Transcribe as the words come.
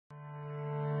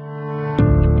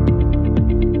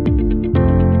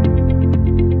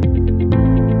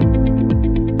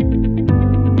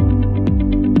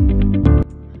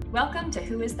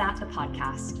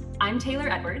podcast. I'm Taylor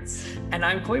Edwards. And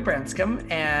I'm Coy Branscombe,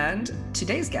 and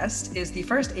today's guest is the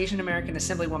first Asian American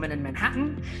Assemblywoman in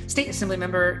Manhattan, State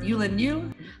Assemblymember Yuh-Line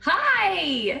Niou.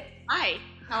 Hi! Hi.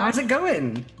 How's it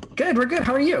going? Good, we're good.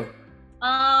 How are you?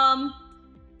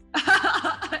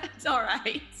 It's all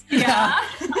right. Yeah.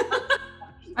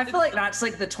 I feel like that's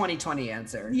like the 2020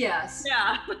 answer. Yes.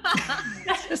 Yeah.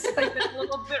 Just like, It's a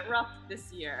little bit rough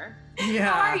this year.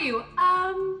 yeah. How are you?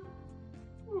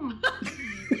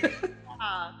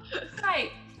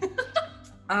 Right.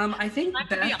 I think I'm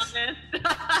to be Beth. honest.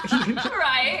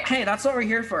 Right. Hey, that's what we're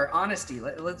here for. Honesty.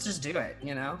 Let's just do it.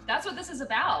 You know. That's what this is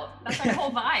about. That's our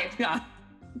whole vibe. Yeah.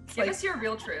 It's Give like- us your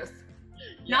real truth.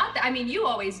 Yeah. Not that, I mean, you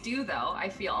always do though, I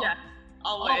feel. Yeah.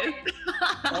 Always.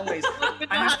 Always. But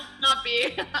I no, have- not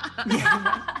be.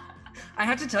 Yeah. I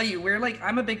have to tell you,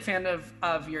 I'm a big fan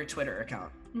of your Twitter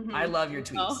account. Mhm. I love your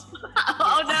tweets.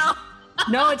 Oh no.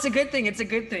 No, it's a good thing. It's a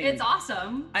good thing. It's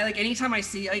awesome. I like anytime I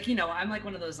see, like, you know, I'm like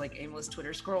one of those like aimless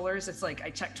Twitter scrollers. It's like I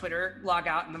check Twitter, log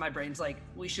out, and then my brain's like,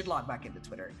 we should log back into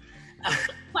Twitter.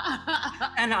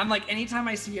 And I'm like, anytime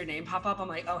I see your name pop up, I'm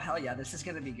like, oh hell yeah, this is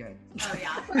gonna be good. Oh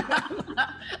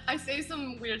yeah. I say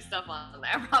some weird stuff on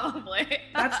there probably.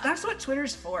 That's what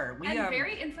Twitter's for. And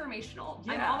very informational.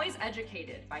 I'm yeah. always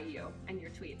educated by you and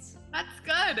your tweets. That's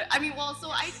good. I mean, well, so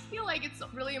I just feel like it's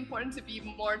really important to be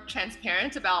more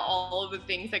transparent about all of the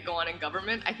things that go on in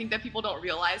government. I think that people don't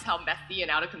realize how messy and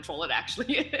out of control it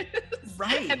actually is.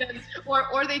 Right. And then,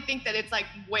 or they think that it's like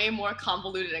way more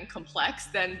convoluted and complex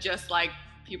than just like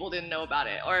people didn't know about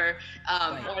it, or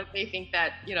they think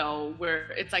that, you know,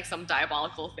 it's like some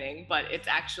diabolical thing, but it's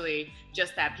actually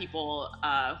just that people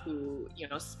who, you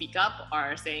know, speak up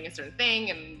are saying a certain thing,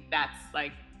 and that's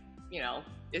like, you know,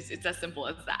 it's as simple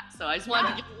as that. So I just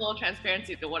wanted to give a little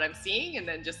transparency to what I'm seeing, and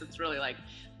then just it's really like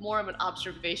more of an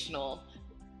observational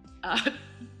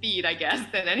feed, I guess,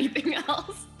 than anything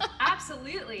else.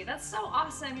 Absolutely. That's so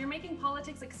awesome. You're making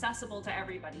politics accessible to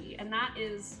everybody, and that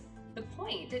is the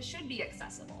point. It should be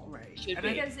accessible. Right. Should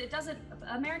be. Because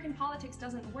American politics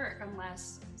doesn't work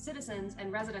unless citizens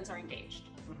and residents are engaged.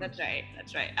 That's right.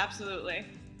 Absolutely.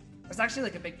 It's actually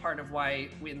like a big part of why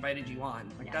we invited you on.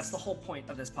 Like Yes. that's the whole point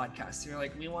of this podcast. You're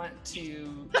like, we want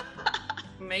to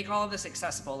make all of this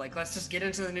accessible. Like, let's just get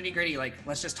into the nitty gritty. Like,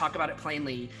 let's just talk about it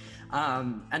plainly.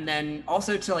 And then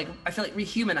also to like, I feel like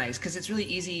rehumanize, because it's really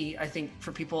easy, I think,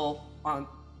 for people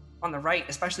on the right,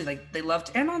 especially, like they love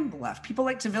to, and on the left, people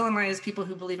like to villainize people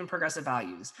who believe in progressive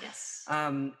values. Yes.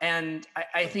 And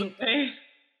I think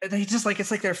they just like, it's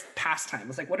like their pastime.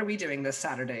 It's like, what are we doing this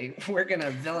Saturday? We're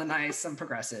gonna villainize some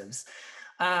progressives.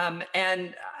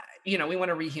 You know, we want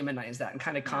to rehumanize that and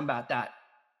kind of combat that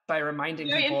by reminding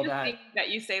Very people interesting that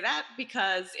you say that,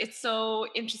 because it's so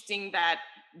interesting that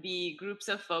the groups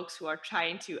of folks who are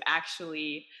trying to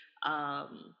actually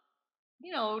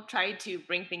you know, try to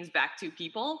bring things back to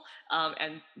people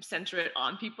and center it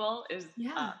on people is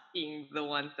being the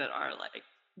ones that are like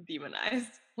demonized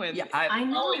when I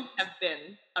know. always have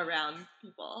been around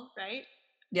people, right?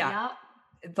 Yeah. Yep.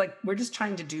 It's like, we're just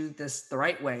trying to do this the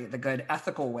right way, the good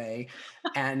ethical way,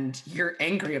 and you're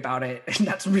angry about it, and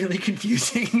that's really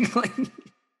confusing. Like,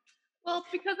 Well,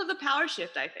 because of the power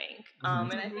shift, I think.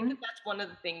 And I think that that's one of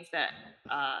the things that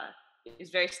is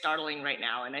very startling right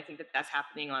now. And I think that that's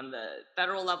happening on the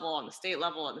federal level, on the state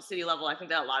level, on the city level. I think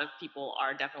that a lot of people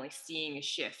are definitely seeing a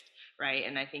shift, right?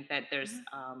 And I think that there's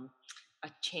a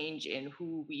change in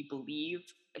who we believe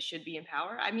should be in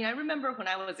power. I mean, I remember when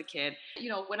I was a kid, you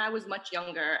know, when I was much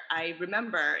younger, I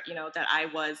remember, you know, that I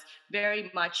was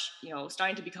very much, you know,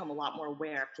 starting to become a lot more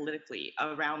aware politically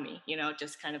around me, you know,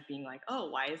 just kind of being like, oh,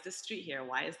 why is this street here?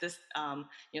 Why is this, you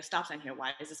know, stop sign here?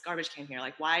 Why is this garbage can here?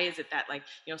 Like, why is it that, like,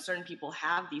 you know, certain people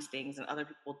have these things and other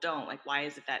people don't? Like, why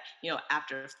is it that, you know,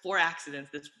 after 4 accidents,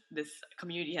 this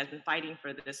community has been fighting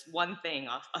for this one thing,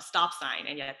 a stop sign,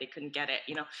 and yet they couldn't get it?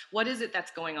 You know, what is it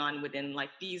that's going on within like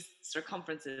these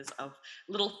circumferences of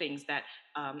little things that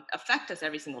affect us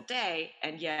every single day,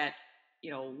 and yet, you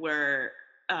know, we're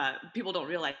people don't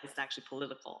realize it's actually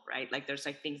political, right? Like there's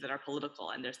like things that are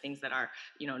political, and there's things that are,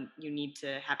 you know, you need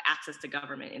to have access to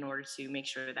government in order to make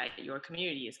sure that your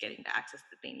community is getting the access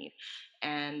that they need.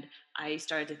 And I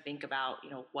started to think about, you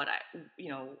know,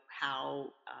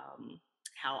 how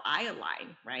I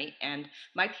align, right? And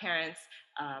my parents,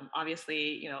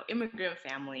 obviously, you know, immigrant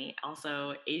family,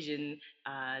 also Asian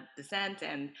descent,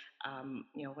 and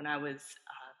you know, when I was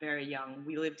very young,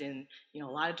 we lived in, you know,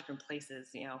 a lot of different places,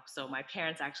 you know. So my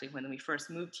parents actually, when we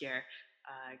first moved here,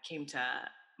 came to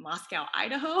Moscow,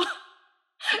 Idaho.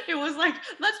 It was like,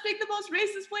 let's pick the most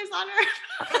racist place on earth.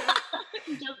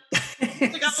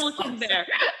 We got little kids there.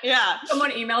 Yeah.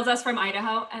 Someone emails us from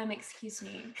Idaho. Excuse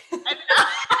me.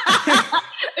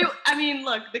 I mean,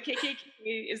 look, the KKK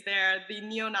is there. The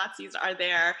neo-Nazis are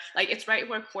there. Like, it's right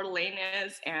where Coeur d'Alene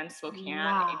is and Spokane.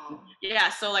 Wow. And, yeah,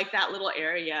 so like that little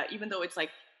area, even though it's like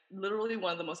literally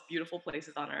one of the most beautiful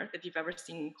places on earth. If you've ever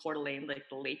seen Coeur d'Alene, like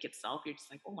the lake itself, you're just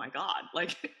like, oh my God,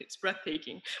 like it's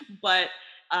breathtaking. But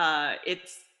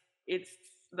it's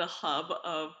the hub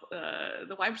of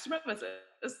the white supremacists.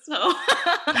 So,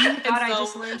 oh my God, I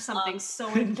just learned something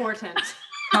so important.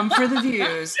 Come for the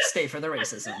views, stay for the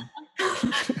racism.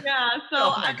 Yeah. So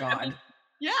oh my God. I mean,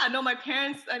 yeah, no, my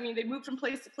parents, I mean, they moved from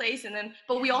place to place, and then,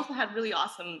 but we also had really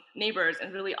awesome neighbors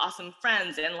and really awesome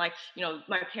friends. And like, you know,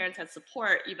 my parents had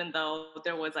support, even though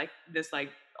there was like this,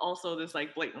 like, also this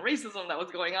like blatant racism that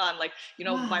was going on. Like, you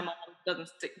know, my mom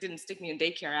didn't stick me in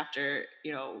daycare after,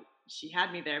 you know, she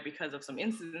had me there because of some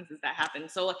incidences that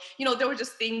happened. So, you know, there were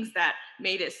just things that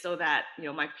made it so that, you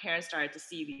know, my parents started to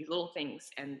see these little things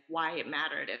and why it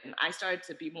mattered. And I started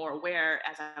to be more aware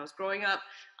as I was growing up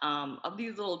of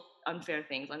these little unfair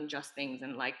things, unjust things,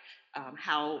 and like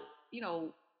how, you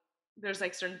know, there's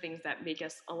like certain things that make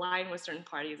us align with certain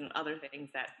parties and other things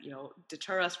that, you know,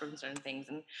 deter us from certain things.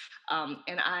 And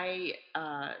I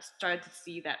started to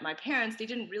see that my parents,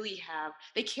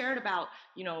 they cared about,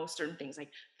 you know, certain things. Like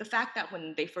the fact that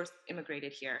when they first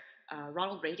immigrated here,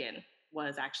 Ronald Reagan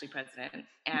was actually president,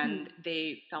 and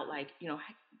they felt like, you know,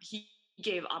 he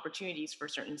gave opportunities for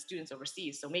certain students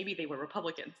overseas. So maybe they were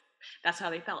Republicans. That's how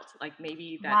they felt. Like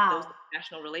maybe that those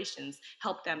national relations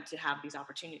helped them to have these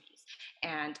opportunities.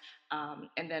 And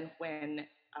then when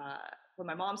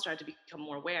my mom started to become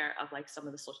more aware of like some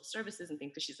of the social services and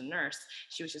things, because she's a nurse,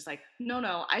 she was just like,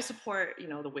 no, I support, you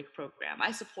know, the WIC program.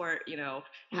 I support, you know,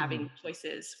 having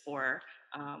choices for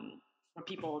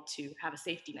people to have a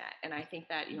safety net. And I think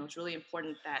that, you know, it's really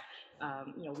important that,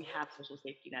 you know, we have social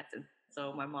safety nets. And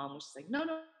so my mom was just like, no,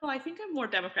 I think I'm more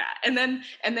Democrat. And then,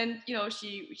 you know,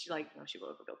 she like, you know, she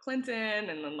voted for Bill Clinton.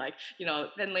 And then like, you know,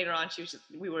 then later on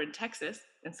we were in Texas.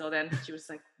 And so then she was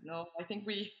like, no, I think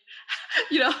we,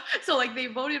 you know, so like they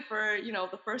voted for, you know,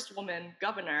 the first woman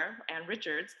governor, Ann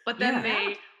Richards, but then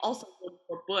they also voted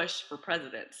for Bush for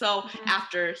president. So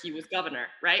after he was governor,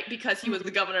 right? Because he was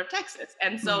the governor of Texas.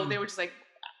 And so they were just like,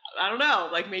 I don't know,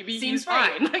 like maybe he's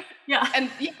fine. Like, and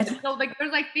so like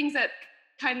there's like things that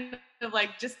kind of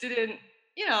like just didn't,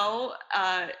 you know,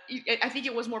 I think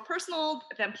it was more personal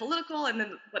than political. And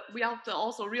then, but we have to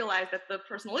also realize that the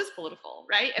personal is political,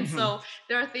 right? And so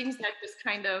there are things that just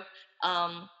kind of,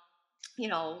 you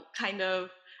know,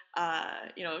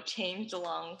 you know, changed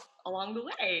along the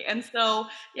way. And so,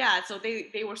 yeah, so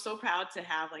they were so proud to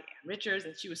have like Ann Richards,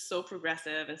 and she was so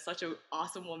progressive and such an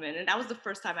awesome woman. And that was the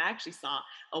first time I actually saw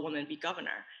a woman be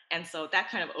governor. And so that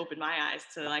kind of opened my eyes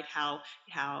to like how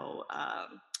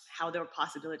there were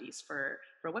possibilities for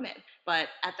women. But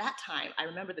at that time, I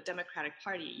remember the Democratic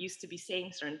Party used to be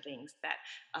saying certain things that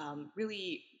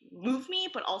really moved me,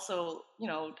 but also, you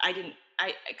know,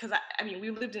 because I mean,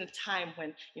 we lived in a time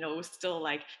when, you know, it was still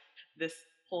like this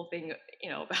whole thing, you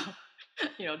know, about,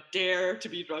 you know, dare to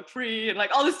be drug free and like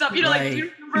all this stuff, you know, like, do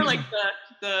you remember like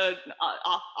the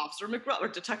Officer McGraw or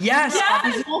Detective McGraw?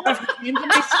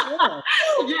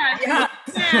 Yes.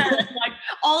 Like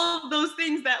all of those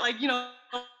things that like, you know,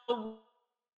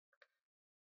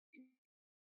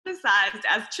 criticized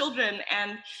as children.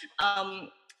 And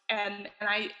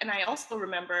I also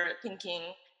remember thinking,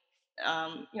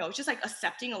 you know, just like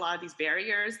accepting a lot of these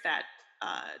barriers that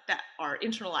are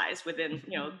internalized within,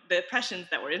 you know, the oppressions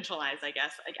that were internalized, I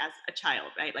guess, like as a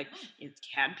child, right? Like,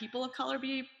 can people of color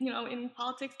be, you know, in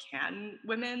politics? Can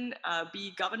women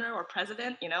be governor or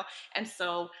president? You know, and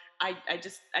so I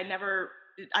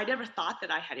never thought that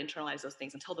I had internalized those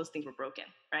things until those things were broken,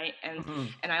 right?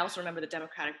 And I also remember the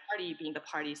Democratic Party being the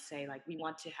party to say like, we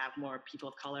want to have more people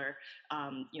of color,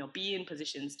 you know, be in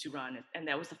positions to run. And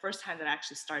that was the first time that I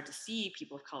actually started to see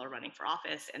people of color running for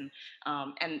office. And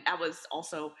that was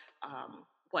also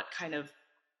what kind of,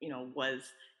 you know, was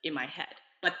in my head.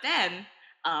 But then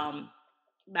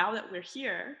now that we're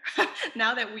here,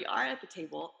 now that we are at the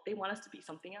table, they want us to be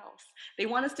something else. They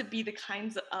want us to be the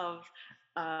kinds of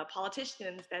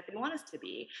politicians that they want us to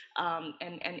be,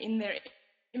 and in their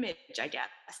image, I guess.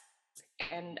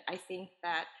 And I think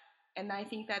that,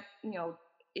 you know,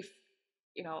 if,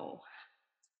 you know,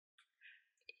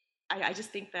 I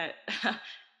just think that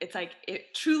it's like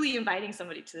truly inviting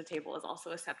somebody to the table is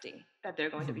also accepting that they're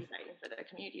going to be fighting for their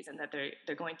communities, and that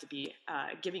they're going to be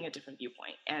giving a different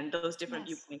viewpoint, and those different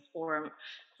viewpoints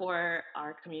for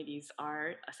our communities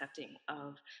are accepting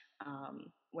of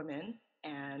women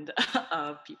and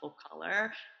of people of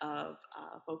color, of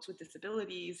folks with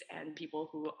disabilities, and people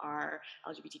who are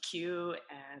LGBTQ,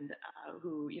 and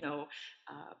who,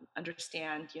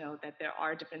 understand, that there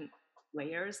are different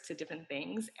layers to different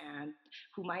things, and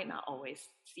who might not always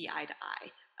see eye to eye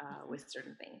with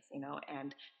certain things,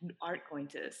 and aren't going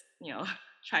to,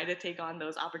 try to take on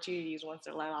those opportunities once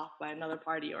they're let off by another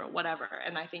party or whatever.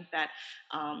 And I think that,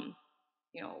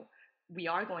 you know, we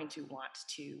are going to want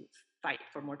to fight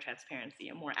for more transparency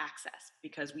and more access,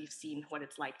 because we've seen what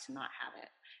it's like to not have it.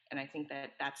 And I think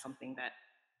that that's something that,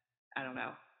 I don't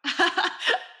know.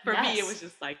 For me, it was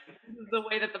just like, this is the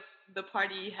way that the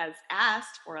party has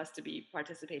asked for us to be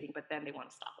participating, but then they want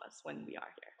to stop us when we are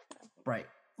here. Right.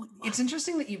 It's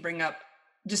interesting that you bring up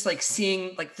just like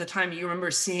seeing, like the time you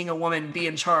remember seeing a woman be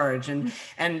in charge, and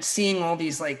seeing all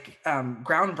these like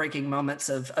groundbreaking moments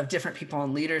of different people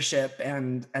in leadership,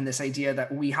 and this idea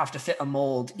that we have to fit a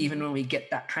mold even when we get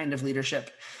that kind of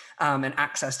leadership and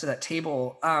access to that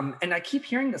table. And I keep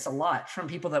hearing this a lot from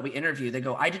people that we interview. They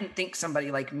go, I didn't think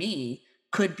somebody like me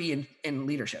could be in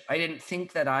leadership. I didn't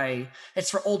think that it's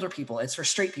for older people, it's for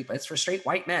straight people, it's for straight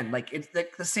white men. Like it's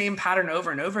the same pattern over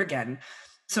and over again.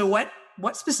 So what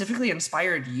specifically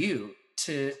inspired you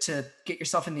to get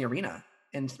yourself in the arena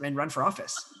and run for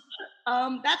office?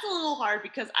 That's a little hard,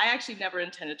 because I actually never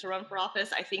intended to run for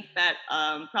office. I think that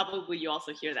probably you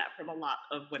also hear that from a lot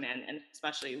of women, and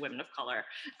especially women of color,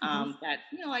 that,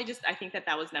 I think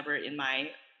that was never in my,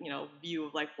 view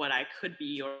of like what I could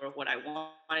be or what I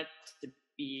wanted to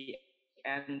be.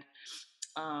 And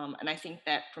I think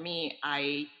that for me,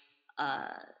 I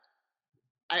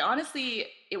honestly,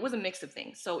 it was a mix of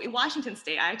things. So in Washington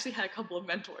State, I actually had a couple of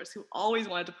mentors who always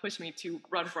wanted to push me to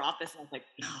run for office. And I was like,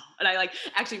 no. And I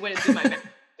actually went and did my mentor.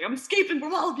 I'm escaping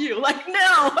from all of you. Like,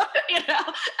 no,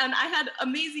 And I had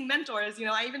amazing mentors.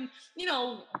 I even,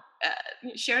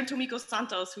 Sharon Tomiko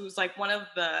Santos, who's like one of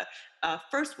the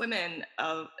first women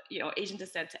of, Asian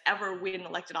descent to ever win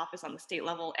elected office on the state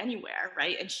level anywhere,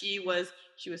 right? And she was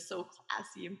so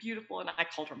classy and beautiful, and I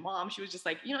called her mom. She was just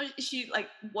like, she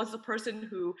was the person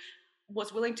who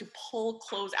was willing to pull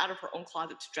clothes out of her own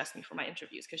closet to dress me for my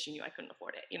interviews, because she knew I couldn't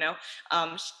afford it.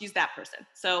 She's that person.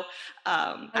 So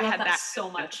I had that so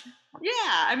much. Yeah,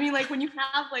 I mean, when you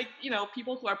have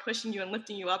people who are pushing you and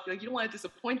lifting you up, you don't want to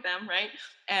disappoint them, right?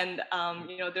 And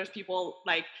there's people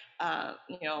like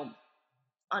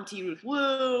Auntie Ruth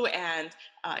Wu, and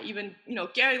even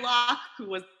Gary Locke, who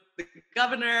was the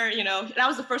governor. That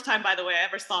was the first time, by the way, I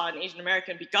ever saw an Asian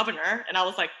American be governor, and I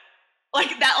was like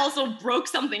that also broke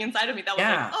something inside of me. That was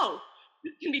like, oh,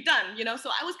 it can be done. So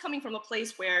I was coming from a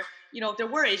place where there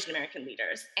were Asian American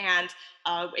leaders, and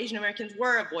Asian Americans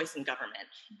were a voice in government.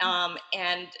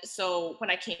 And so when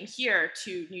I came here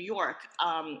to New York,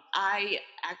 I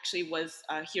actually was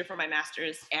here for my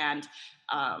master's, and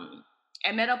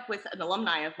I met up with an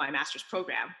alumni of my master's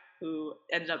program, who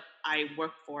I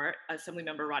worked for,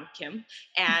 Assemblymember Ron Kim.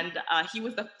 And he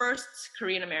was the first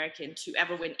Korean American to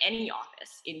ever win any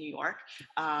office in New York,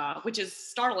 which is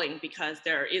startling, because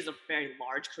there is a very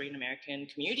large Korean American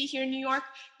community here in New York.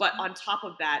 But on top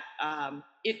of that,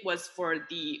 it was for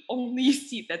the only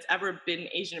seat that's ever been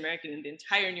Asian American in the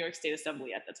entire New York State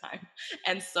Assembly at the time.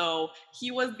 And so he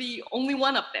was the only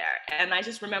one up there. And I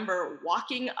just remember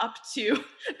walking up to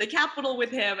the Capitol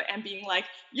with him and being like,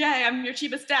 yeah, I'm your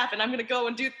chief of staff, and I'm gonna go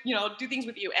and do things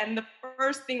with you. And the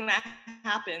first thing that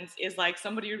happens is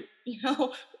somebody,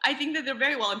 I think that they're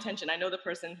very well intentioned. I know the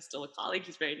person, he's still a colleague,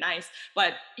 he's very nice,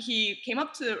 but he came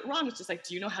up to Ron, was just like,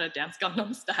 do you know how to dance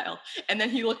Gangnam Style? And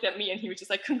then he looked at me and he was just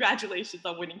like, congratulations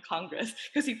on winning Congress,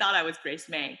 because he thought I was Grace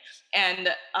Meng. And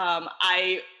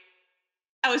I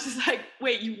was just like,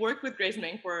 wait, you worked with Grace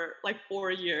Meng for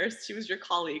 4 years. She was your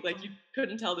colleague. You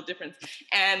couldn't tell the difference.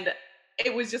 And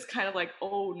it was just kind of like,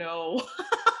 oh no,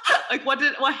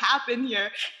 what happened here?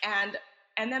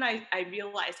 And then I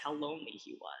realized how lonely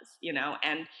he was,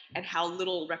 and how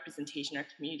little representation our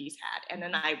communities had. And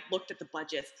then I looked at the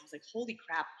budgets, and I was like, holy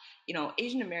crap,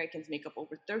 Asian Americans make up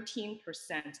over 13%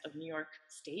 of New York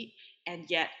State, and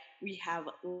yet we have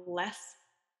less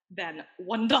than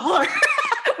 $1.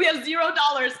 We have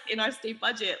 $0 in our state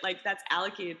budget, that's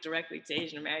allocated directly to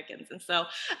Asian Americans. And so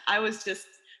I was just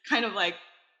kind of like,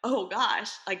 oh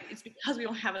gosh, it's because we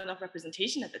don't have enough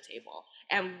representation at the table,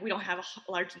 and we don't have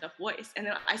a large enough voice. And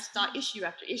then I saw issue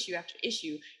after issue after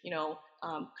issue,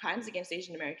 crimes against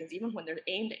Asian Americans, even when they're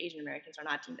aimed at Asian Americans, are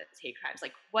not deemed as hate crimes.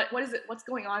 What is it? What's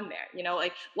going on there?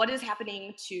 What is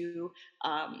happening to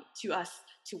us,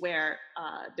 to where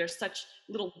there's such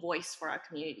little voice for our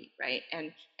community, right?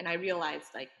 And I realized,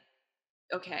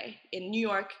 okay, in New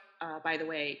York, by the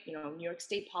way, New York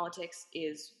state politics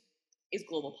is is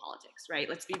global politics, right?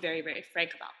 Let's be very, very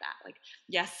frank about that. Like,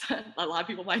 yes, a lot of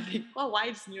people might think, well, why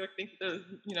does New York think they're,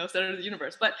 center of the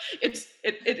universe? But it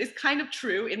is kind of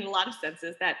true in a lot of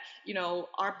senses that,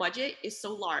 our budget is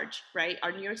so large, right?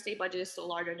 Our New York State budget is so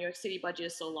large, our New York City budget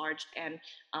is so large, and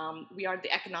we are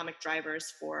the economic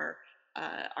drivers for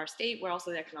our state. We're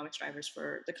also the economic drivers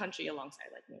for the country, alongside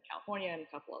like California and a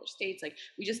couple other states. Like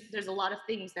there's a lot of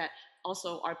things that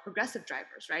also are progressive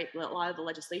drivers, right? A lot of the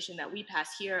legislation that we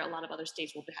pass here, a lot of other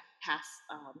states will pass,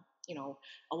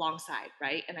 alongside,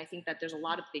 right? And I think that there's a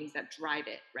lot of things that drive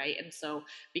it, right? And so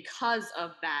because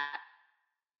of that,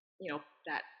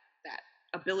 that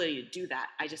ability to do that,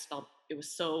 I just felt it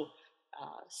was so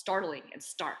startling and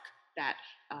stark that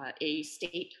a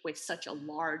state with such a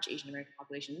large Asian American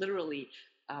population, literally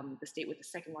the state with the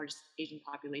second largest Asian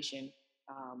population,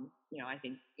 I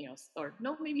think, or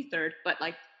no, maybe third, but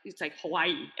like it's like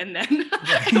Hawaii, and then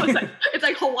it's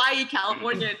like Hawaii,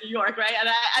 California, and New York, right? And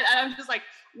I'm just like,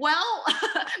 well,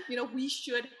 we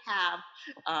should have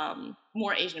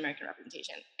more Asian American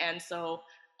representation. And so,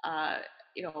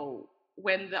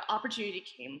 when the opportunity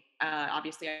came,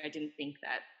 obviously I didn't think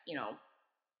that,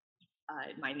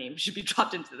 my name should be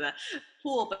dropped into the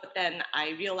pool. But then I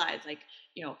realized, like,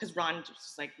 because Ron was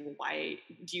just like, well, why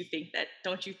do you think that?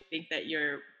 Don't you think that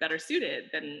you're better suited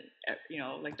than,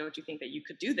 like, don't you think that you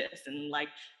could do this? And like,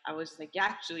 I was just like, yeah,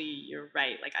 actually, you're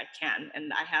right. Like, I can,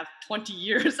 and I have 20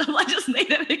 years of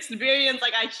legislative experience.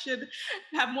 Like, I should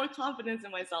have more confidence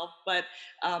in myself. But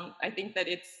I think that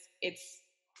it's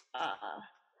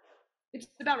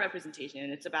about representation,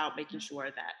 and it's about making sure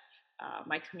that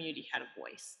my community had a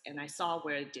voice, and I saw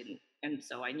where it didn't. And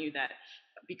so I knew that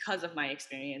because of my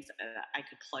experience, I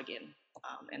could plug in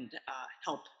and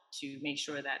help to make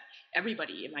sure that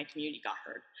everybody in my community got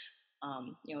heard.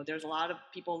 There's a lot of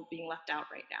people being left out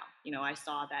right now. I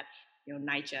saw that,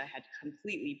 NYCHA had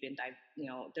completely been,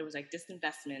 there was like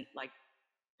disinvestment, like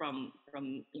from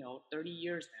 30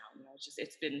 years now.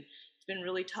 It's been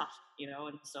really tough,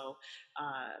 and so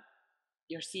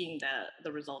you're seeing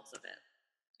the results of it.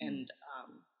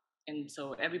 And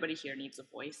so everybody here needs a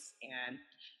voice. And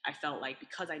I felt like,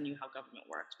 because I knew how government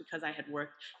works, because I had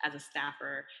worked as a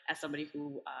staffer, as somebody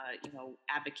who,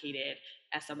 advocated,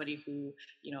 as somebody who,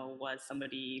 was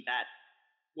somebody that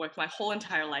worked my whole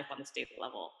entire life on the state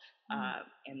level,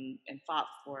 and fought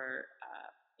for,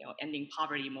 ending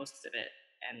poverty, most of it.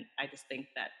 And I just think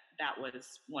that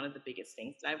was one of the biggest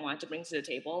things that I wanted to bring to the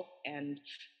table. And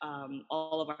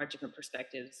all of our different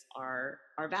perspectives are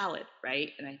valid,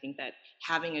 right? And I think that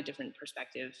having a different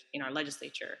perspective in our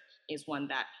legislature is one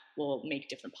that will make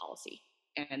different policy.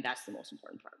 And that's the most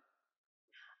important part.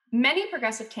 Many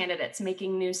progressive candidates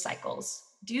making news cycles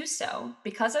do so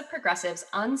because of progressives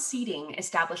unseating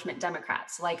establishment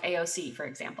Democrats, like AOC, for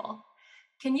example.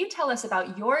 Can you tell us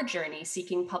about your journey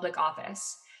seeking public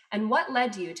office, and what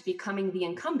led you to becoming the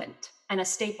incumbent and a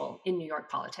staple in New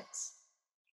York politics?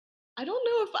 I don't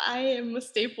know if I am a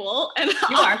staple, and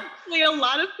you are. A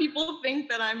lot of people think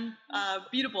that I'm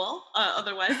beatable.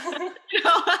 Otherwise,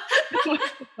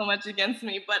 so much against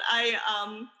me. But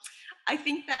I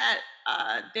think that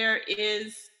there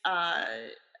is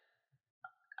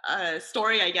a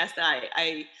story, I guess, that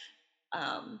I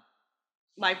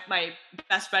my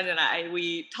best friend and I,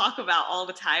 we talk about all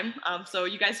the time. So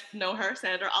you guys know her,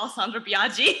 Senator Alessandra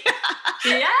Biaggi.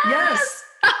 Yes.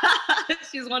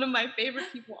 She's one of my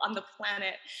favorite people on the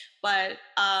planet. But,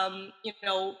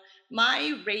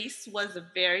 my race was a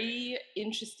very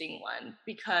interesting one,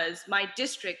 because my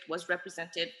district was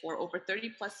represented for over 30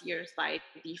 plus years by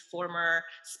the former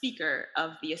Speaker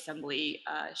of the Assembly,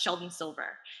 Sheldon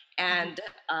Silver. And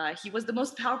he was the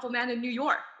most powerful man in New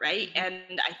York, right?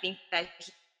 And I think that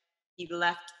he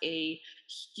left a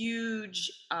huge,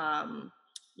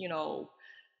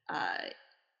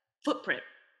 footprint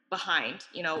behind,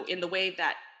 in the way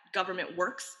that government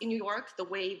works in New York, the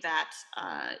way that,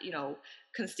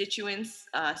 constituents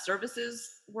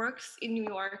services works in New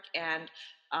York, and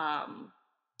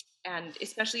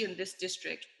especially in this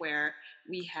district where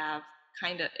we have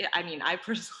I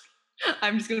personally,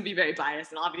 I'm just going to be very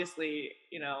biased, and obviously,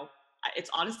 it's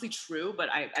honestly true, but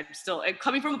I'm still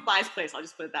coming from a biased place. I'll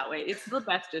just put it that way. It's the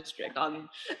best district on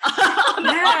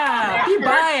yeah, be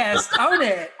biased, own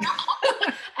it.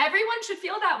 Everyone should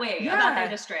feel that way about their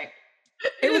district.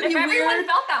 It would if be everyone weird.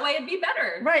 felt that way, it'd be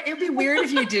better. Right. It'd be weird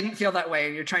if you didn't feel that way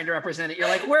and you're trying to represent it. You're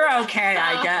like, we're okay,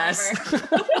 I guess.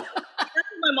 That's what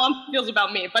my mom feels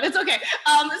about me, but it's okay.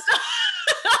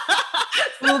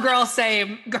 Little girl,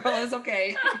 same. Girl, is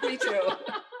okay. Me too.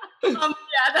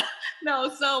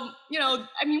 No. So,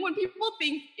 when people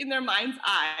think in their mind's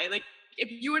eye, like,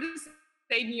 if you were to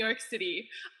say New York City,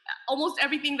 almost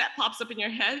everything that pops up in your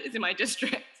head is in my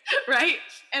district, right?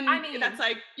 And I mean, that's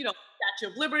like,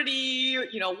 Statue of Liberty,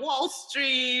 Wall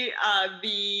Street,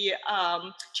 the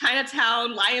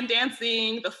Chinatown, lion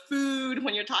dancing, the food,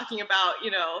 when you're talking about,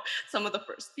 some of the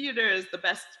first theaters, the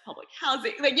best public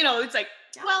housing, like, it's like,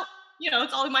 well,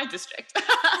 it's all in my district.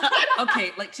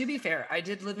 Okay, like, to be fair, I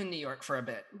did live in New York for a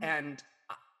bit, and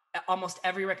almost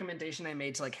every recommendation I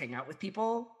made to like hang out with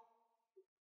people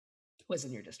was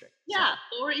in your district. Yeah,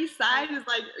 Lower East Side is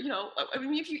like, I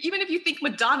mean, even if you think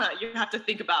Madonna, you have to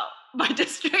think about my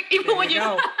district. Even There when you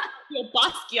go.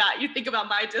 Basquiat, you think about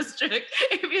my district.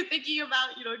 If you're thinking about,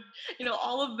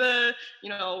 all of the,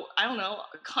 I don't know,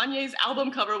 Kanye's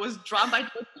album cover was drawn by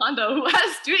Joe Kondo, who had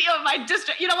a studio in my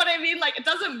district. You know what I mean? Like, it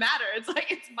doesn't matter. It's like,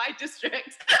 it's my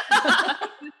district.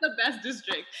 It's the best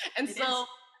district. And It so, is.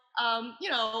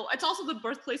 it's also the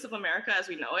birthplace of America as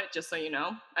we know it, just so you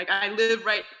know. Like, I live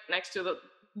right next to the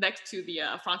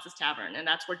Francis Tavern, and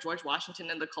that's where George Washington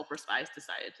and the Culper Spies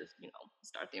decided to,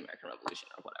 start the American Revolution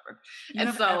or whatever. You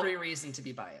have every reason to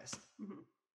be biased.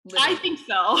 I think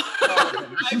so. All of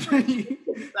them.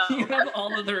 You have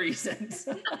all of the reasons.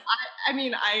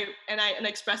 I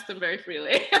express them very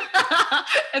freely.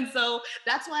 And so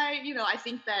that's why, I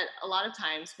think that a lot of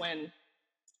times when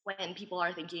people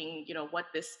are thinking, what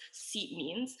this seat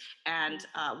means and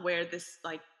where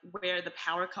the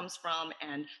power comes from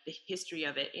and the history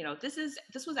of it, this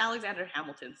was Alexander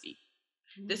Hamilton's seat.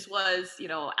 This was,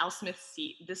 Al Smith's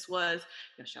seat. This was,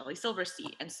 Shelley Silver's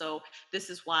seat. And so this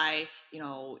is why,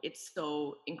 it's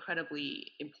so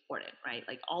incredibly important, right?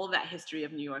 Like, all of that history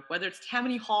of New York, whether it's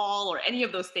Tammany Hall or any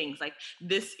of those things, like,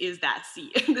 this is that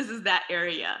seat. This is that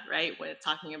area, right? When it's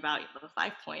talking about the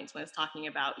 5 Points, when it's talking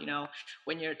about,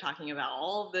 when you're talking about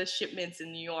all of the shipments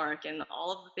in New York and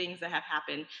all of the things that have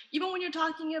happened, even when you're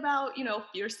talking about,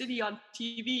 Fear City on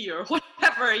TV or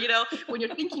whatever, when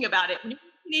you're thinking about it, when you're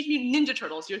Teenage Mutant Ninja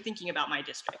Turtles, you're thinking about my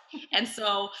district. And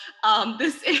so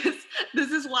this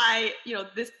is why,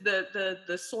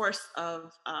 the source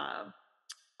of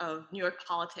New York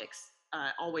politics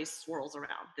always swirls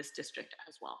around this district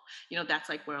as well. That's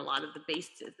like where a lot of the base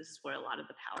is. This is where a lot of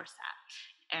the power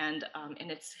sat, and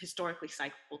it's historically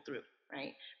cycled through,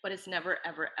 right? But it's never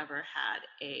ever ever had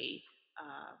a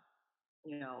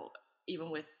even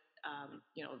with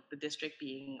the district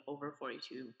being over 42%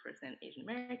 Asian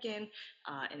American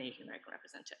and Asian American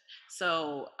represented.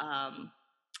 So,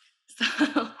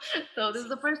 so this is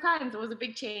the first time. So it was a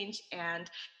big change, and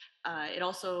it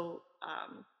also,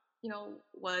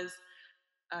 was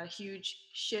a huge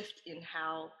shift in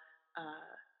how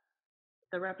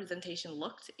the representation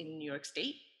looked in New York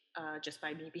State. Just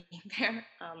by me being there,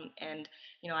 and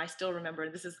I still remember.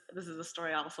 This is a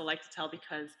story I also like to tell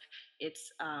because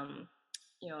it's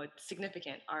it's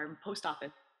significant. Our post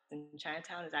office in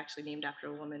Chinatown is actually named after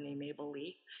a woman named Mabel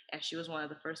Lee, and she was one of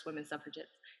the first women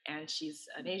suffragettes. And she's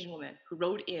an Asian woman who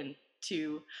rode in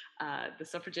to the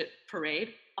suffragette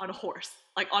parade on a horse,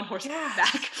 like on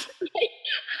horseback.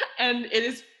 And it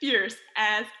is fierce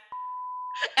as,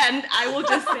 and I will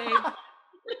just say,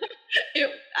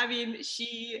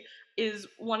 she is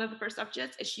one of the first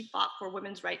suffragettes, and she fought for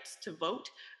women's rights to vote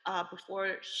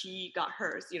before she got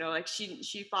hers. Like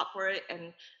she fought for it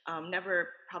and never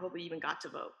probably even got to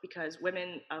vote, because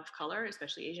women of color,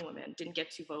 especially Asian women, didn't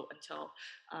get to vote until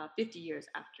 50 years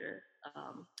after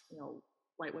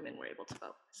white women were able to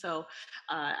vote. So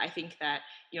I think that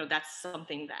that's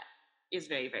something that is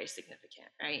very, very significant,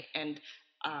 right?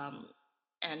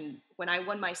 And when I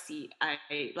won my seat, I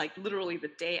like literally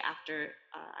the day after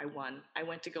I won, I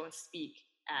went to go and speak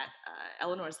at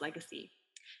Eleanor's Legacy,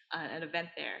 an event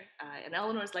there. And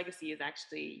Eleanor's Legacy is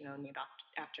actually named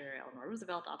after Eleanor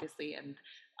Roosevelt, obviously, and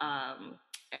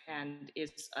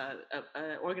is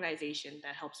a organization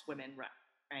that helps women run,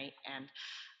 right? And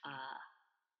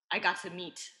I got to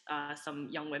meet some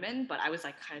young women, but I was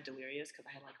like kind of delirious because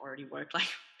I had like already worked like,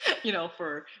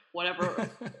 for whatever.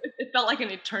 It felt like an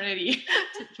eternity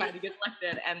to try to get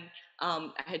elected. And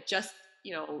I had just,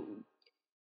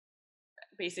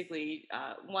 basically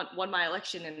won my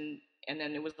election. And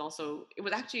then it was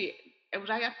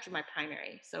right after my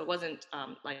primary. So it wasn't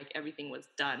like everything was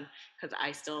done because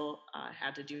I still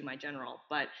had to do my general.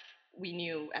 But we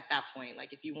knew at that point,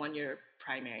 like if you won your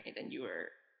primary, then you were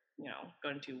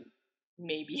going to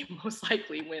maybe most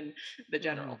likely win the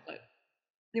general. But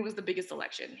it was the biggest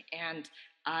election, and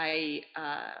I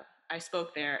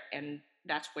spoke there, and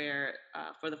that's where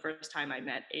for the first time I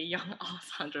met a young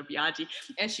Alessandra Biaggi,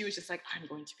 and she was just like, I'm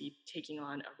going to be taking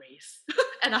on a race.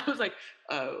 And I was like,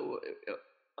 oh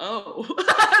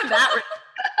that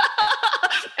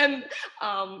race. And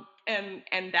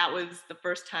that was the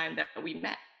first time that we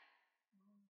met.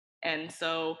 And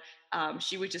so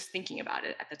she was just thinking about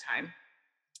it at the time.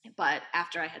 But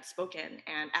after I had spoken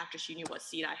and after she knew what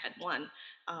seat I had won,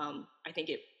 I think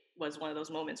it was one of those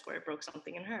moments where it broke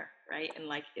something in her, right? And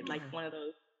like one of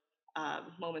those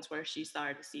moments where she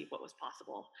started to see what was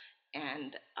possible.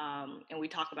 And we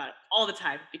talk about it all the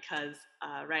time because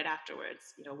right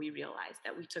afterwards, we realized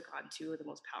that we took on two of the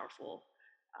most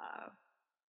uh,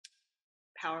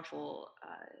 powerful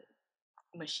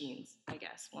machines, I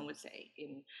guess one would say,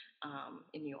 in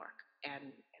New York,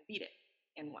 and beat it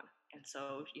and won. And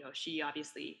so she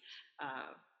obviously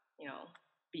uh, you know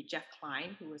beat Jeff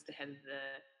Klein, who was the head of the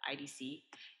IDC,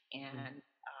 and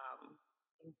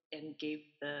gave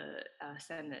the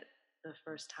Senate the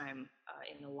first time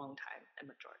in a long time a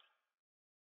majority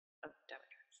of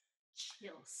Democrats.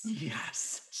 Chills.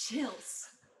 Yes. Chills.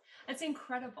 That's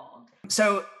incredible.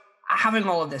 So having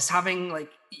all of this, having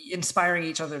like inspiring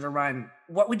each other to run,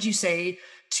 what would you say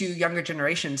to younger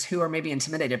generations who are maybe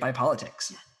intimidated by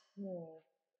politics?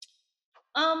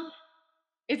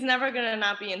 It's never gonna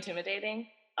not be intimidating.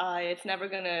 It's never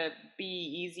gonna be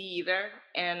easy either.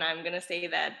 And I'm gonna say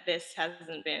that this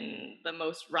hasn't been the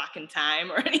most rockin'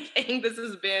 time or anything. This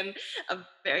has been a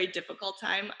very difficult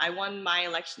time. I won my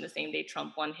election the same day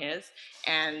Trump won his,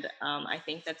 and I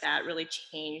think that really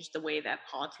changed the way that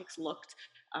politics looked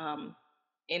on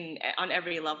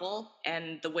every level,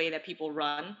 and the way that people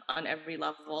run on every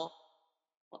level,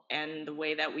 and the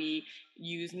way that we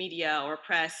use media or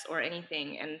press or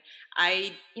anything. And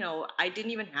I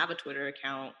didn't even have a Twitter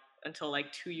account until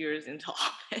like 2 years into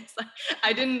office. Like,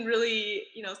 I didn't really,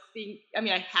 think. I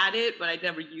mean, I had it, but I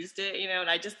never used it. And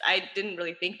I didn't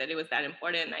really think that it was that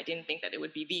important. And I didn't think that it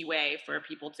would be the way for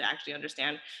people to actually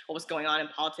understand what was going on in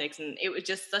politics. And it was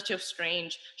just such a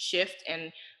strange shift.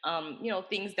 And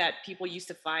things that people used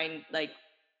to find like,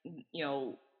 you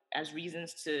know as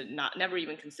reasons to never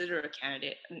even consider a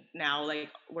candidate, now like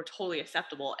were totally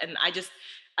acceptable. And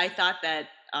I thought that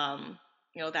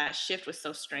that shift was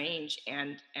so strange,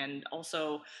 and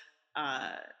also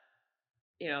uh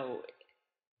you know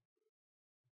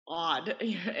odd.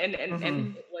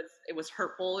 And it was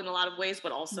hurtful in a lot of ways,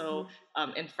 but also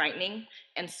and frightening.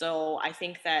 And so I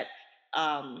think that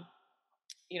um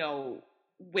you know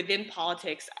within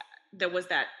politics there was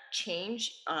that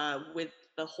change with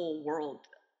the whole world,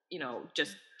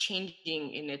 just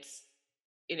changing in its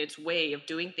way of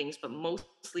doing things. But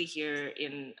mostly here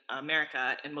in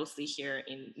America, and mostly here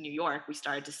in New York, we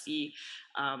started to see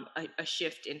a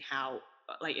shift in how,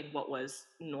 like, in what was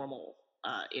normal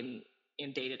in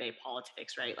day-to-day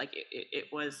politics, right? Like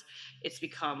it's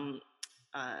become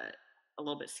uh, a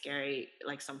little bit scary,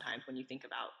 like sometimes when you think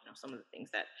about some of the things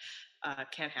that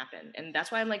can happen. And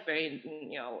that's why I'm like very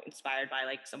inspired by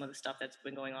like some of the stuff that's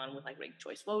been going on with like ranked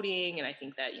choice voting. And I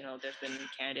think that there's been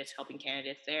candidates helping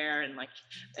candidates there, and like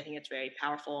I think it's very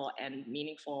powerful and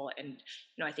meaningful. And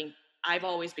I think I've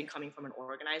always been coming from an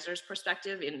organizer's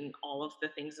perspective in all of the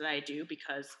things that I do,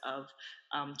 because of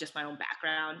just my own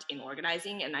background in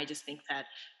organizing. And I just think that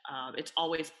it's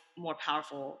always more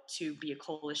powerful to be a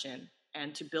coalition,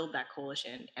 and to build that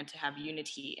coalition, and to have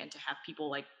unity, and to have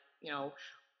people like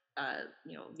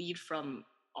lead from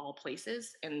all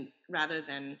places, and rather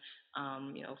than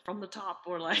from the top,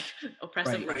 or like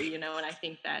oppressively, Right. and I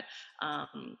think that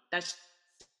that's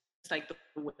just like the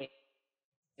way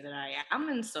that I am.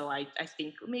 And so I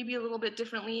think maybe a little bit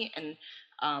differently. And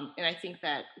I think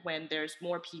that when there's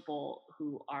more people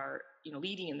who are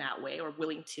leading in that way, or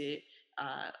willing to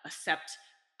accept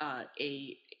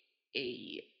a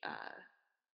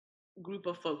group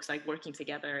of folks like working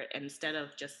together, instead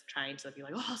of just trying to be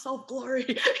like, oh, self-glory,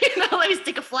 let me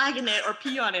stick a flag in it or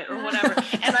pee on it or whatever.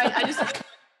 And I just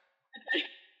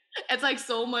it's like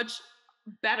so much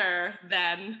better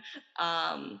than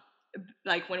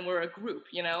like when we're a group,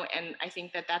 and I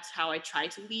think that that's how I try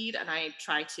to lead. And I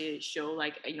try to show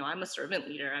like, I'm a servant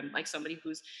leader. I'm like somebody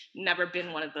who's never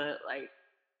been one of the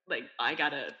like I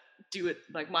gotta do it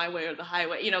like my way or the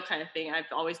highway, kind of thing.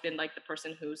 I've always been like the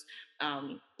person who's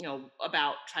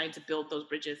about trying to build those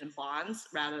bridges and bonds,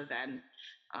 rather than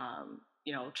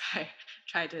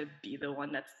try to be the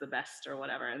one that's the best or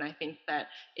whatever. And I think that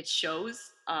it shows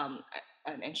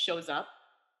and shows up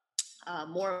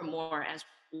more and more as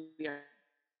we are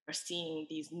seeing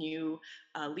these new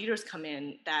leaders come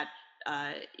in, that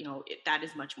that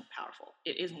is much more powerful.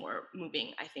 It is more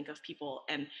moving, I think, of people.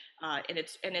 And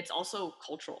it's also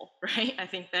cultural, right? I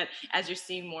think that as you're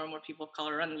seeing more and more people of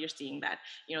color run, you're seeing that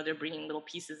they're bringing little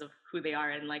pieces of who they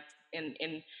are, and like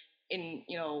in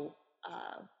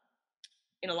uh,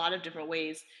 in a lot of different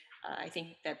ways. I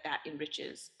think that that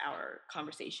enriches our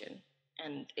conversation,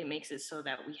 and it makes it so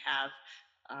that we have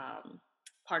um,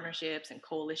 partnerships and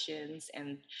coalitions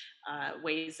and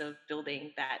ways of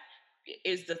building that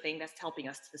is the thing that's helping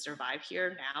us to survive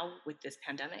here now with this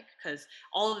pandemic, because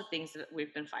all of the things that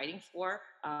we've been fighting for,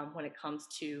 when it comes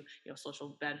to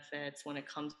social benefits, when it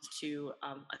comes to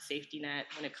a safety net,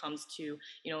 when it comes to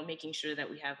making sure that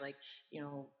we have like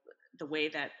the way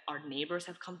that our neighbors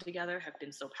have come together have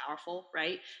been so powerful,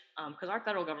 right? Because our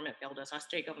federal government failed us, our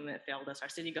state government failed us, our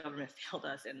city government failed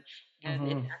us, and it's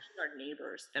actually our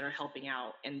neighbors that are helping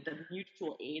out, and the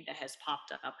mutual aid that has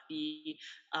popped up, the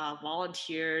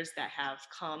volunteers that have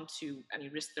come to,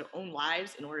 risk their own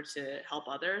lives in order to help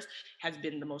others, has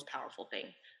been the most powerful thing.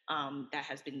 That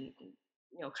has been,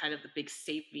 kind of the big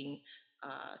saving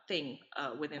thing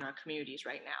within our communities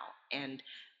right now. And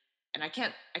I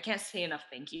can't say enough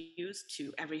thank yous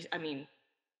to every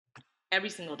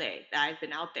single day that I've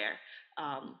been out there,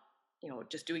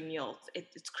 just doing meals.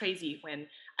 It's crazy when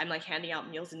I'm like handing out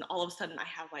meals and all of a sudden I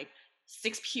have like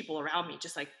 6 people around me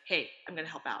just like, hey, I'm gonna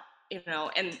help out, and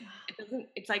it doesn't.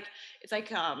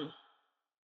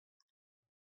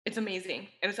 It's amazing,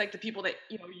 and it's like the people that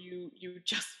you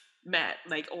just met,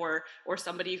 like, or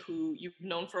somebody who you've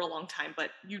known for a long time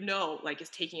but like is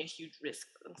taking a huge risk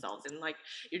for themselves, and like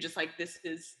you're just like, this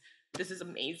is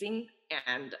amazing.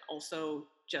 And also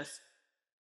just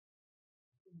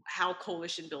how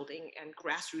coalition building and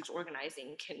grassroots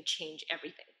organizing can change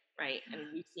everything, right? And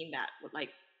we've seen that with like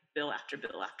bill after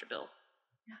bill after bill.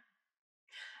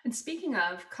 And speaking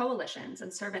of coalitions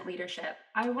and servant leadership,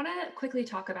 I want to quickly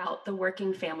talk about the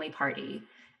Working Family Party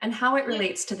and how it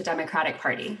relates to the Democratic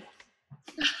Party.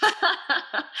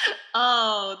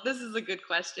 Oh, this is a good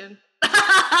question. It's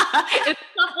a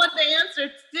tough one to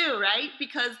answer too, right?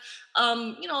 Because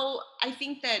I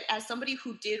think that as somebody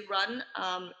who did run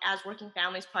as Working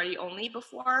Families Party only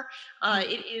before,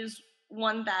 it is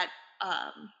one that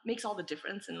makes all the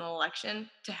difference in the election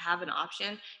to have an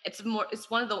option. It's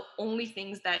one of the only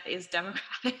things that is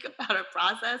democratic about our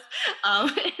process,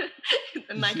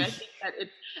 and like I think that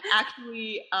it's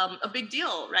actually a big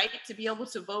deal, right? To be able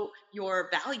to vote your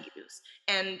values.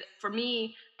 And for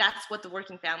me, that's what the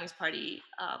Working Families Party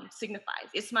signifies.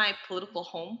 It's my political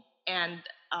home, and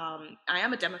I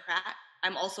am a Democrat.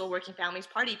 I'm also a Working Families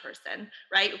Party person,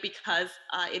 right? Because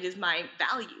it is my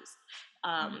values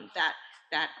that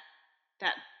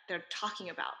that they're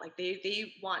talking about. Like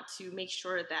they want to make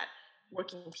sure that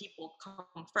working people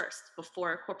come first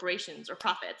before corporations or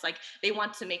profits. Like they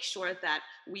want to make sure that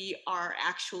we are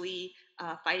actually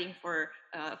fighting for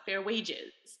fair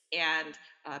wages, and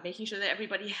making sure that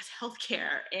everybody has health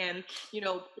care, and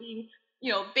putting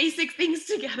basic things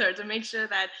together to make sure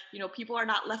that people are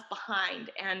not left behind.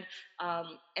 And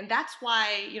that's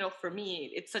why for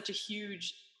me it's such a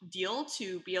huge deal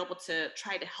to be able to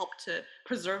try to help to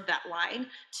preserve that line,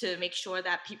 to make sure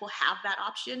that people have that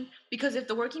option. Because if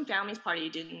the Working Families Party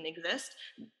didn't exist,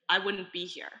 I wouldn't be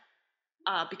here,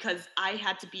 because I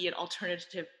had to be an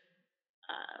alternative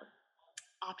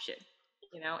option,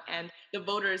 and the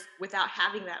voters without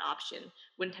having that option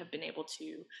wouldn't have been able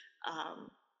to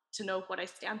know what I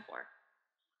stand for.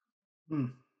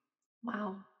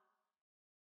 Wow.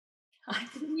 I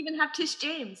didn't even have Tish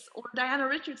James or Diana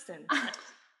Richardson.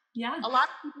 Yeah. A lot of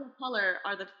people of color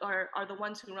are the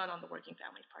ones who run on the Working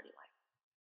Families Party line.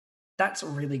 That's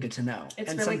really good to know. It's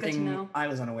and really something good to know. I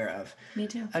was unaware of. Me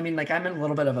too. I mean, like I'm in a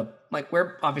little bit of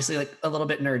we're obviously like a little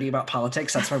bit nerdy about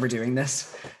politics. That's why we're doing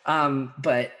this.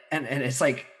 But it's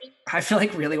like, I feel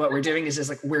like really what we're doing is just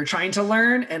like, we're trying to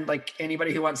learn, and like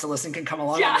anybody who wants to listen can come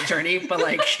along on the journey, but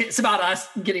like it's about us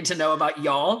getting to know about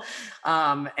y'all.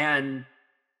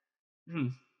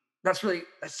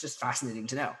 That's just fascinating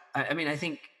to know. I mean, I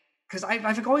think, because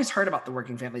I've always heard about the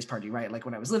Working Families Party, right? Like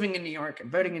when I was living in New York and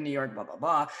voting in New York, blah, blah,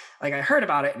 blah. Like I heard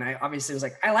about it, and I obviously was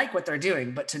like, I like what they're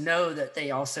doing, but to know that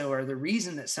they also are the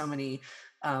reason that so many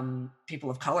people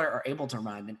of color are able to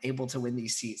run and able to win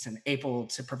these seats and able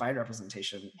to provide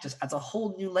representation just adds a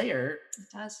whole new layer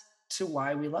to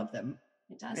why we love them.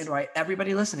 It does. And why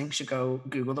everybody listening should go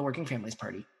Google the Working Families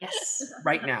Party. Yes.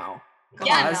 Right now.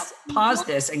 Yes. Pause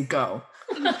this and go.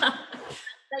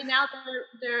 Right now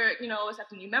they're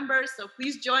accepting new members, so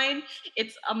please join.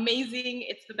 It's amazing.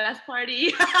 It's the best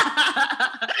party.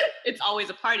 It's always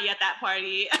a party at that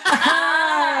party.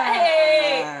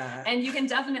 Hey! And you can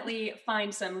definitely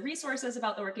find some resources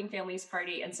about the Working Families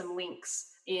Party and some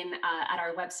links at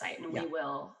our website, and we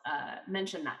will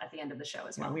mention that at the end of the show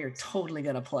as well. We are totally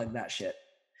gonna plug that shit.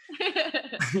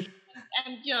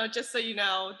 And just so you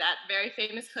know, that very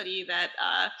famous hoodie that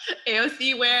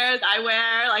AOC wears, I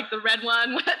wear, like the red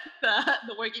one with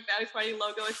the Working Families Party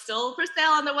logo, is still for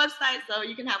sale on the website, so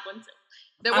you can have one too.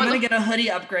 I'm gonna get a hoodie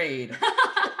upgrade.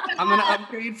 I'm gonna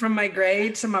upgrade from my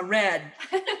gray to my red.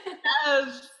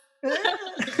 Yes.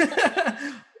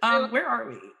 Where are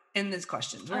we in these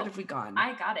questions? Where have we gone?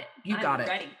 I got it. You got it.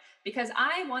 Ready. Because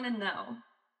I want to know,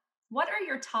 what are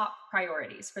your top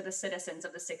priorities for the citizens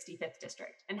of the 65th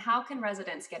district, and how can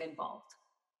residents get involved?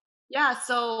 Yeah,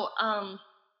 so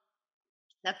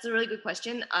that's a really good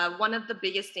question. One of the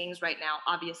biggest things right now,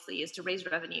 obviously, is to raise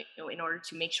revenue in order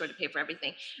to make sure to pay for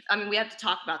everything. I mean, we have to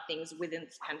talk about things within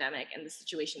this pandemic and the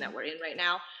situation that we're in right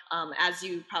now. As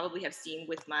you probably have seen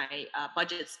with my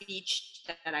budget speech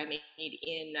that I made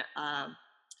in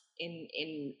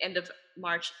end of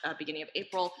March, beginning of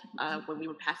April, when we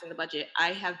were passing the budget,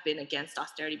 I have been against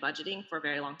austerity budgeting for a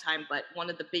very long time. But one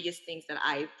of the biggest things that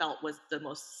I felt was the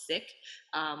most sick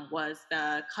was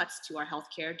the cuts to our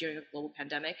healthcare during a global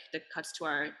pandemic, the cuts to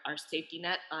our safety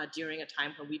net during a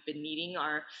time when we've been needing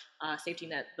our safety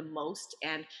net the most.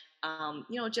 And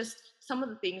just some of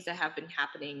the things that have been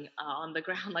happening on the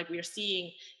ground, like we are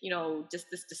seeing, just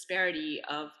this disparity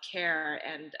of care,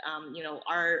 and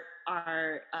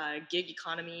our gig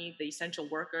economy, the essential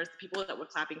workers, the people that we're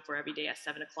clapping for every day at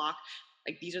 7 o'clock.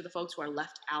 Like, these are the folks who are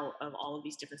left out of all of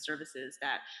these different services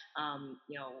that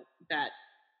that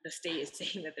the state is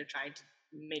saying that they're trying to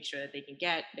make sure that they can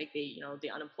get, like the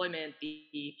unemployment,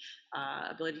 the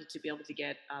ability to be able to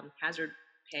get hazard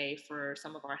pay for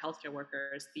some of our healthcare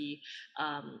workers, the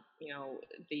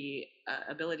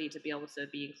ability to be able to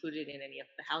be included in any of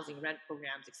the housing rent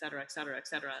programs, et cetera, et cetera, et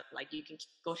cetera. Like, you can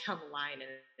go down the line, and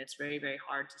it's very, very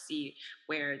hard to see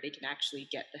where they can actually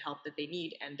get the help that they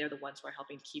need. And they're the ones who are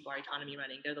helping to keep our economy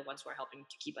running. They're the ones who are helping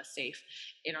to keep us safe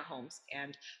in our homes.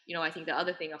 And I think the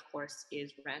other thing, of course,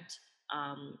 is rent.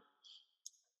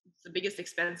 It's the biggest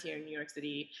expense here in New York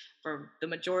City for the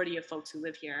majority of folks who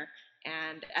live here.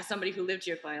 And as somebody who lived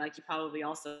here, like, you probably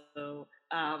also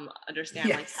understand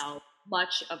like how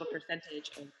much of a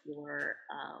percentage of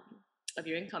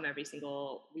your income every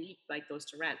single week like goes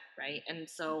to rent, right? And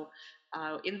so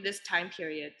in this time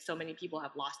period, so many people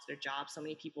have lost their jobs. So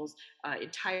many people's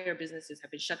entire businesses have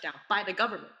been shut down by the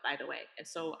government, by the way. And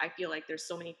so I feel like there's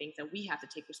so many things that we have to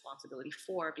take responsibility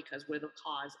for, because we're the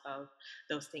cause of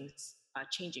those things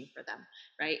changing for them,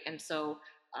 right? And so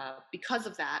because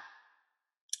of that,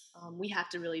 we have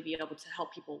to really be able to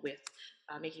help people with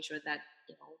making sure that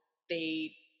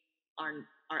they are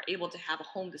able to have a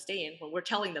home to stay in when we're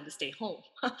telling them to stay home.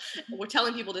 We're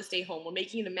telling people to stay home. We're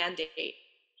making it a mandate,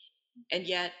 and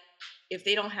yet if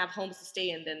they don't have homes to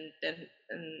stay in,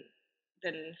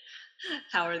 then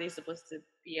how are they supposed to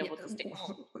be able to stay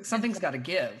home? Something's got to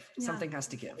give. Yeah. Something has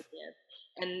to give.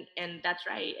 And that's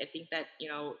right. I think that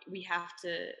we have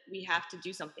to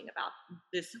do something about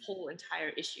this whole entire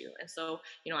issue. And so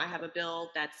I have a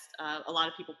bill that's a lot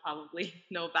of people probably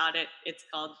know about it. It's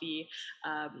called the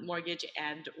Mortgage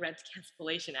and Rent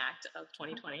Cancellation Act of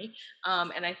 2020.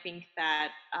 And I think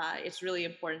that it's really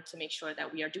important to make sure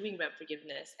that we are doing rent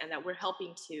forgiveness, and that we're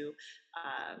helping to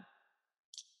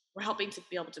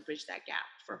be able to bridge that gap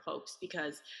for folks,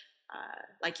 because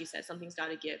like you said, something's got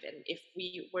to give. And if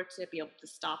we were to be able to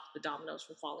stop the dominoes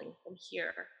from falling from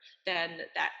here, then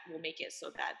that will make it so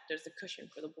that there's a cushion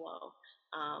for the blow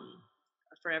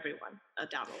for everyone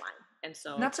down the line. And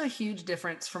so that's a huge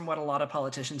difference from what a lot of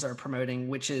politicians are promoting,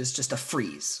 which is just a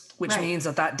freeze, which means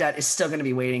that debt is still going to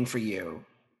be waiting for you.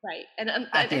 Right. And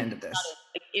at the end of this,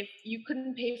 if you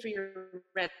couldn't pay for your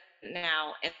rent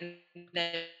now, and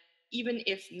then even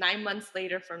if 9 months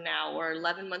later from now, or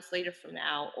 11 months later from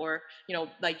now, or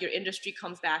like your industry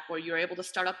comes back, or you're able to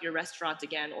start up your restaurant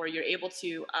again, or you're able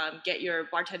to get your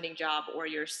bartending job or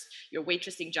your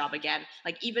waitressing job again,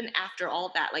 like even after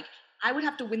all that, like I would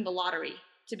have to win the lottery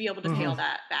to be able to pay all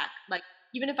that back. Like,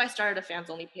 even if I started a fans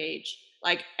only page,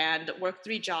 like, and worked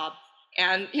 3 jobs,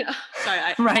 and sorry,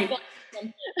 I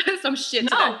some shit to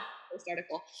that post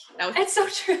article. It's so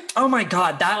true. Oh my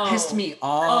god, that pissed me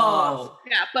off.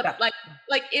 Yeah, but like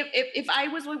if I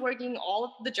was working all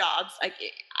of the jobs, like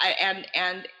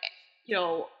and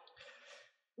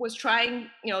was trying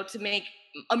to make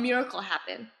a miracle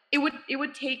happen, it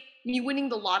would take me winning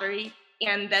the lottery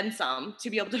and then some to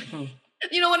be able to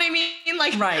you know what I mean?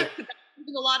 Like, right.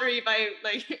 The lottery, if I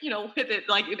with it,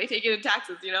 like they take it in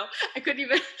taxes, I couldn't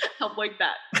even help like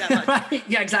that much. Right.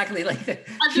 Yeah, exactly. Like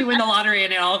you win the lottery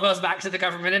and it all goes back to the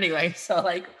government anyway. So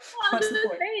like, what's the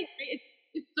point?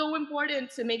 It's so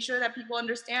important to make sure that people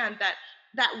understand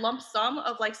that lump sum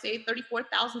of, like, say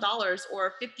 $34,000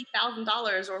 or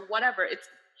 $50,000 or whatever.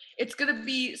 it's going to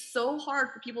be so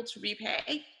hard for people to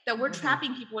repay that we're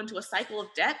trapping people into a cycle of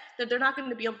debt that they're not going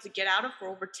to be able to get out of for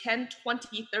over 10,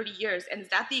 20, 30 years. And is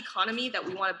that the economy that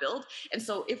we want to build? And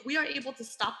so if we are able to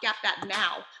stopgap that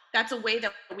now, that's a way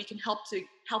that we can help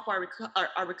our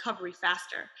recovery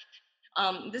faster.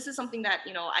 This is something that,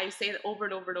 you know, I say it over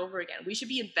and over and over again. We should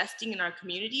be investing in our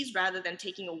communities rather than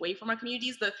taking away from our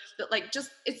communities.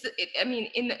 I mean,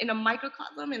 in a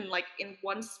microcosm, and like in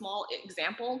one small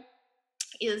example,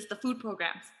 is the food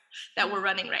programs that we're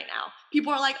running right now.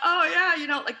 People are like, oh yeah, you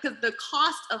know, like the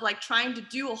cost of like trying to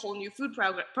do a whole new food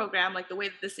program, like the way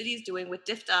that the city is doing with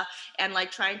DIFTA, and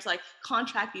like trying to like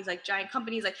contract these like giant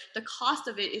companies, like the cost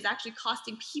of it is actually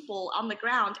costing people on the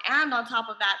ground. And on top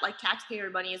of that, like taxpayer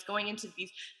money is going into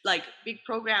these like big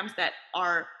programs that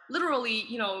are literally,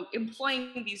 you know,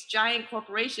 employing these giant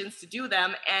corporations to do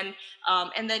them,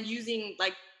 and then using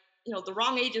like, you know, the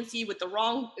wrong agency with the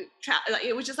wrong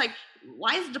it was just like,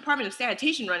 why is the Department of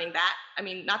Sanitation running that? I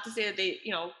mean, not to say that they,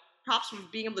 you know, props for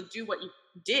being able to do what you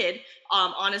did,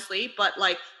 honestly, but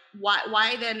like,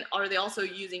 why then are they also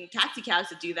using taxi cabs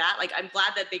to do that? Like, I'm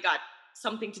glad that they got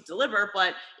something to deliver,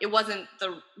 but it wasn't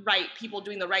the right people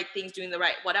doing the right things, doing the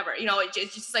right whatever. You know, it's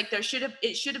just like it should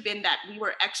have been that we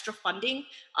were extra funding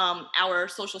our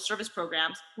social service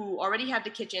programs, who already had the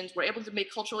kitchens, were able to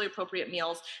make culturally appropriate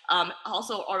meals,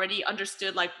 also already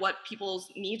understood like what people's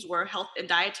needs were, health and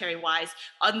dietary wise,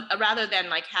 rather than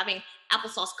like having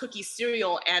applesauce, cookies,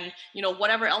 cereal, and, you know,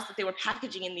 whatever else that they were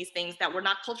packaging in these things that were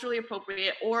not culturally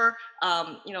appropriate or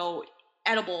you know,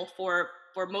 edible for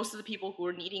most of the people who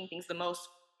were needing things the most,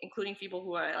 including people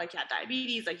who are like had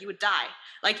diabetes. Like, you would die.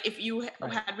 Like, if you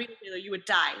had renal failure, you would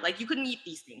die. Like, you couldn't eat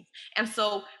these things. And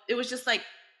so it was just like,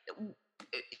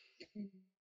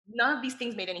 none of these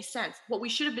things made any sense. What we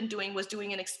should have been doing was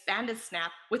doing an expanded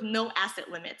SNAP with no asset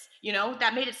limits. You know,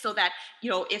 that made it so that, you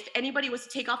know, if anybody was to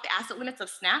take off the asset limits of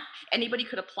SNAP, anybody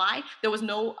could apply. There was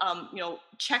no, you know,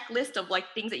 checklist of like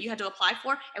things that you had to apply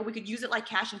for, and we could use it like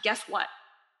cash. And guess what?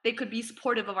 They could be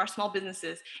supportive of our small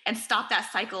businesses and stop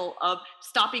that cycle of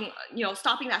stopping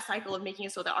that cycle of making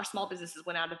it so that our small businesses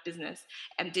went out of business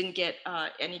and didn't get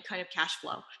any kind of cash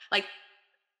flow. Like,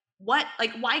 why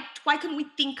couldn't we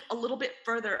think a little bit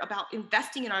further about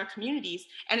investing in our communities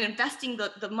and investing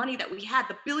the money that we had,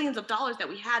 the billions of dollars that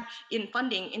we had in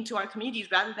funding into our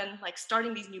communities, rather than like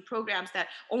starting these new programs that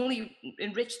only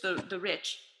enrich the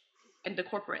rich and the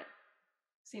corporate?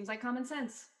 Seems like common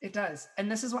sense. It does. And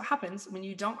this is what happens when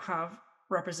you don't have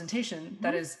representation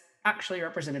that is actually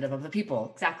representative of the people.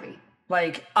 Exactly.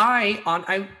 Like,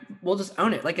 I will just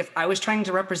own it. Like, if I was trying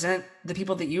to represent the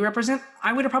people that you represent,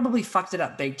 I would have probably fucked it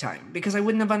up big time, because I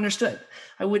wouldn't have understood.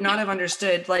 I would not have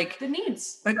understood like the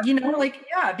needs. Like, you know, like,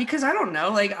 yeah, because I don't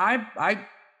know, like I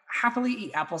happily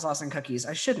eat applesauce and cookies.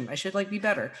 I shouldn't. I should like be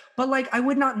better. But like, I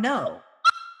would not know.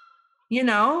 You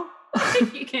know?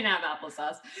 You can have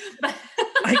applesauce. But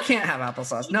I can't have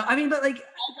applesauce. No, I mean, but like,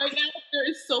 right now there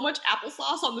is so much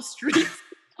applesauce on the streets.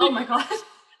 Oh my god.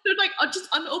 There's like just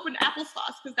unopened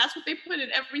applesauce, because that's what they put in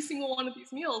every single one of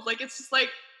these meals. Like, it's just like,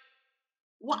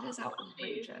 what is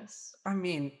outrageous? I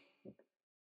mean,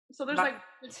 so there's like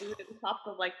food at the top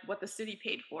of like what the city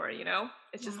paid for, you know?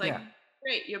 It's just like,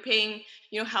 great, you're paying,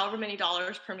 you know, however many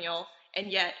dollars per meal, and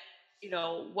yet, you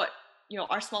know, what, you know,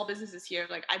 our small businesses here,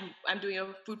 like I'm doing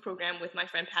a food program with my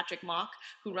friend Patrick Mock,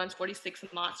 who runs 46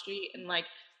 Mott Street, and like,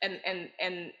 and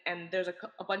there's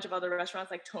a bunch of other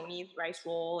restaurants like Tony's Rice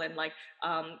Roll, and like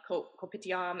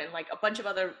Kopitiam, and like a bunch of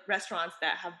other restaurants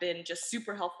that have been just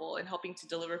super helpful in helping to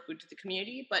deliver food to the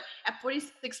community. But at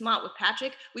 46 Mott with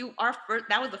Patrick,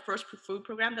 that was the first food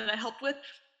program that I helped with,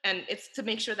 and it's to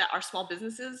make sure that our small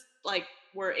businesses like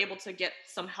were able to get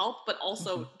some help, but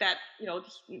also that, you know,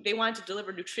 they wanted to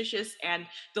deliver nutritious and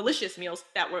delicious meals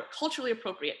that were culturally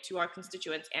appropriate to our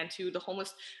constituents and to the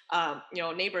homeless, you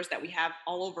know, neighbors that we have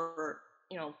all over,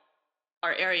 you know,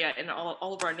 our area and all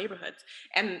over our neighborhoods.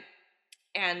 And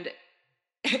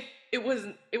it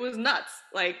was nuts.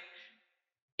 Like,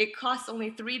 it costs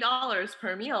only $3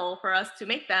 per meal for us to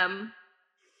make them,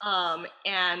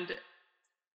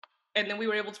 and then we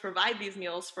were able to provide these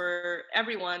meals for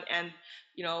everyone. And,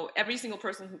 you know, every single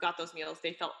person who got those meals,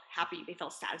 they felt happy, they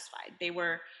felt satisfied. They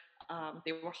were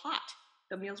hot.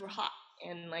 The meals were hot,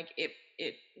 and like it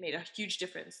made a huge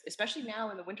difference, especially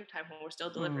now in the wintertime when we're still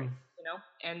delivering, you know.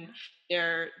 And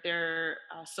they're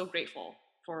so grateful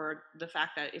for the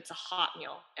fact that it's a hot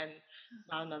meal and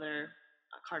not another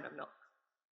carton of milk.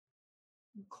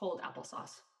 Cold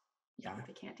applesauce. Yeah,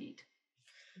 they can't eat.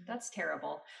 That's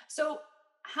terrible. So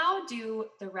how do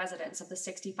the residents of the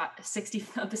 65th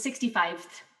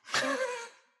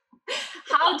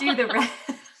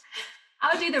how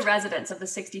How do the residents of the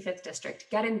 65th district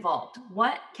get involved?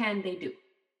 What can they do?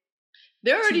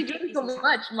 They're already doing so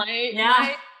much.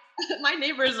 My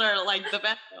neighbors are like the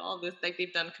best at all this. Like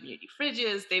they've done community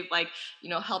fridges. They've like,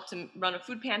 helped to run a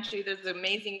food pantry. There's an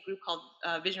amazing group called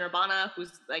Vision Urbana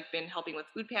who's like been helping with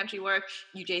food pantry work.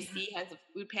 UJC has a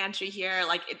food pantry here.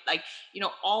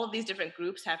 All of these different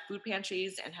groups have food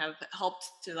pantries and have helped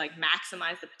to like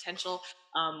maximize the potential.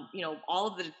 All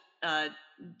of the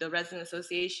resident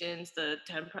associations, the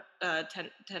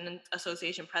tenant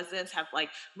association presidents have like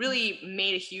really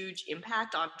made a huge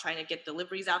impact on trying to get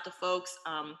deliveries out to folks.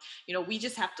 We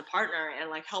just have to partner and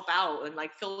like help out and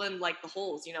like fill in like the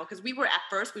holes, because we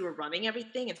were running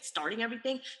everything and starting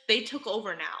everything. They took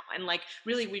over now, and like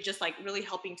really we just like really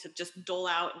helping to just dole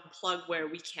out and plug where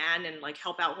we can and like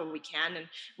help out where we can. And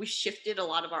we shifted a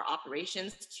lot of our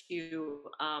operations to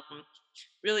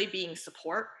really being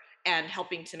support and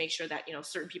helping to make sure that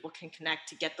certain people can connect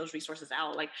to get those resources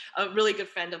out. Like a really good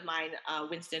friend of mine,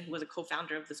 Winston, who was a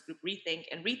co-founder of this group Rethink,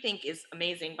 and Rethink is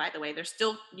amazing, by the way. They're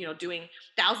still doing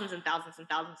thousands and thousands and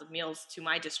thousands of meals to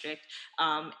my district,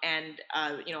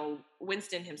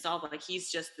 Winston himself, like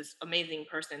he's just this amazing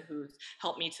person who's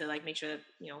helped me to like make sure that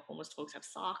homeless folks have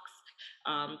socks,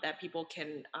 that people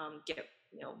can get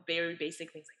very basic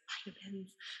things like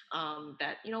vitamins,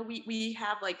 that we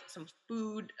have like some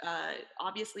food,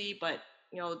 obviously, but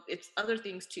it's other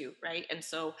things too, right? And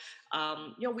so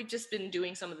we've just been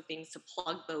doing some of the things to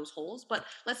plug those holes. But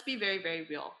let's be very, very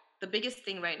real. The biggest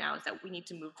thing right now is that we need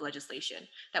to move legislation,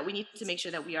 that we need to make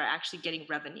sure that we are actually getting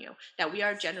revenue, that we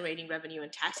are generating revenue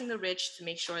and taxing the rich to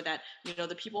make sure that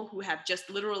the people who have just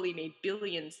literally made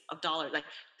billions of dollars. Like,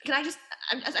 I just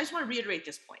want to reiterate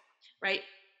this point, right?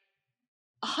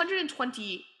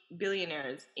 120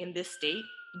 billionaires in this state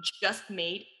just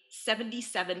made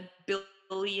 $77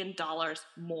 billion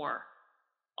more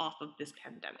off of this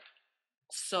pandemic.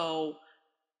 So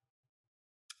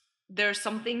there's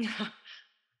something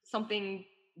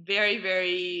very,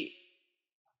 very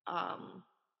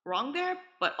wrong there,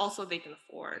 but also they can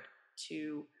afford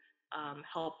to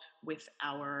help with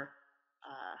our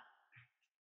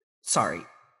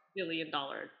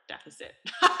billion-dollar deficit.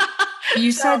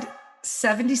 You said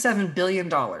 $77 billion.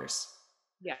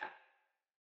 Yeah.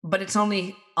 But it's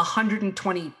only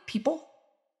 120 people?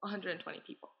 120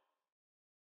 people.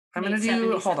 I'm going to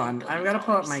do, hold on. I've got to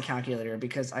pull up my calculator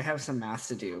because I have some math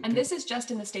to do. And this is just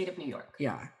in the state of New York.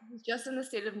 Yeah. Just in the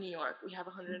state of New York, we have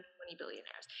 120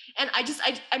 billionaires. And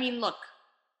I mean, look.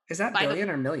 Is that billion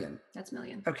or million? That's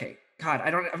million. Okay. God,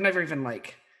 I've never even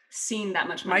like seen that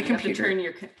much money. My computer,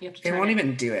 it won't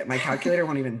even do it. My calculator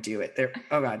won't even do it. There.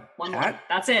 Oh God. One.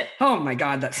 That's it. Oh my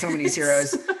God, that's so many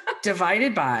zeros.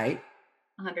 Divided by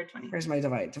 120. Where's my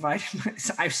divide? Divided by,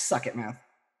 I suck at math.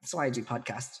 That's why I do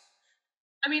podcasts.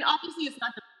 I mean, obviously it's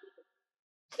not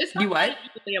you what?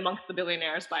 Evenly amongst the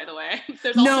billionaires, by the way.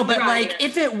 No, but like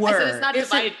if it were, it's not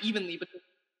divided evenly because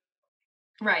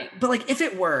right. But like if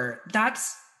it were,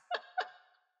 that's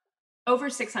over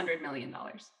 $600 million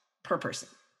per person.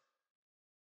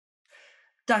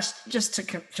 That's just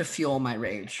to fuel my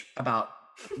rage about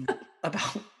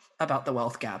the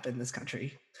wealth gap in this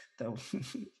country, though.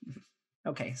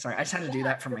 Okay, sorry, I just had to do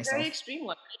that for myself. Very extreme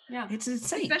one. Yeah, it's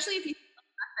insane. Especially if you think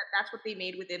that's what they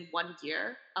made within 1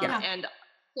 year, and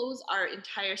close our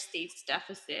entire state's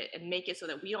deficit and make it so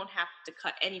that we don't have to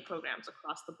cut any programs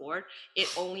across the board. It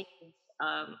only is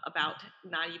about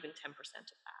not even 10% of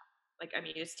that. Like, I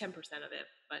mean, it's 10% of it,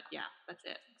 but yeah, that's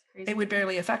it. It would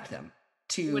barely affect them.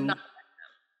 It would not affect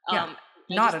them.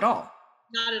 Not at all.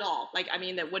 Not at all. Like, I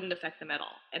mean, that wouldn't affect them at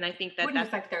all. And I think that wouldn't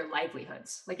affect their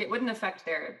livelihoods. Like, it wouldn't affect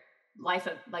their life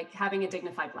of like having a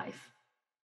dignified life.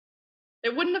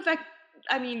 It wouldn't affect.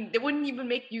 I mean, they wouldn't even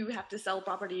make you have to sell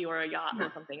property or a yacht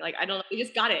or something. Like, I don't know. They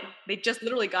just got it. They just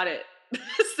literally got it.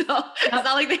 So it's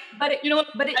not like they. But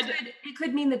it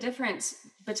could mean the difference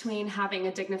between having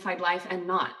a dignified life and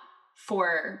not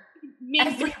for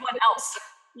everyone else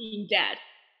being dead.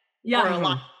 Yeah. Or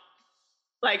alive.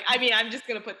 Like, I mean, I'm just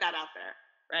gonna put that out there,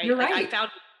 right? You're like, right. I found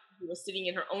who was sitting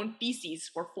in her own feces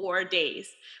for 4 days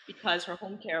because her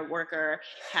home care worker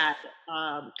had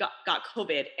got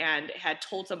COVID and had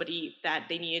told somebody that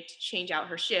they needed to change out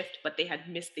her shift, but they had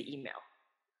missed the email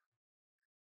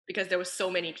because there was so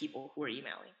many people who were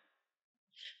emailing.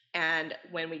 And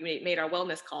when we made our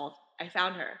wellness call, I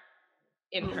found her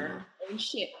in her own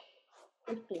shit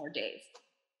for 4 days.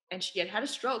 And she had had a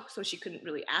stroke, so she couldn't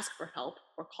really ask for help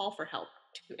or call for help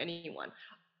to anyone.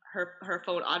 Her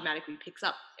phone automatically picks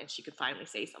up and she could finally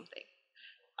say something.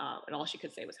 And all she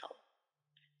could say was help.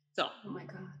 So, oh my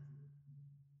God.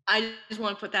 I just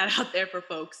want to put that out there for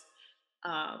folks.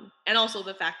 And also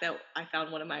the fact that I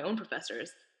found one of my own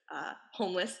professors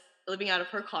homeless, living out of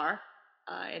her car,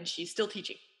 and she's still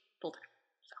teaching full time.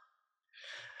 So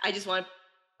I just want to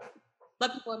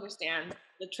let people understand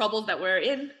the troubles that we're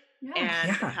in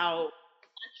and how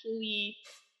actually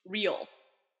real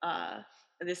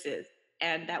this is,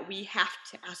 and that we have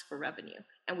to ask for revenue,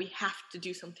 and we have to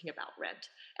do something about rent,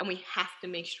 and we have to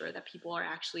make sure that people are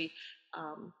actually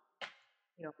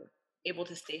you know, able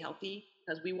to stay healthy,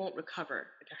 because we won't recover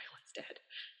if everyone's dead.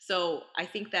 So I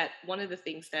think that one of the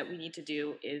things that we need to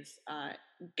do is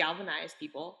galvanize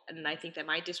people, and I think that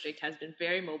my district has been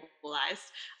very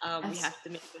mobilized. We have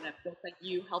to make sure that folks like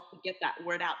you help to get that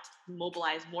word out, to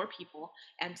mobilize more people,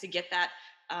 and to get that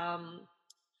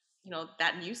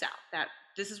that news out, that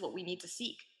this is what we need to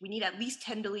seek. We need at least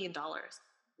 $10 billion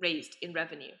raised in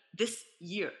revenue this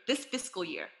year, this fiscal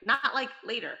year, not like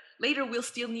later. Later, we'll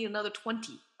still need another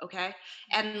 20, okay?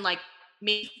 And like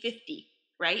maybe 50,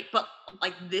 right? But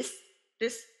like this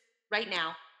right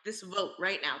now, this vote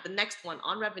right now, the next one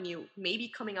on revenue,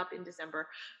 maybe coming up in December,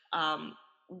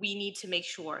 we need to make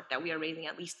sure that we are raising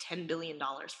at least $10 billion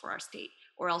for our state,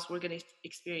 or else we're going to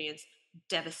experience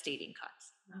devastating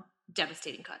cuts. Wow.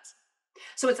 Devastating cuts.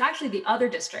 So it's actually the other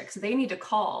districts. They need to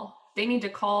call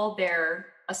their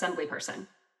assembly person,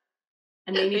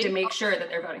 and they need to make sure that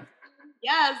they're voting.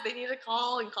 Yes, they need to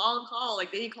call and call and call.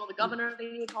 Like, they need to call the governor,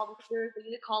 they need to call the leaders, they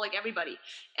need to call like everybody.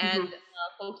 And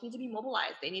folks need to be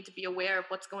mobilized. They need to be aware of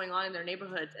what's going on in their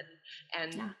neighborhoods,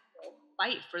 and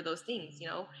fight for those things.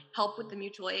 Help with the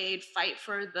mutual aid, fight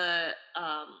for the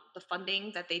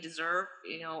funding that they deserve.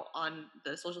 On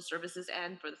the social services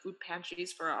end, for the food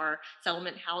pantries, for our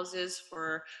settlement houses,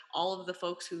 for all of the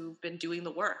folks who've been doing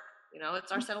the work.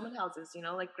 It's our settlement houses,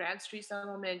 like Grand Street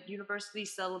Settlement, University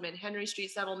Settlement, Henry Street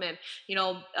Settlement,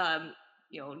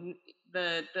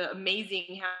 the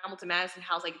amazing Hamilton Madison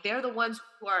House. Like, they're the ones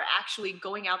who are actually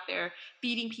going out there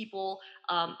feeding people.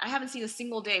 I haven't seen a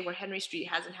single day where Henry Street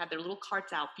hasn't had their little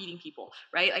carts out feeding people,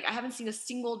 right? Like, I haven't seen a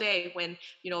single day when,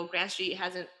 Grand Street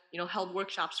hasn't, held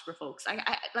workshops for folks.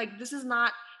 I like, this is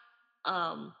not,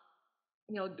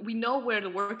 we know where the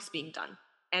work is being done.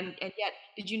 And yet,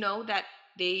 did you know that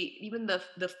even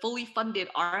the fully funded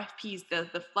RFPs,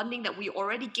 the funding that we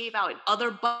already gave out in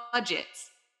other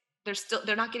budgets,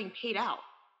 they're not getting paid out.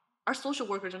 Our social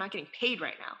workers are not getting paid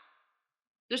right now.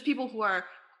 There's people who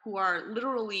are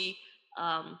literally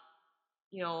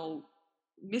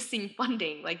missing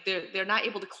funding. Like, they're not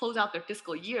able to close out their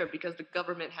fiscal year because the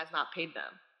government has not paid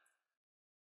them.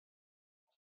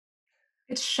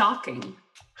 It's shocking.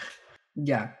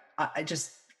 Yeah, I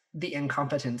just, the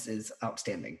incompetence is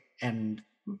outstanding. And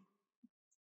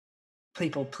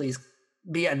people, please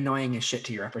be annoying as shit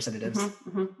to your representatives.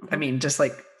 I mean, just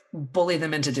like bully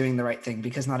them into doing the right thing,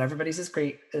 because not everybody's as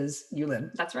great as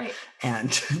Yuh-Line. That's right.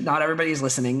 And not everybody's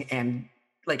listening. And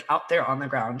like, out there on the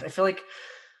ground, I feel like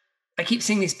I keep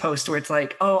seeing these posts where it's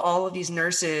like, oh, all of these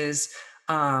nurses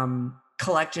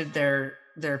collected their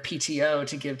PTO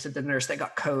to give to the nurse that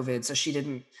got COVID, so she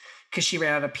didn't, because she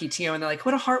ran out of PTO. And they're like,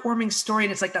 what a heartwarming story.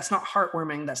 And it's like, that's not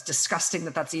heartwarming. That's disgusting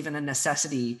that that's even a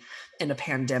necessity in a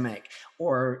pandemic.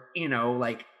 Or,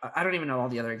 like, I don't even know all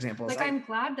the other examples. Like, I'm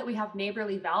glad that we have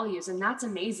neighborly values, and that's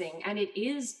amazing. And it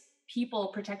is people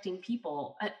protecting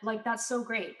people. Like, that's so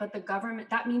great. But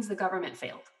that means the government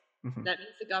failed. That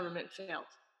means the government failed.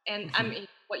 And I mean,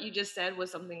 what you just said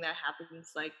was something that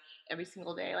happens like every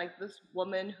single day. Like, this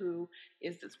woman who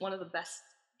is one of the best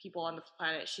people on the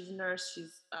planet. She's a nurse.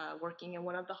 She's working in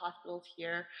one of the hospitals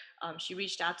here. She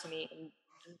reached out to me, and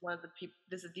one of the people.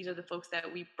 These are the folks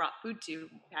that we brought food to.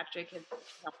 Patrick has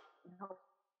helped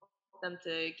them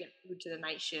to get food to the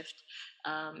night shift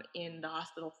in the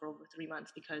hospital for over 3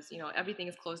 months, because everything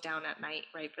is closed down at night,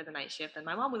 right, for the night shift. And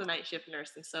my mom was a night shift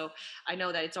nurse, and so I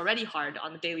know that it's already hard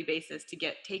on a daily basis to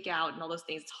get takeout and all those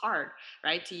things. It's hard,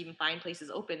 right, to even find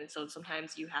places open. And so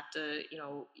sometimes you have to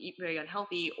eat very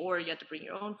unhealthy, or you have to bring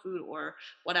your own food or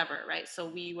whatever, right? So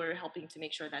we were helping to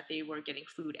make sure that they were getting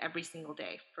food every single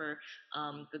day for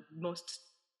the most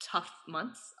tough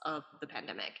months of the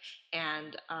pandemic.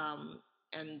 And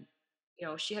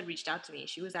she had reached out to me.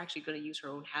 She was actually going to use her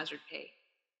own hazard pay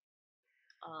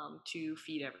to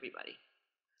feed everybody.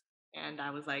 And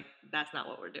I was like, that's not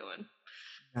what we're doing.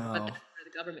 No. But that's where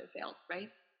the government failed, right?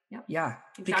 Yep. Yeah,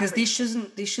 exactly. Because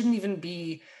these shouldn't even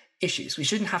be issues. We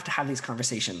shouldn't have to have these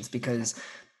conversations, because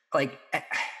like,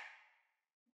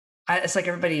 it's like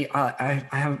everybody,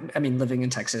 I mean, living in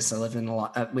Texas, I live in a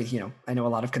lot I know a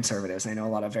lot of conservatives. I know a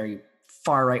lot of very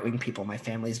far right-wing people. My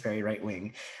family's very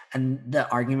right-wing. And the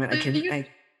argument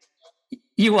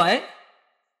you what?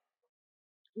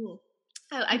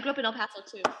 I grew up in El Paso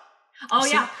too. Oh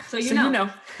yeah, so you know.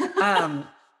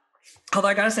 Although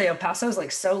I gotta say, El Paso's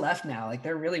like so left now. Like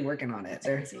they're really working on it.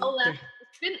 They're left.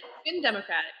 It's been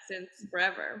Democratic since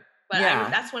forever. But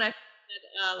that's when I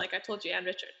like I told you, Ann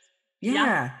Richards.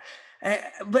 Yeah.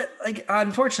 But like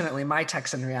unfortunately, my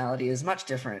Texan reality is much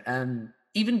different.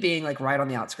 Even being like right on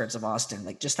the outskirts of Austin,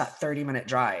 like just that 30-minute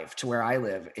drive to where I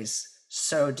live is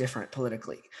so different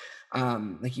politically.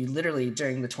 Like you literally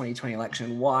during the 2020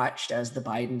 election watched as the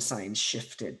Biden signs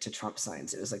shifted to Trump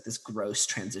signs. It was like this gross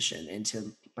transition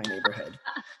into my neighborhood.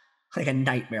 Like a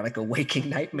nightmare, like a waking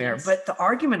nightmare. Yes. But the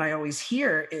argument I always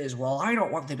hear is, well, I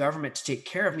don't want the government to take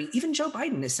care of me. Even Joe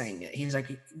Biden is saying it. He's like,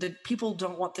 the people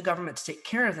don't want the government to take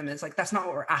care of them. It's like, that's not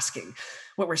what we're asking.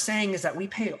 What we're saying is that we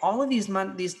pay all of this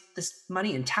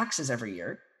money in taxes every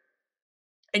year,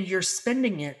 and you're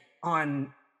spending it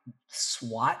on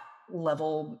SWAT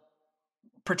level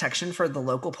protection for the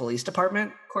local police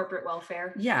department. Corporate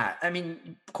welfare. Yeah. I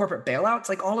mean, corporate bailouts,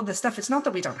 like all of this stuff. It's not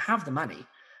that we don't have the money.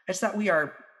 It's that we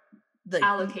are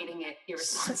allocating it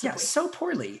irresponsibly. So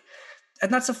poorly.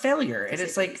 And that's a failure. And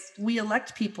it's like, we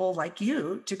elect people like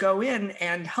you to go in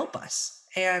and help us.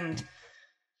 And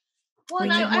we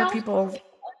need more people.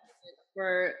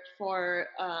 For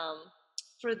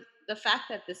the fact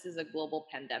that this is a global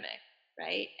pandemic,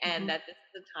 right? And that this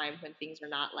is a time when things are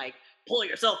not like, pull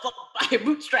yourself up by a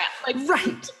bootstrap. Like,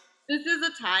 right. This is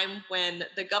a time when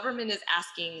the government is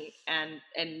asking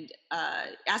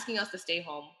asking us to stay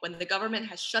home, when the government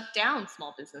has shut down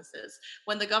small businesses,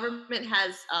 when the government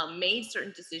has made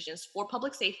certain decisions for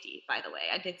public safety, by the way.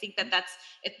 I think that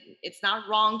it's not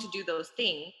wrong to do those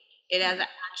things. It has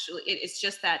actually, it's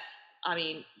just that, I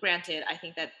mean, granted, I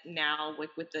think that now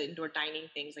with the indoor dining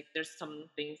things, like there's some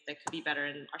things that could be better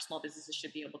and our small businesses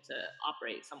should be able to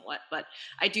operate somewhat. But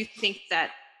I do think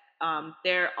that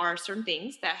there are certain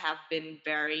things that have been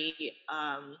very,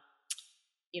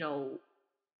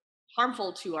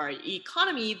 harmful to our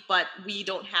economy, but we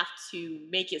don't have to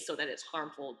make it so that it's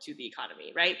harmful to the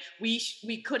economy, right? We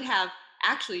could have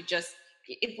actually just,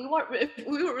 if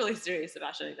we were really serious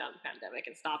about shutting down the pandemic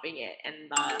and stopping it,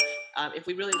 and if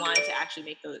we really wanted to actually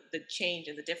make the change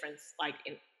and the difference, like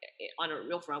on a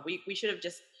real front, we should have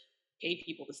just paid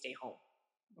people to stay home.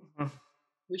 Mm-hmm.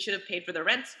 We should have paid for their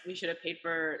rent. We should have paid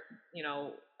for,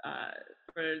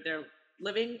 for their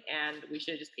living, and we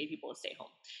should have just paid people to stay home.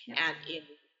 Yeah. And in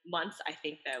months, I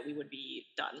think that we would be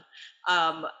done.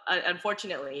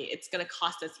 Unfortunately, it's going to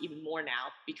cost us even more now,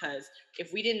 because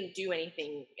if we didn't do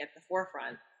anything at the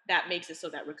forefront, that makes it so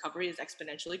that recovery is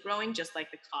exponentially growing, just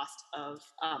like the cost of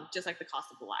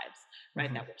the lives, right,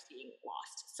 mm-hmm. that we're seeing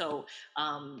lost. So,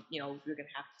 we're going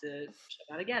to have to shut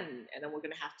down again, and then we're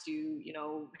going to have to,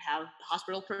 have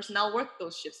hospital personnel work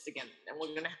those shifts again, and we're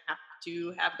going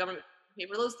to have government pay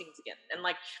for those things again. And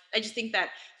like, I just think that,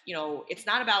 it's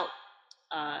not about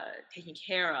taking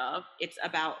care of, it's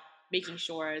about making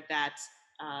sure that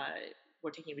we're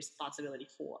taking responsibility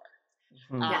for.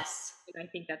 Mm-hmm. Yes. And I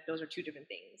think that those are two different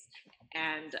things.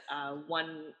 And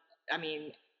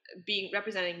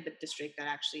representing the district that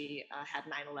actually had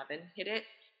 9/11 hit it,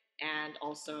 and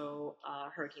also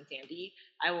Hurricane Sandy,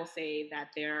 I will say that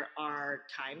there are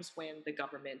times when the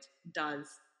government does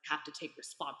have to take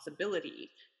responsibility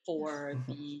for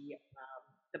the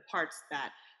parts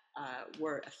that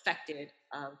were affected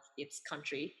of its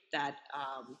country, that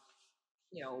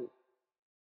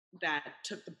that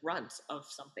took the brunt of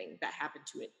something that happened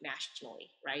to it nationally,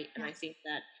 right? Yeah. And I think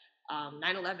that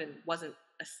 9/11 wasn't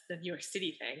a New York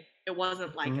City thing. It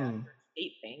wasn't like a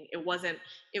state thing. It was a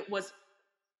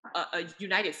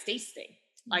United States thing.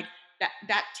 Like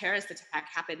that terrorist attack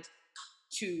happened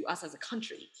to us as a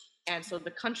country. And so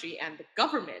the country and the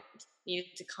government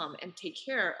needed to come and take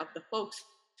care of the folks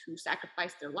who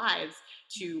sacrificed their lives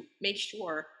to make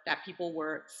sure that people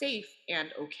were safe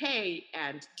and okay,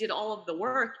 and did all of the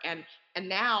work, and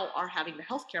now are having the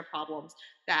healthcare problems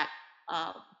that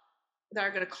are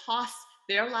going to cost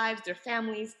their lives, their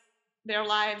families, their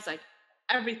lives, like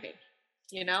everything,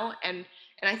 and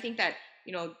I think that,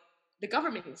 the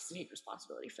government needs to take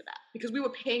responsibility for that, because we were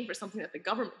paying for something that the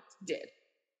government did,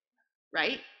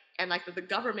 right? And like the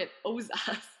government owes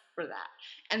us for that.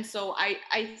 And so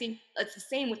I think it's the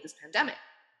same with this pandemic,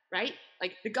 right?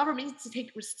 Like the government needs to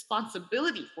take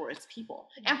responsibility for its people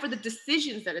and for the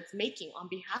decisions that it's making on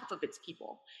behalf of its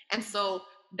people. And so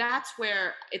that's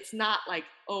where it's not like,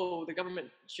 oh, the government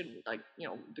shouldn't, like,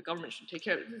 the government should take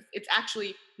care of it. It's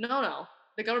actually, no,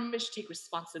 the government should take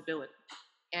responsibility.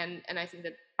 And I think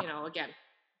that, again,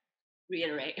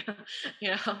 reiterate,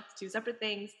 two separate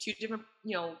things, two different,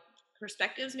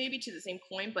 perspectives maybe to the same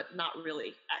coin, but not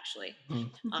really, actually.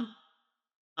 Mm-hmm.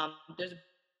 There's a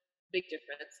big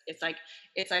difference. It's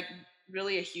like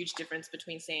really a huge difference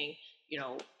between saying,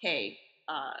 hey,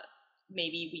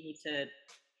 maybe we need to,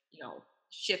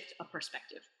 shift a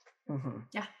perspective.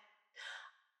 Yeah.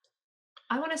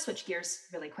 I want to switch gears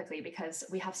really quickly because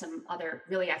we have some other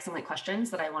really excellent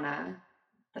questions that I want to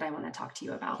talk to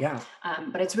you about. Yeah.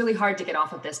 But it's really hard to get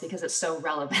off of this because it's so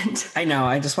relevant. I know.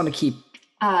 I just want to keep.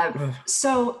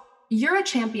 So you're a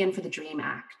champion for the DREAM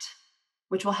Act,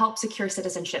 which will help secure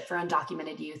citizenship for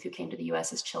undocumented youth who came to the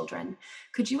US as children.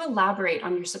 Could you elaborate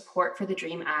on your support for the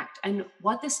DREAM Act and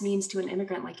what this means to an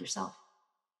immigrant like yourself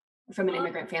from an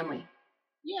immigrant family?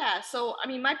 Yeah, so I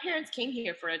mean, my parents came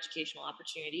here for educational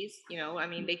opportunities. I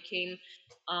mean, they came,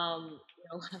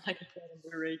 like I said,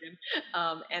 under Reagan,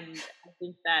 and I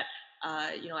think that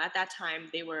at that time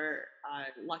they were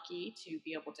lucky to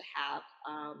be able to have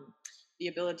the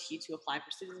ability to apply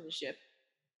for citizenship,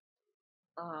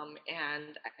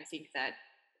 and I think that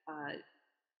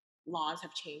laws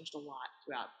have changed a lot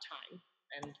throughout time,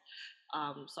 and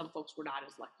some folks were not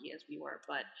as lucky as we were.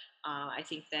 But I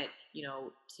think that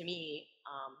to me,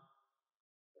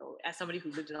 as somebody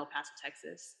who lived in El Paso,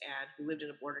 Texas, and who lived in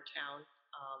a border town,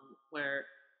 where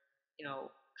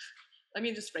let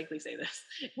me just frankly say this: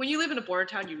 when you live in a border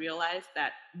town, you realize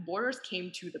that borders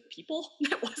came to the people.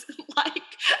 It wasn't like,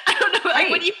 I don't know, like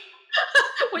when you.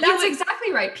 That's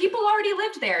exactly right. People already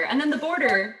lived there, and then the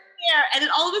border. Yeah, and then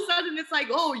all of a sudden it's like,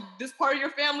 oh, this part of your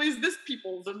family is this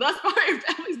people's, and that part of your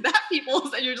family is that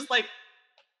people's, and you're just like,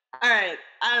 all right.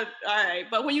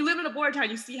 But when you live in a border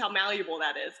town, you see how malleable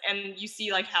that is, and you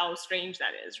see like how strange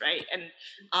that is, right?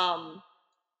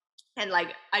 And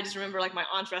like I just remember like my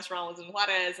aunt's restaurant was in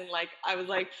Juarez, and like I was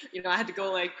like, I had to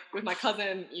go like with my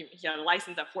cousin. He had a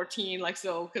license at 14, like,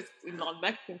 so because he's on the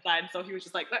Mexican side, so he was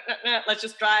just like, let's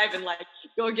just drive and like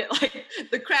go get like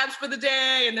the crabs for the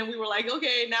day, and then we were like,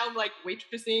 okay, now I'm like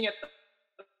waitressing at the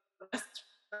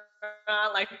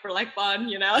restaurant, like for like fun,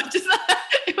 just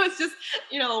it was just,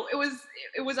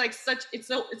 it was like it's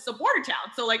a border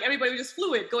town, so like everybody was just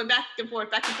fluid, going back and forth,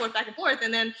 back and forth, back and forth,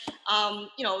 and then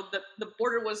the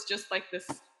border was just like this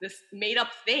made up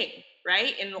thing,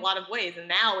 right, in a lot of ways, and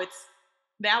now it's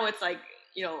like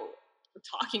a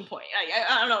talking point.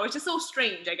 I don't know, it's just so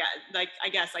strange. I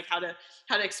guess like how to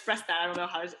express that. I don't know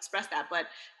how to express that, but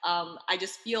I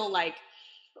just feel like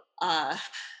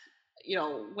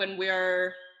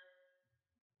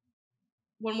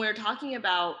when we're talking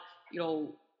about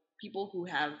people who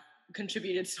have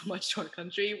contributed so much to our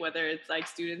country, whether it's like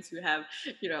students who have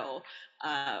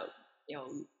uh, you know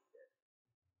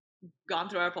gone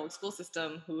through our public school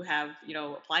system, who have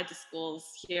applied to schools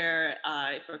here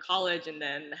for college, and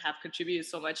then have contributed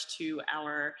so much to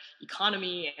our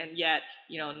economy, and yet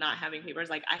not having papers.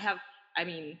 Like I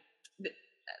mean,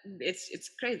 it's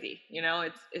crazy.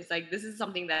 It's like, this is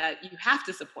something that you have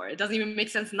to support. It doesn't even make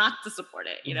sense not to support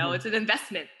it. It's an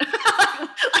investment.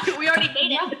 Like, we already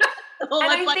made it. So,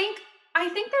 and I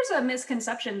think there's a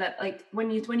misconception that like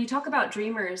when you talk about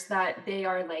dreamers, that they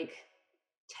are like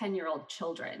 10-year-old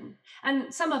children,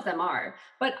 and some of them are,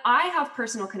 but I have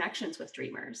personal connections with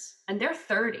dreamers, and they're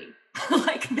 30.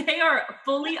 Like, they are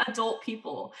fully adult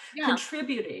people,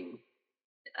 contributing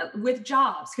with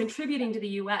jobs, contributing to the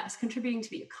US, contributing to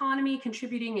the economy,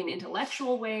 contributing in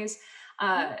intellectual ways.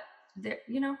 Yeah.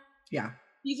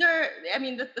 These are, I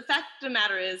mean, the fact of the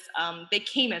matter is, they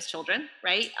came as children,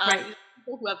 right? Right.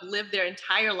 People who have lived their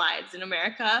entire lives in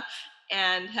America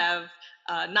and have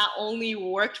not only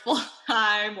worked full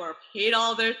time or paid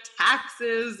all their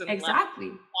taxes and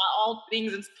exactly all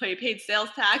things, and paid sales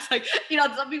tax. Like,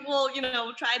 some people,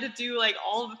 try to do like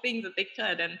all the things that they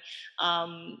could, and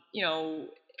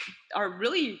are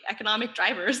really economic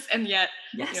drivers, and yet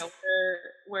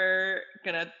we're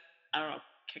gonna, I don't know,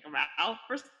 kick them out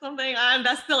for something.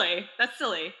 That's silly.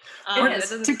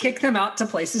 To kick them out to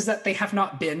places that they have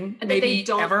not been, maybe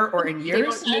ever, or in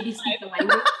years. They don't maybe speak the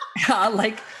language.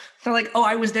 Like, they're like, oh,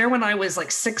 I was there when I was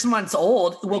like 6 months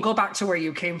old. We'll go back to where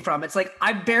you came from. It's like,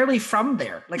 I'm barely from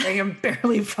there. Like, I am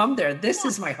barely from there. This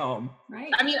is my home.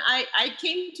 Right. I mean, I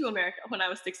came to America when I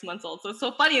was 6 months old. So it's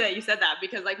so funny that you said that,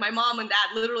 because like my mom and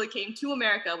dad literally came to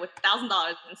America with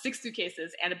 $1,000 and 6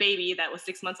 suitcases and a baby that was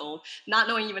 6 months old, not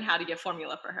knowing even how to get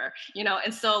formula for her,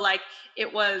 and so like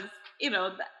it was,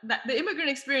 that the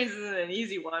immigrant experience isn't an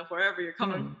easy one wherever you're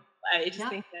coming from. I just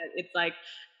think that it's like,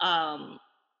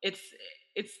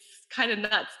 it's kind of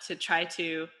nuts to try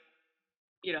to,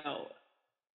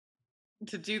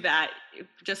 to do that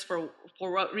just for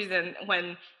what reason,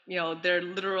 when they're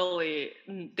literally,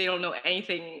 they don't know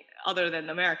anything other than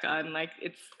America, and like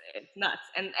it's nuts,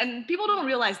 and people don't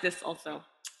realize this also.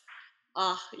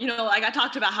 Like I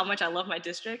talked about how much I love my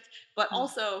district, but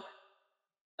also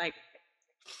like,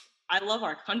 I love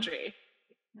our country,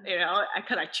 you know,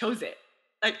 because I chose it.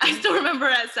 Like, I still remember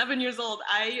at 7 years old,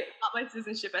 I got my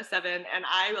citizenship at 7, and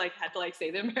I like had to like say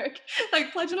the American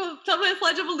like pledge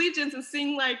of allegiance and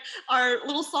sing like our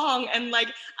little song, and like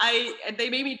they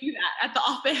made me do that at the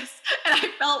office, and I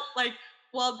felt like,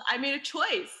 well, I made a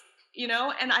choice, you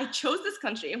know, and I chose this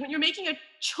country. And when you're making a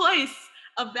choice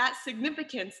of that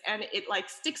significance and it like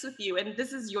sticks with you, and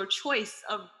this is your choice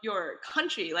of your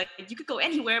country, like you could go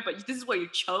anywhere, but this is what you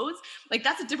chose, like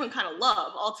that's a different kind of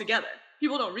love altogether.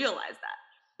 People don't realize that.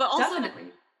 But also,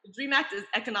 Definitely. the Dream Act is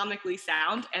economically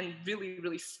sound and really,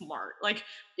 really smart. Like,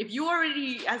 if you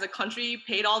already, as a country,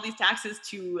 paid all these taxes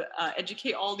to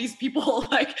educate all these people,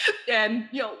 like, and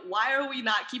you know, why are we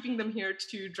not keeping them here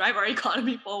to drive our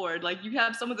economy forward? Like, you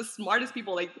have some of the smartest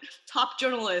people, like top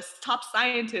journalists, top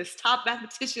scientists, top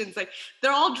mathematicians. Like,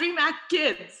 they're all Dream Act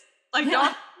kids. Like, they're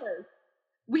all dreamers.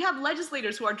 We have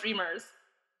legislators who are dreamers.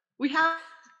 We have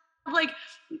like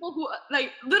people who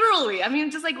like literally, I mean,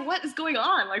 just like what is going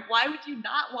on? Like, why would you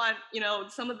not want, you know,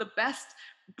 some of the best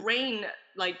brain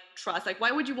like trust? Like,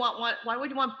 why would you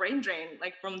want brain drain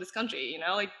like from this country? You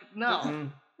know, like no.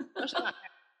 Especially not.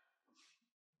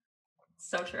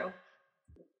 So true.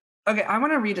 Okay, I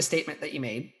want to read a statement that you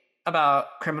made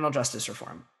about criminal justice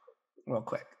reform real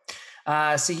quick.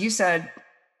 So you said,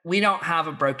 we don't have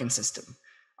a broken system.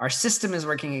 Our system is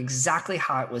working exactly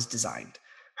how it was designed,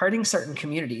 hurting certain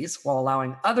communities while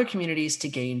allowing other communities to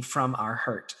gain from our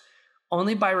hurt.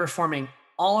 Only by reforming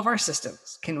all of our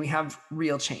systems can we have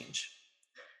real change.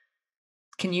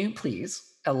 Can you please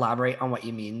elaborate on what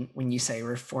you mean when you say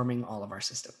reforming all of our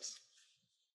systems?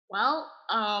 Well,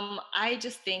 I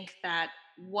just think that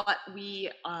what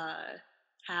we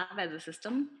have as a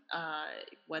system,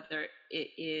 whether it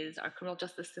is our criminal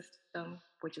justice system,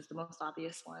 which is the most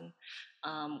obvious one,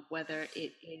 whether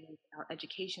it is our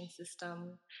education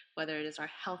system, whether it is our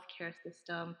healthcare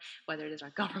system, whether it is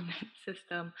our government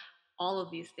system, all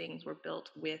of these things were built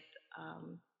with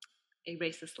a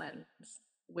racist lens,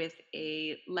 with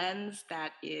a lens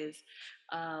that is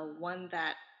one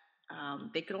that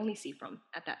they could only see from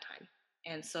at that time.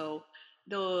 And so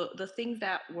the things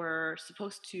that were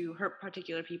supposed to hurt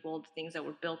particular people, the things that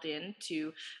were built in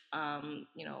to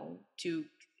you know, to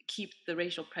keep the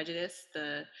racial prejudice,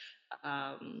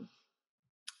 um,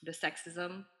 the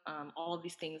sexism, all of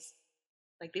these things,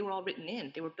 like they were all written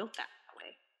in, they were built that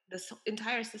way. This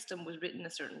entire system was written a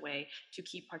certain way to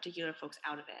keep particular folks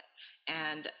out of it.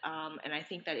 And I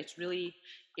think that it's really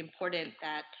important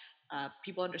that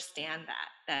people understand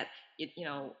that it, you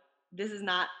know, this is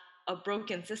not a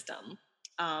broken system.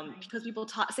 Because people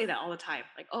say that all the time,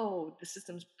 like, oh, the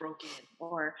system's broken,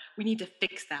 or we need to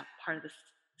fix that part of the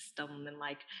system, and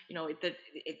like, you know,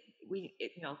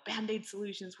 you know, band-aid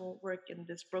solutions won't work in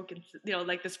this broken, you know,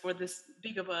 like this for this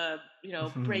big of a, you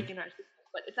know, break in our system.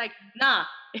 But it's like, nah,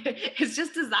 it's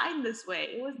just designed this way.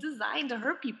 It was designed to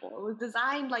hurt people. It was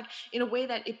designed like in a way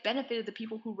that it benefited the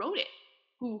people who wrote it,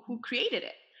 who created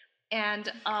it.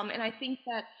 And I think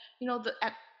that, you know,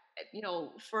 you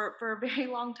know, for a very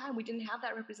long time we didn't have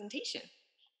that representation.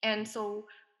 And so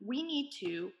we need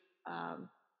to um,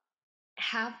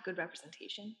 have good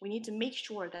representation. We need to make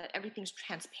sure that everything's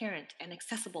transparent and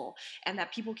accessible, and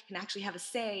that people can actually have a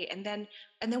say, and then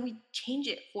we change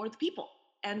it for the people,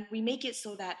 and we make it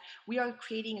so that we are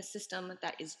creating a system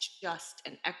that is just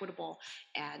and equitable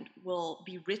and will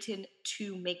be written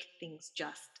to make things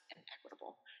just and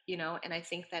equitable, you know. And I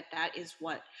think that that is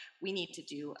what we need to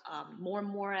do more and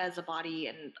more as a body.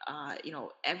 And you know,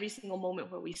 every single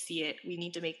moment where we see it, we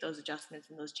need to make those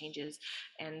adjustments and those changes.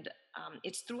 And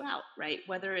it's throughout, right?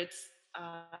 Whether it's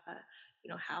you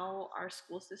know, how our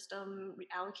school system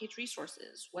allocates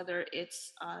resources, whether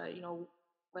it's you know,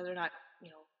 whether or not, you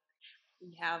know,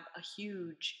 we have a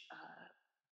huge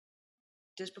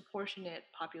disproportionate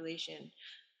population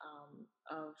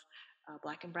of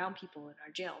Black and Brown people in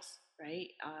our jails, right?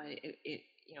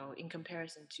 You know, in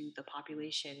comparison to the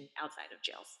population outside of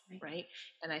jails, right?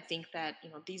 And I think that,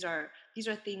 you know, these are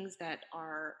things that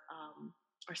are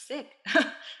sick.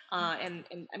 And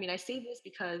I mean, I say this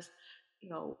because, you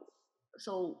know,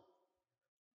 so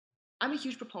I'm a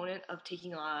huge proponent of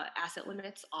taking asset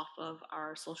limits off of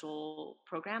our social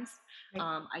programs.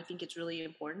 Right. I think it's really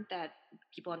important that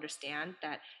people understand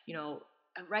that, you know,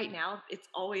 right now it's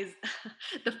always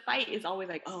the fight is always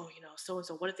like, oh, you know, so and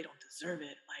so, what if they don't deserve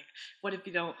it? Like, what if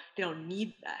they don't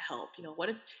need that help? You know, what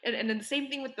if, and then the same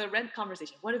thing with the rent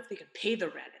conversation. What if they can pay the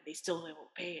rent and they still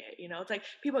won't pay it? You know, it's like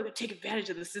people are gonna take advantage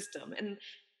of the system. And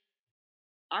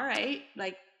all right,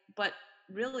 like, but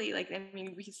really, like, I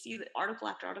mean, we can see that article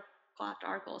after article after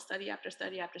article, study after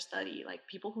study after study. Like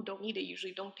people who don't need it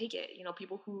usually don't take it.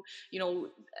 People who,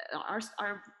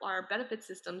 our benefit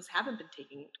systems haven't been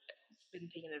taken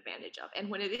advantage of. And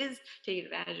when it is taken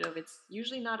advantage of, it's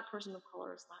usually not a person of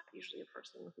color. It's not usually a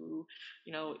person who,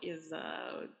 is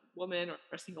a woman or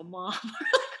a single mom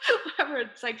or whatever.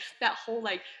 It's like that whole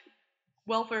like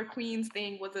welfare queens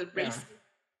thing was a racist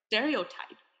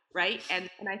stereotype, right? And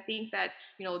I think that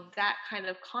that kind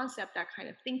of concept, that kind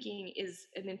of thinking is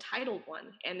an entitled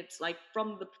one, and it's like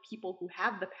from the people who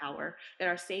have the power that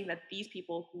are saying that these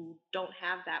people who don't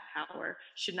have that power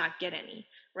should not get any,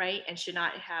 right? And should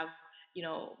not have should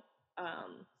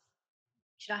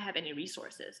not have any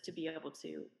resources to be able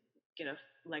to get a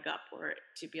leg up or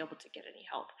to be able to get any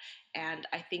help. And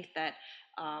I think that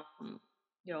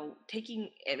taking,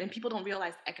 and people don't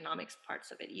realize the economics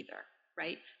parts of it either,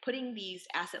 right? Putting these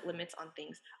asset limits on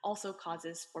things also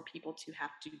causes for people to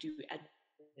have to do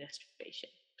administration.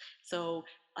 So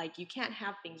like you can't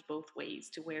have things both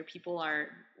ways, to where people are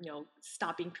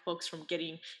stopping folks from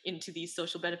getting into these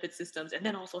social benefit systems and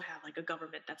then also have like a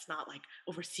government that's not like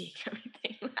overseeing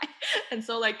everything, right? And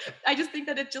so like I just think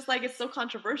that it's so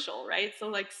controversial, right? So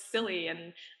like silly.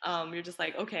 And you're just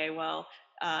like, okay, well,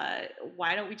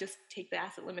 why don't we just take the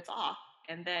asset limits off,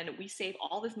 and then we save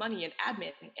all this money in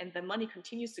admin, and the money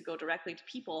continues to go directly to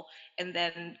people. And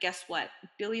then guess what?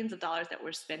 Billions of dollars that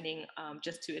we're spending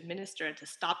just to administer and to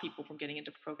stop people from getting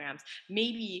into programs,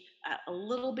 maybe a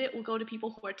little bit will go to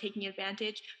people who are taking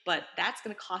advantage, but that's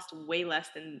going to cost way less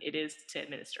than it is to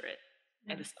administer it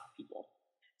and to stop people.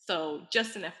 So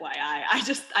just an FYI, I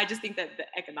just think that the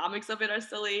economics of it are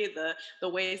silly, the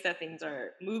ways that things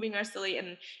are moving are silly,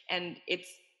 and it's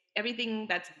everything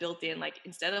that's built in. Like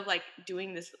instead of like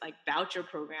doing this like voucher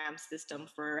program system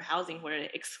for housing where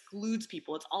it excludes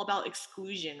people, it's all about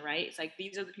exclusion, right? It's like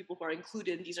these are the people who are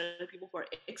included, and these are the people who are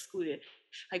excluded.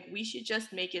 Like we should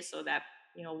just make it so that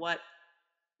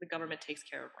the government takes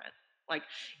care of rent. Like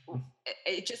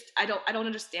it just I don't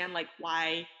understand like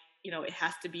why it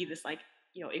has to be this like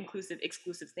inclusive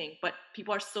exclusive thing. But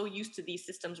people are so used to these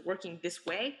systems working this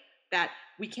way that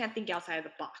we can't think outside of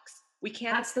the box.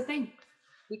 That's the thing.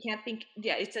 We can't think.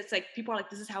 Yeah, it's like people are like,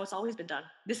 this is how it's always been done,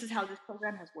 this is how this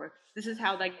program has worked, this is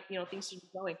how like things should be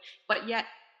going. But yet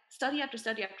study after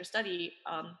study after study,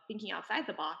 thinking outside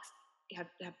the box have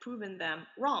proven them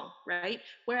wrong, right?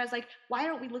 Whereas like, why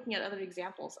aren't we looking at other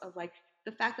examples of like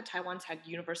the fact that Taiwan's had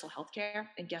universal healthcare,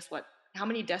 and guess what, how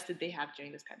many deaths did they have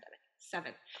during this pandemic?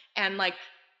 7. And like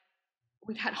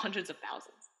we've had hundreds of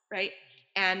thousands, right?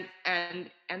 And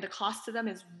the cost to them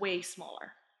is way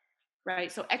smaller,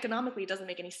 right? So economically, it doesn't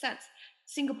make any sense.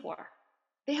 Singapore,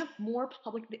 they have more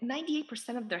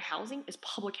 98% of their housing is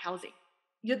public housing.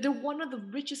 Yet they're one of the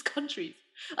richest countries.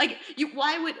 Like,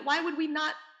 why would we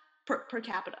not per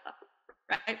capita,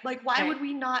 right? Like, why would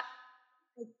we not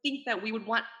think that we would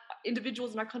want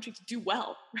individuals in our country to do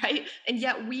well, right? And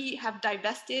yet we have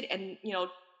divested and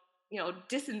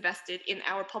disinvested in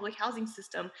our public housing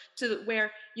system to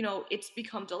where it's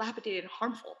become dilapidated and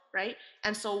harmful, right?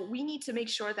 And so we need to make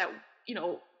sure that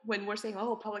when we're saying,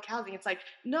 oh, public housing, it's like,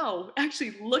 no,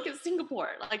 actually look at Singapore.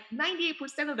 Like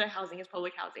 98% of their housing is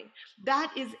public housing.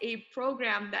 That is a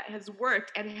program that has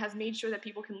worked and has made sure that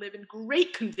people can live in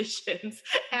great conditions,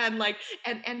 and like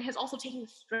and has also taken the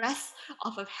stress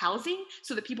off of housing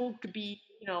so that people could be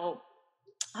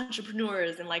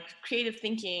entrepreneurs and like creative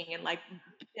thinking and like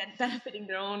benefiting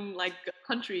their own like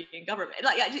country and government.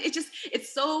 Like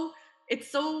it's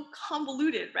so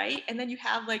convoluted, right? And then you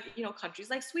have like countries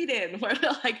like Sweden where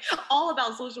they're like all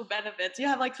about social benefits. You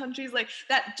have like countries like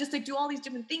that just like do all these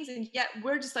different things, and yet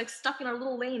we're just like stuck in our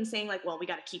little lane saying like, well, we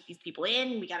got to keep these people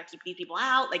in, we got to keep these people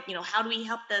out. Like how do we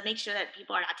help to make sure that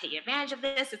people are not taking advantage of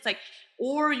this? It's like,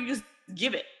 or you just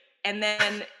give it, and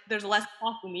then there's less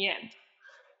cost in the end.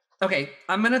 Okay,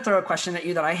 I'm going to throw a question at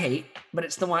you that I hate, but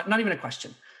it's the one, not even a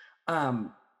question.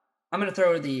 I'm going to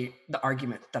throw the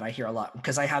argument that I hear a lot,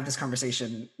 because I have this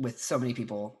conversation with so many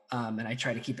people, and I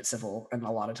try to keep it civil, and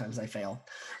a lot of times I fail.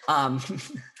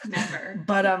 Never.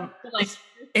 But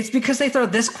it's because they throw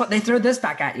this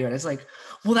back at you, and it's like,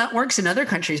 well, that works in other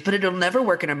countries, but it'll never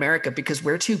work in America because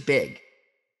we're too big.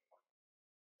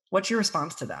 What's your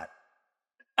response to that?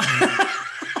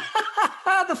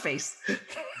 The face.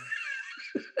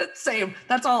 Same.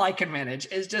 That's all I can manage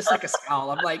is just like a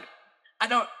scowl. I'm like,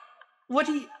 what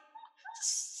do you,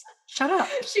 shut up.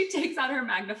 She takes out her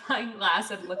magnifying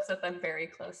glass and looks at them very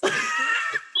closely.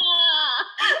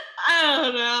 I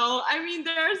don't know. I mean,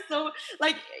 there are so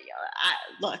like,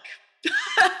 look,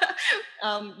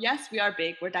 yes, we are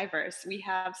big, we're diverse, we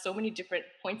have so many different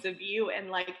points of view, and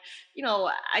like,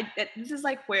 this is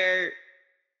like where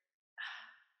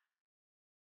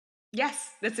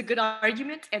Yes, that's a good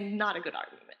argument and not a good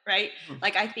argument, right? Mhm.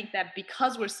 Like, I think that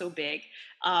because we're so big,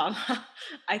 um,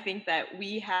 I think that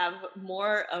we have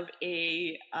more of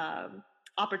a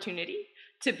opportunity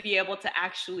to be able to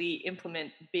actually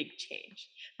implement big change.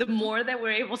 The more that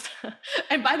we're able to,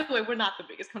 and by the way, we're not the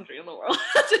biggest country in the world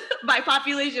by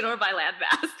population or by land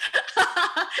mass.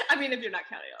 I mean, if you're not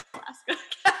counting Alaska.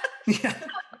 Yeah.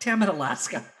 Damn it,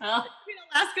 Alaska. Oh,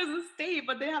 Alaska's a state,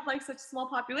 but they have like such a small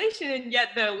population, and yet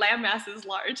the land mass is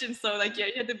large. And so, like, yeah,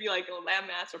 you have to be like, oh, land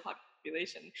mass or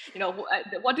population. You know,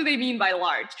 what do they mean by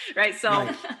large, right? So,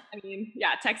 Right. I mean,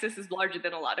 yeah, Texas is larger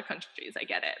than a lot of countries. I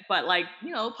get it, but like, you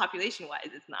know,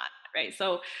 population-wise, it's not, right?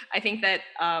 So, I think that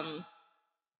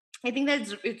I think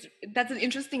that's an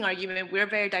interesting argument. We're a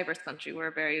very diverse country. We're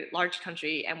a very large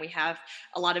country, and we have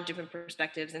a lot of different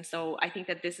perspectives. And so I think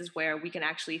that this is where we can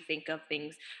actually think of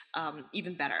things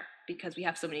even better because we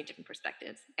have so many different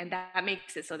perspectives, and that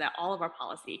makes it so that all of our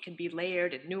policy can be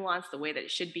layered and nuanced the way that it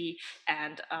should be.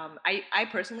 And I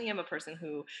personally am a person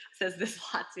who says this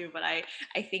a lot too, but I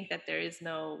think that there is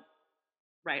no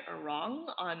right or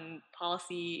wrong on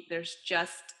policy. There's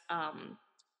just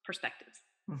perspectives.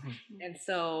 Mhm. And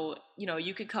so, you know,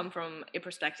 you could come from a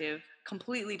perspective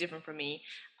completely different from me.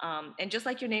 And just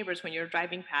like your neighbors, when you're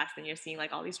driving past and you're seeing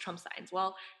like all these Trump signs,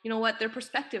 well, you know what? Their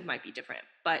perspective might be different,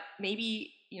 but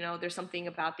maybe, you know, there's something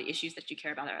about the issues that you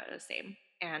care about that are the same.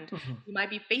 And Mhm. you might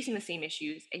be facing the same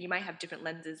issues and you might have different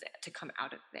lenses to come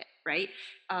out of it, right?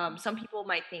 Some people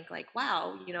might think like,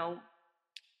 wow,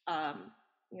 um,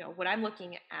 what I'm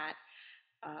looking at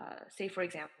say for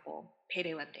example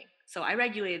payday lending. So I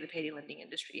regulated the payday lending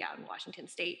industry out in Washington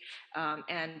state,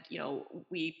 and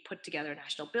we put together a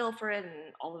national bill for it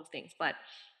and all of the things. But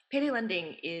payday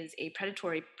lending is a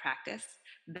predatory practice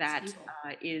it's that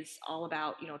evil. is all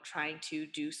about trying to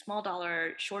do small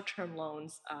dollar short-term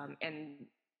loans, and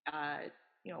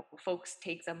folks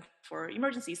take them for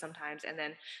emergencies sometimes, and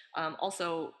then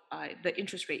also the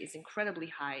interest rate is incredibly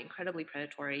high, incredibly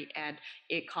predatory, and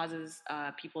it causes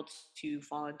people to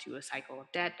fall into a cycle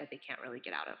of debt that they can't really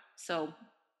get out of.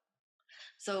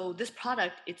 So this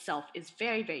product itself is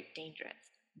very, very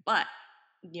dangerous. But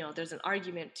there's an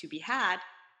argument to be had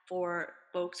for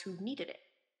folks who needed it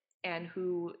and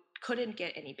who couldn't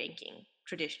get any banking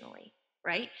traditionally,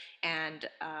 right? And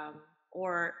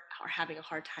or are having a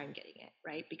hard time getting it,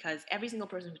 right? Because every single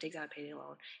person who takes out a payday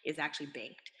loan is actually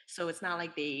banked. So it's not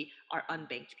like they are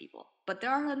unbanked people. But there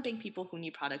are unbanked people who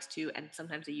need products too, and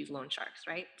sometimes they use loan sharks,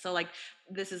 right? So like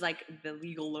this is like the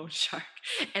legal loan shark.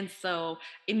 And so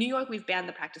in New York, we've banned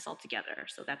the practice altogether.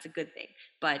 So that's a good thing.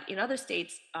 But in other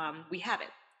states, we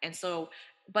haven't. And so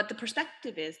but the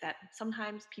perspective is that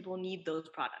sometimes people need those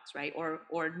products, right?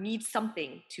 Or need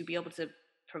something to be able to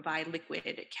provide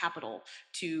liquid capital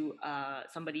to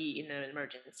somebody in an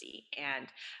emergency.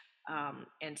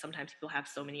 And sometimes people have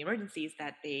so many emergencies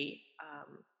that they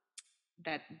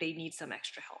need some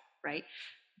extra help, right?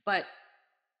 but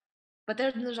but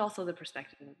then there's also the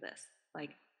perspective of this,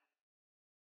 like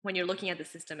when you're looking at the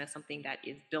system as something that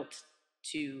is built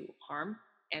to harm,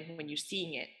 and when you're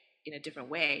seeing it in a different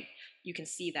way, you can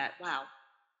see that, wow,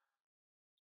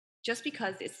 just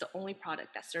because it's the only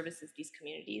product that services these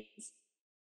communities,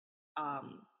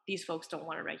 these folks don't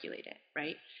want to regulate it,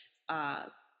 right? Uh,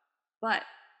 but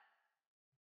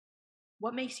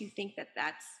what makes you think that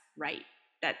that's right?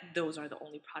 That those are the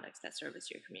only products that service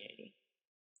your community?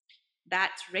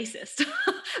 That's racist.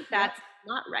 Yep. That's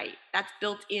not right. That's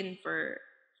built in for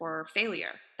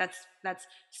failure. That's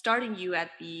starting you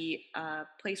at the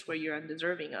place where you're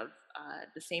undeserving of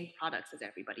the same products as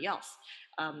everybody else.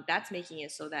 That's making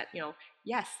it so that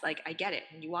yes, like I get it.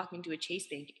 When you walk into a Chase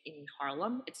Bank in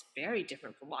Harlem, it's very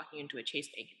different from walking into a Chase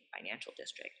Bank in the financial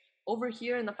district. Over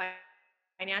here in the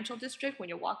financial district, when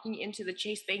you're walking into the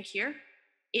Chase Bank here,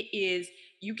 it is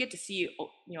you get to see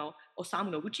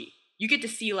Osamu Noguchi. You get to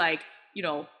see like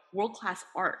world class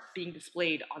art being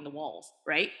displayed on the walls,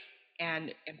 right?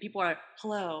 And people are,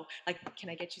 hello, like, can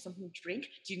I get you something to drink?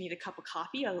 Do you need a cup of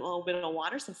coffee, a little bit of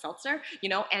water, some seltzer?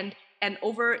 And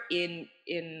over in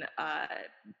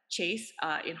Chase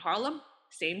in Harlem,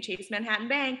 same Chase Manhattan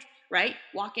Bank, right?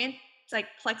 Walk in, it's like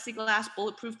plexiglass,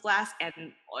 bulletproof glass, and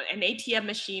an ATM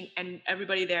machine, and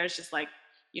everybody there is just like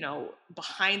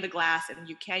behind the glass, and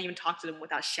you can't even talk to them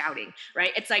without shouting,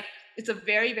 right? It's like it's a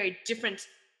very, very different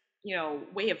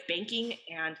way of banking,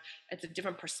 and it's a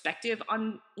different perspective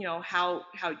on how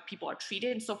people are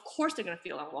treated. And so of course they're going to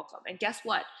feel unwelcome. And guess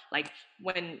what, like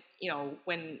when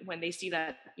they see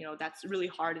that that's really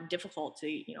hard and difficult to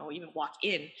even walk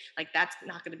in, like that's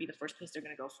not going to be the first place they're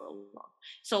going to go for a loan.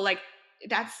 So like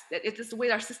it's just the way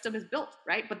our system is built,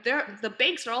 right? But the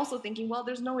banks are also thinking, well,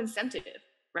 there's no incentive.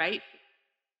 right?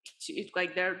 It's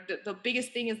like the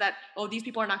biggest thing is that, oh, these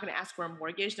people are not going to ask for a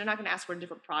mortgage, they're not going to ask for a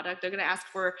different product, they're going to ask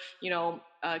for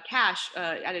cash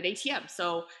at an ATM.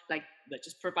 So like, let's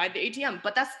just provide the ATM.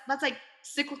 But that's like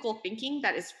cyclical thinking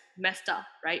that is messed up,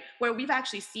 right? Where we've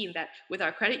actually seen that with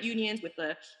our credit unions, with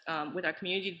our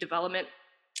community development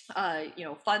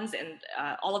funds, and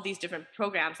all of these different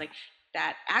programs, like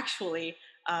that actually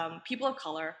people of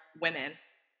color, women,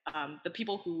 the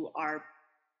people who are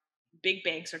big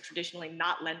banks are traditionally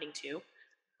not lending to,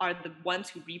 are the ones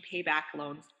who repay back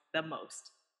loans the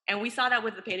most. And we saw that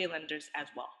with the payday lenders as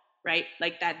well, right?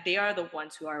 Like that they are the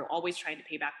ones who are always trying to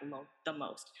pay back the loan the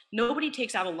most. Nobody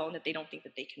takes out a loan that they don't think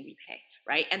that they can repay,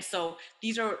 right? And so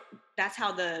that's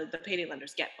how the payday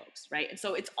lenders get folks, right? And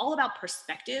so it's all about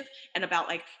perspective and about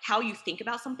like how you think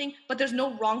about something, but there's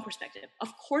no wrong perspective.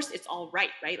 Of course it's all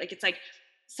right, right? Like it's like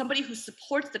somebody who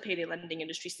supports the payday lending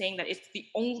industry saying that it's the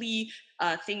only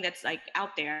thing that's like out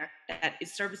there that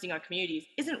is servicing our communities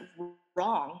isn't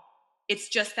wrong. It's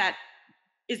just that,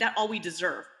 is that all we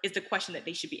deserve, is the question that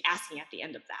they should be asking at the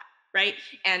end of that, right?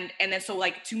 And then so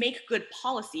like, to make good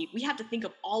policy, we have to think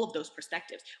of all of those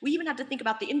perspectives. We even have to think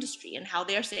about the industry and how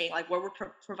they're saying like, where we're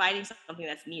providing something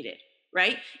that's needed,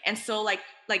 right? And so like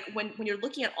when you're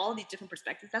looking at all of these different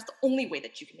perspectives, that's the only way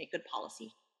that you can make good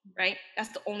policy, right? That's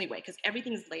the only way, because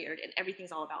everything's layered and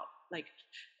everything's all about like,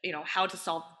 how to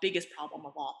solve the biggest problem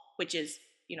of all, which is,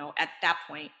 at that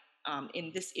point,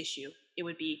 in this issue, it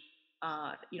would be,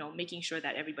 making sure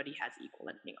that everybody has equal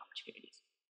lending opportunities.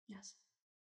 Yes.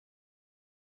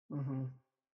 Mm-hmm.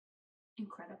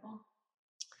 Incredible.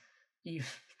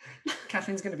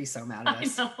 Kathleen's gonna be so mad at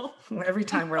us. I know. Every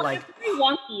time we're like, I'm very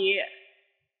wonky.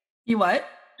 You what?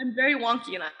 I'm very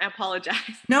wonky, and I apologize.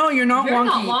 No, you're not You're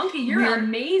wonky. not wonky. You're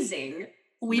amazing.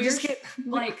 We just get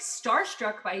like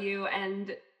starstruck by you,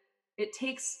 and it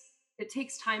takes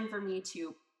time for me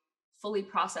to fully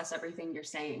process everything you're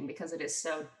saying, because it's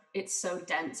so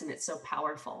dense and it's so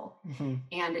powerful,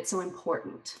 and it's so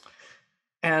important.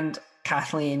 And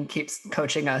Kathleen keeps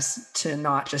coaching us to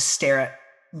not just stare at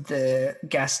the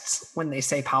guests when they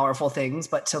say powerful things,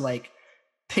 but to like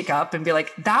pick up and be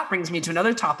like, that brings me to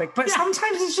another topic. But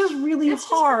sometimes it's just really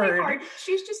hard.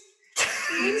 She's just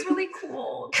Kathleen's really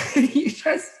cool.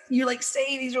 you like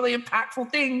say these really impactful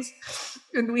things,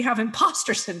 and we have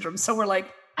imposter syndrome. So we're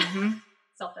like,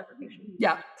 self-deprecation.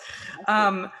 Yeah.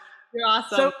 You're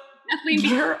awesome. So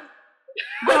you're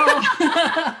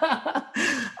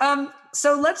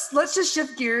so let's just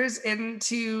shift gears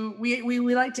into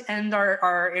we like to end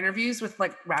our interviews with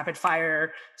like rapid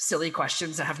fire silly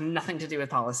questions that have nothing to do with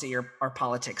policy or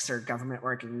politics or government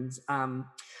workings.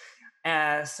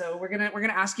 So we're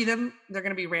gonna ask you them. They're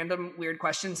gonna be random weird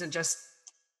questions, and just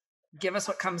give us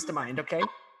what comes to mind, okay?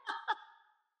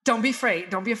 Don't be afraid.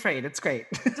 It's great.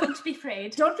 Don't be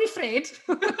afraid. Don't be afraid.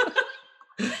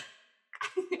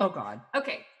 Oh God.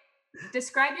 Okay.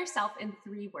 Describe yourself in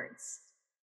 3 words.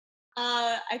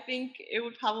 I think it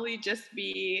would probably just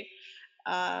be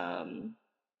a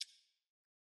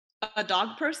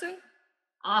dog person.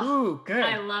 Ooh, good.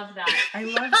 I love that.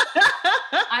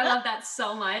 I love that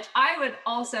so much. I would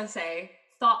also say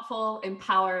thoughtful,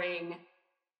 empowering,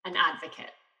 and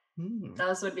advocate.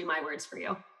 Those would be my words for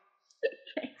you.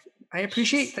 I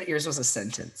appreciate that yours was a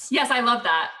sentence. Yes, I love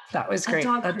that. That was great.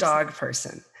 A dog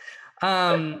person.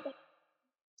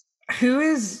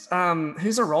 Who's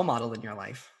a role model in your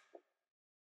life?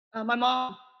 My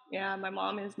mom. Yeah, my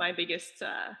mom is my biggest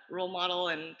role model,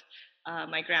 and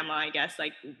my grandma, I guess,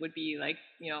 like would be like,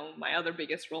 my other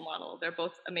biggest role model. They're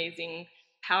both amazing,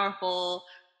 powerful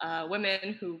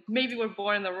women who maybe were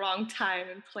born in the wrong time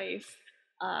and place,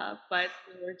 but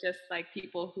they were just like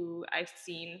people who I've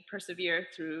seen persevere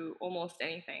through almost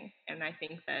anything, and I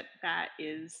think that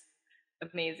is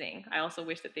amazing. I also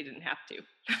wish that they didn't have to,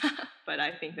 but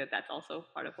I think that that's also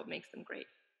part of what makes them great.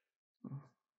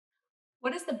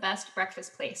 What is the best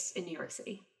breakfast place in New York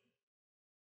City?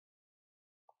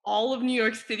 All of New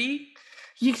York City?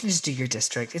 You can just do your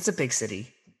district. It's a big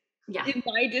city. Yeah. In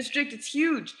my district, it's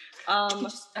huge. I'm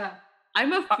a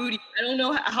foodie. I don't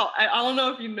know I don't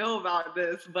know if you know about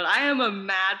this, but I am a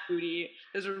mad foodie.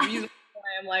 There's a reason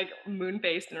why I'm like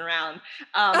moon-faced and around.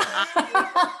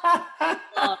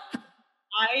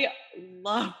 I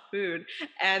love food.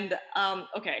 And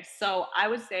okay, so I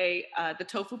would say the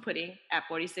tofu pudding at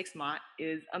 46 Mott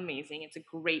is amazing. It's a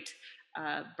great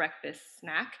breakfast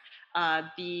snack.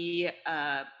 The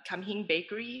Kamhing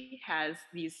Bakery has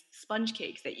these sponge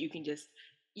cakes that you can just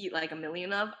eat like a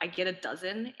million of. I get a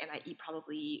dozen, and I eat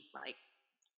probably like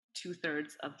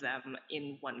 2/3 of them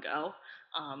in one go.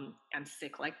 I'm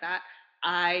sick like that.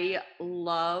 I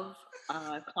love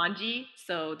kanji.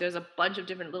 So there's a bunch of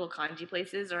different little kanji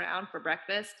places around for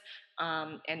breakfast,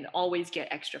 and always get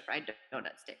extra fried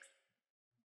donut sticks.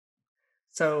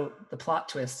 So the plot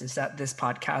twist is that this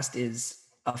podcast is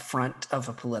a front of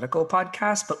a political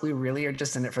podcast, but we really are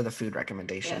just in it for the food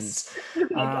recommendations.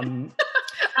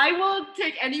 I will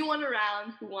take anyone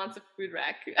around who wants a food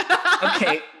rec.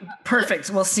 Okay, perfect.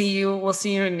 We'll see you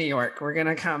in New York. We're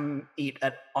gonna come eat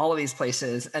at all of these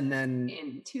places, and then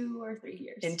in 2 or 3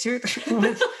 years.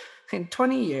 In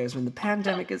 20 years, when the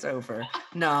pandemic is over.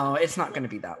 No, it's not going to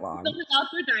be that long.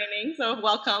 Outdoor dining, so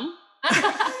welcome.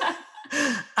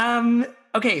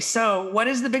 Okay, so what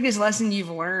is the biggest lesson you've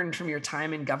learned from your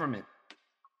time in government?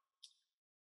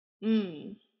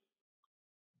 The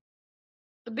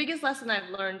biggest lesson I've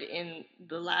learned in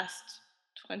the last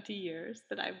 20 years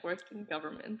that I've worked in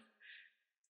government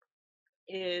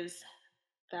is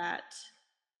that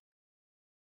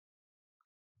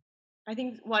I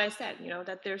think what I said,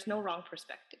 that there's no wrong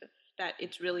perspective, that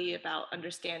it's really about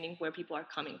understanding where people are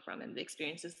coming from and the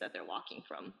experiences that they're walking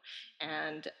from,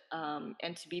 and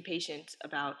to be patient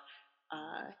about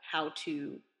how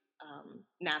to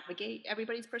navigate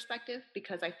everybody's perspective,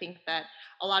 because I think that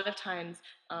a lot of times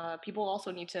people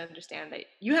also need to understand that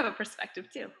you have a perspective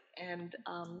too, and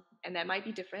that might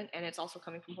be different, and it's also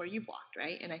coming from where you've walked,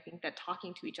 right? And I think that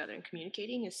talking to each other and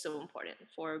communicating is so important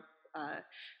for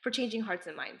changing hearts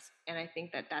and minds, and I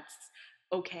think that that's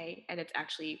okay, and it's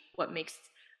actually what makes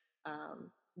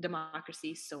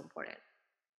democracy so important.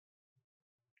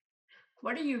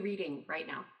 What are you reading right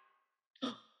now?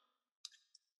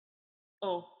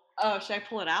 Oh, should I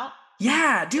pull it out?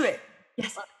 Yeah, do it.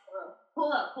 Yes.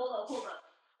 Hold up.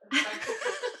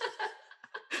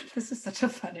 This is such a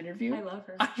fun interview. I love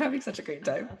her. I'm having such a great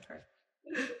time. I love her.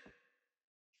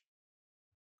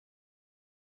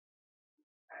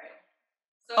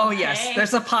 Oh yes,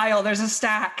 there's a pile, there's a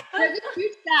stack. There's a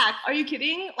huge stack. Are you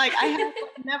kidding? Like, I have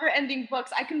never-ending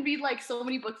books. I can read like so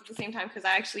many books at the same time because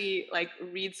I actually like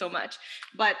read so much.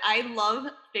 But I love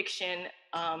fiction,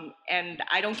 and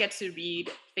I don't get to read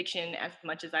fiction as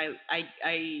much as I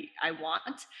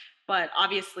want. But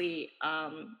obviously,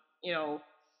 yeah,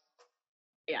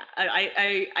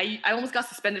 I almost got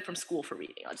suspended from school for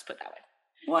reading. I'll just put it that way.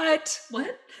 What?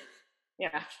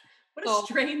 Yeah. What a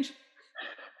strange.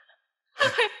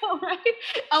 I know, right?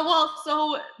 Well,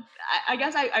 so I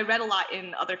guess I read a lot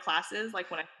in other classes,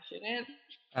 like when I shouldn't.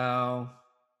 Oh.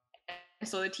 And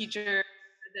so the teacher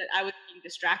said that I was being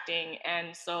distracting,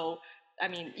 and so I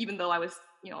mean, even though I was,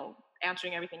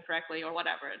 answering everything correctly or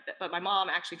whatever, but my mom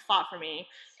actually fought for me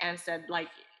and said, like,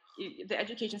 the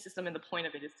education system and the point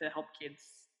of it is to help kids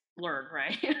learn,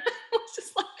 right? It's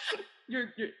just like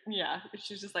yeah.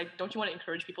 She's just like, don't you want to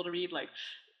encourage people to read? Like,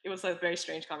 it was a very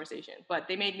strange conversation, but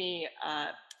they made me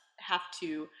have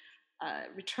to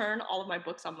return all of my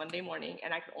books on Monday morning,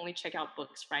 and I could only check out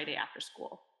books Friday after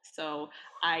school. So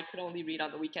I could only read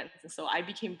on the weekends, and so I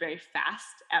became very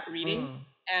fast at reading,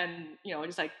 and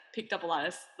just like picked up a lot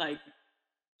of like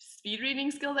speed reading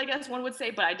skills, I guess one would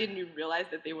say, but I didn't even realize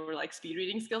that they were like speed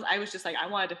reading skills. I was just like, I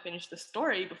wanted to finish the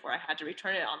story before I had to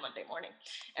return it on Monday morning,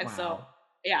 and so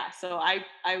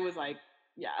I was like,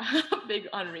 big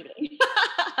on reading.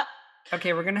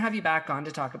 Okay, we're going to have you back on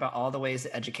to talk about all the ways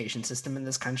the education system in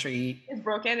this country is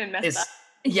broken and messed up.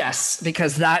 Yes,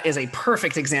 because that is a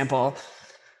perfect example.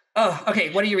 Oh,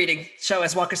 okay. What are you reading? Show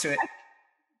us, walk us through it.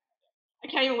 I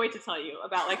can't even wait to tell you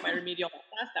about like my remedial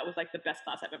class. That was like the best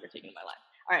class I've ever taken in my life.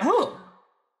 All right. Oh.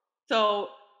 So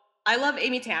I love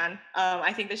Amy Tan.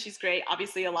 I think that she's great.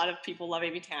 Obviously, a lot of people love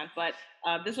Amy Tan, but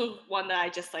this was one that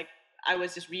I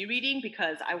was just rereading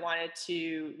because I wanted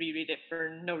to reread it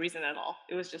for no reason at all.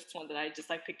 It was just one that I just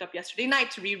like picked up yesterday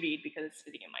night to reread because it's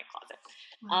sitting in my closet.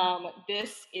 Wow.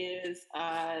 This is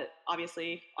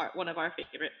obviously one of our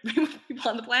favorite people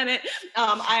on the planet.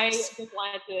 I just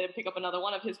wanted to pick up another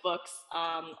one of his books,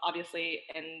 obviously,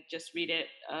 and just read it.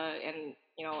 And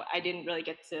I didn't really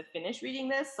get to finish reading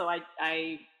this, so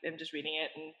I am just reading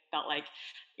it and felt like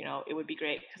it would be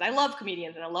great because I love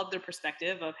comedians and I love their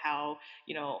perspective of how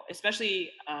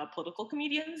especially political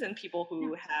comedians and people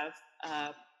who have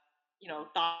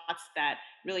thoughts that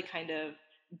really kind of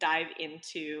dive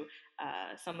into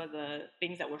some of the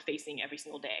things that we're facing every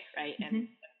single day, right? Mm-hmm.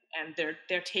 And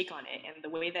their take on it and the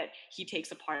way that he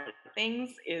takes apart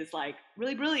things is like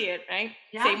really brilliant, right?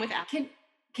 Yeah. Same with acting.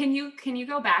 Can you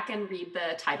go back and read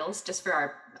the titles just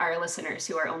for our listeners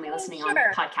who are only listening on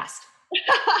podcast?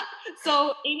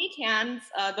 So Amy Tan's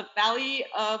The Valley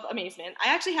of Amazement.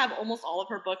 I actually have almost all of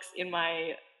her books in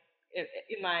my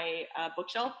in my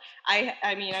bookshelf.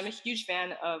 I mean, I'm a huge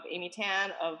fan of Amy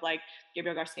Tan, of like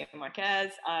Gabriel Garcia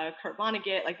Marquez, Kurt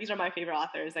Vonnegut. Like these are my favorite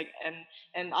authors. Like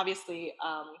and obviously,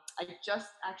 I just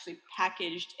actually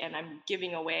packaged and I'm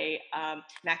giving away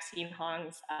Maxine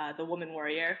Hong's The Woman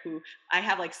Warrior, who I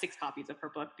have like 6 copies of her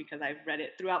book because I've read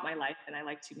it throughout my life and I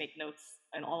like to make notes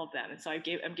in all of them. And so I'm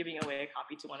giving away a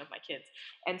copy to one of my kids.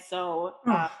 And so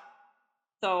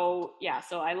so yeah,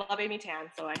 so I love Amy Tan.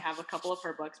 So I have a couple of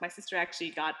her books. My sister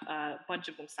actually got a bunch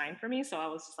of them signed for me. So I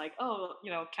was just like, oh,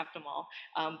 kept them all.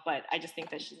 But I just think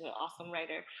that she's an awesome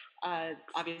writer.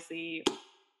 Obviously,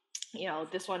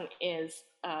 this one is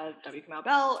W. Kamau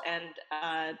Bell,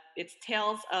 and it's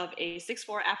tales of a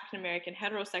 6'4" African-American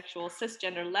heterosexual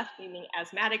cisgender left-leaning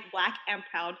asthmatic black and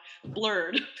proud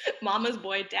blurred mama's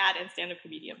boy dad and stand-up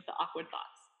comedian, the awkward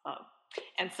thoughts.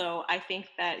 And so I think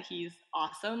that he's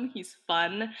awesome. He's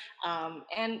fun.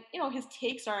 And, his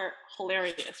takes are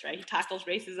hilarious, right? He tackles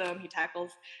racism. He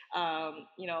tackles,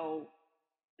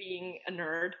 being a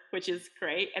nerd, which is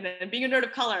great. And then being a nerd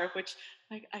of color, which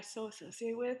like I so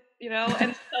associate with,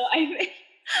 and so I think,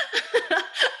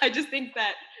 I just think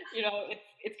that,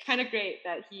 it's kind of great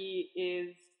that he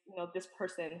is, this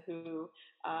person who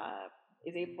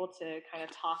is able to kind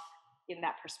of talk in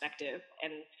that perspective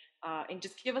and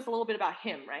just give us a little bit about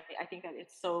him, right? I think that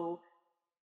it's so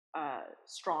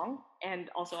strong, and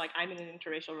also like I'm in an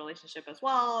interracial relationship as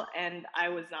well, and I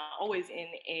was not always in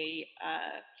a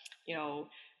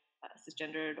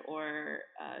cisgendered or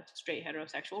straight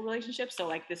heterosexual relationship. So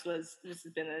like this has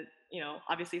been a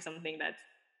obviously something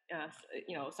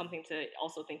that's something to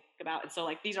also think about, and so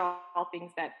like these are all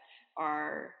things that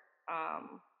are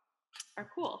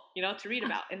cool, to read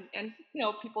about, and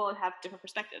people have different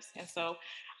perspectives, and so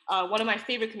one of my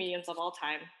favorite comedians of all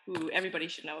time, who everybody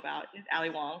should know about, is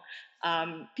Ali Wong.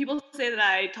 People say that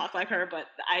I talk like her, but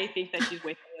I think that she's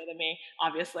way better than me,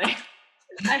 obviously.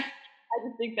 I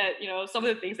just think that, some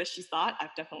of the things that she's thought,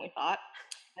 I've definitely thought.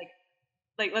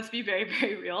 Like let's be very,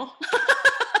 very real.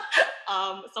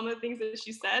 Some of the things that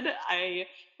she said, I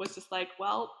was just like,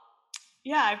 well,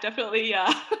 yeah, I've definitely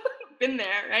been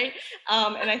there, right?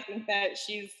 And I think that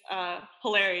she's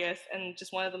hilarious and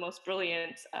just one of the most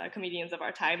brilliant comedians of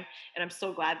our time. And I'm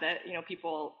so glad that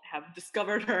people have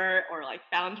discovered her or like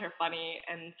found her funny,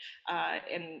 and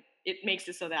it makes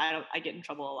it so that I get in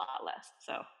trouble a lot less.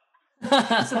 So.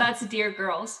 So that's Dear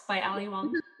Girls by Ali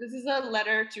Wong. This is a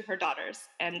letter to her daughters,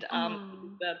 and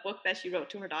the book that she wrote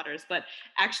to her daughters. But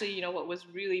actually, what was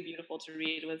really beautiful to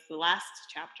read was the last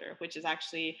chapter, which is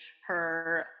actually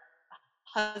her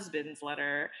husband's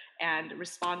letter and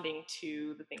responding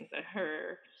to the things that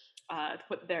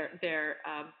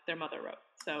their mother wrote.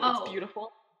 So it's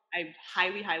beautiful. I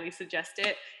highly, highly suggest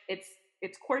it.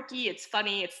 It's quirky, it's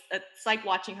funny, it's like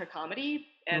watching her comedy,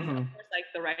 and of course like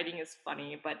the writing is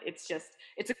funny, but it's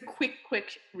a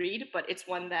quick read, but it's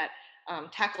one that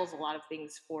tackles a lot of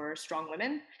things for strong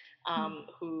women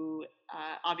who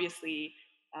obviously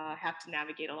have to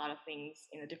navigate a lot of things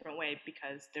in a different way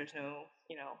because there's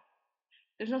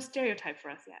no stereotype for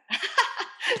us yet.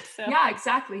 So, yeah,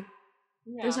 exactly.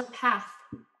 Yeah. There's no path.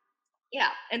 Yeah,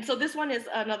 and so this one is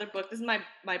another book. This is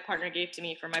my partner gave to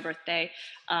me for my birthday.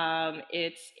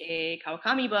 It's a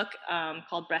Kawakami book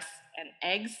called Breasts and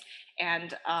Eggs,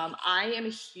 and I am a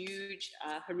huge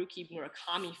Haruki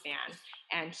Murakami fan,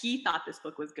 and he thought this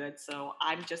book was good, so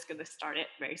I'm just going to start it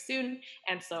very soon.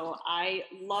 And so I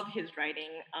love his writing,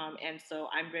 and so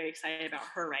I'm very excited about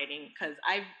her writing because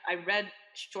I read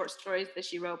short stories that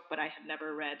she wrote, but I have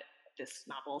never read this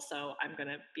novel, so I'm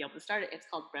gonna be able to start it. It's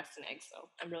called Breasts and Eggs, so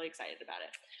I'm really excited about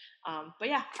it. But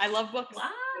yeah, I love books.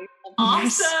 Wow.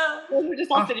 Awesome! They're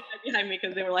just all sitting right behind me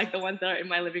because they were like the ones that are in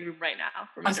my living room right now.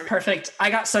 That's perfect.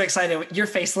 I got so excited. Your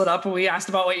face lit up when we asked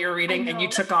about what you were reading, and you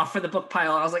took off for the book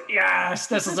pile. I was like, yes,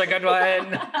 this is a good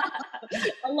one.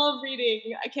 I love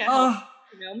reading. I can't help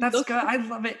it. That's good. I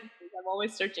love it. I'm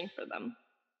always searching for them.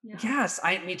 Yeah. Yes,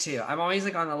 me too. I'm always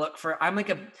like on the look for. I'm like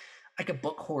a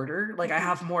book hoarder. Like I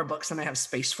have more books than I have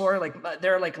space for. Like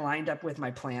they're like lined up with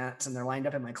my plants, and they're lined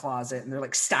up in my closet, and they're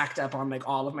like stacked up on like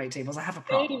all of my tables. I have a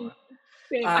problem.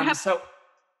 Same. I have, so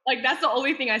like that's the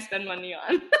only thing I spend money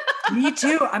on. Me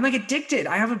too. I'm like addicted.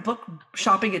 I have a book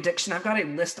shopping addiction. I've got a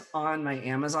list on my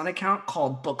Amazon account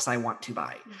called books I want to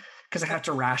buy because I have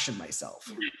to ration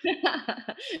myself.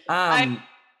 I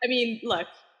mean, look,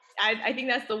 I think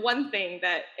that's the one thing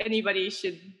that anybody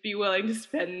should be willing to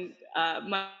spend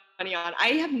money on. I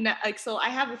have so I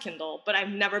have a Kindle, but I've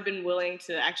never been willing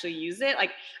to actually use it.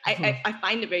 Like I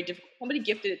find it very difficult. Somebody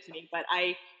gifted it to me, but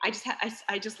I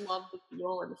just love the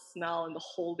feel and the smell and the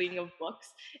holding of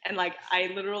books, and like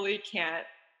I literally can't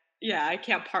yeah, I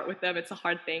can't part with them. It's a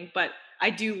hard thing, but I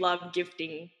do love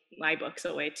gifting my books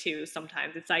away too.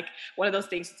 Sometimes it's like one of those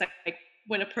things. It's like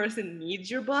when a person needs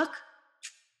your book,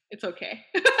 it's okay.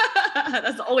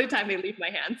 That's the only time they leave my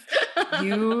hands.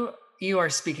 You are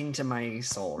speaking to my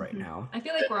soul right Mhm. now. I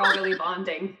feel like we're all really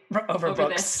bonding Over over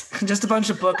books. this. Just a bunch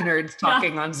of book nerds Yeah.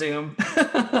 talking on Zoom.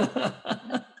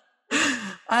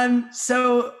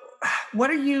 So what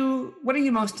are you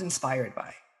most inspired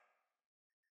by?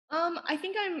 I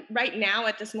think I'm right now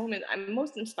at this moment, I'm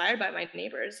most inspired by my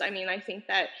neighbors. I mean, I think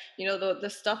that, the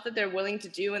stuff that they're willing to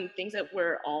do and things that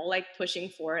we're all like pushing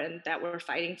for and that we're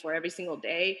fighting for every single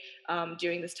day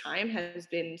during this time has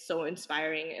been so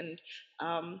inspiring.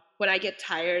 And when I get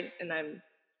tired, and I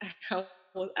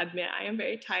will admit I am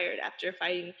very tired after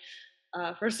fighting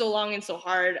for so long and so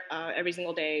hard every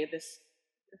single day. This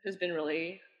has been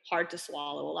really hard to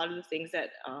swallow. A lot of the things that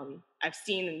I've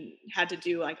seen and had to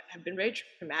do like have been very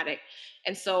traumatic,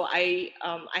 and so I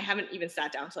haven't even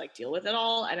sat down to like deal with it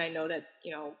all. And I know that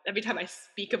every time I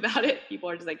speak about it, people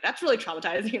are just like, "That's really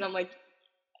traumatizing," and I'm like,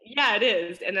 "Yeah, it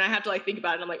is." And then I have to like think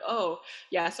about it. And I'm like, "Oh,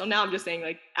 yeah." So now I'm just saying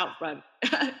like out front,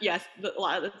 yes, a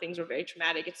lot of the things were very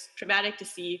traumatic. It's traumatic to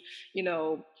see, you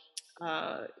know.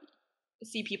 Uh,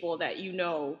 see people that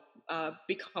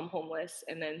become homeless,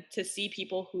 and then to see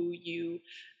people who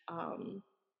um,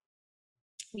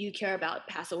 you care about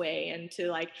pass away, and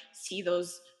to like see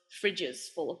those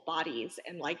fridges full of bodies,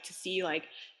 and like to see like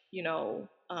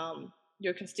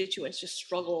your constituents just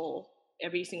struggle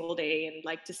every single day, and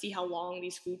like to see how long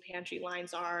these food pantry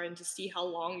lines are, and to see how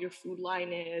long your food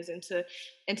line is, and to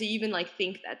even like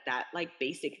think that that like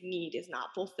basic need is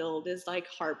not fulfilled is like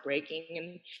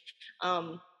heartbreaking.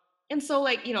 Um, and so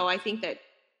like, I think that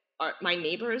my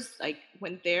neighbors, like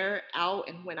when they're out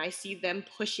and when I see them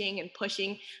pushing and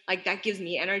pushing, like that gives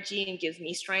me energy and gives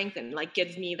me strength and like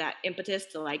gives me that impetus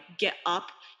to like get up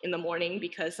in the morning,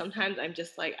 because sometimes I'm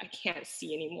just like, I can't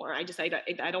see anymore. I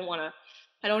don't want to,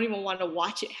 I don't even want to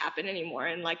watch it happen anymore.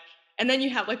 And like, and then you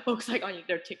have like folks like on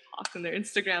their TikToks and their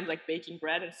Instagrams, like baking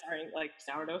bread and starting like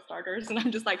sourdough starters. And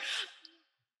I'm just like,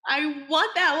 I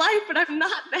want that life, but I'm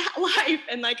not that life.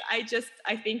 And like, I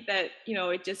think that,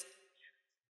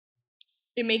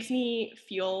 it makes me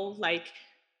feel like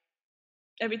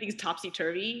everything's topsy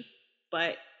turvy,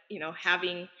 but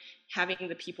having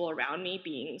the people around me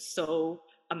being so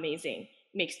amazing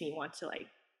makes me want to like,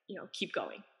 keep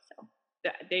going. So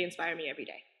they inspire me every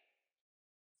day.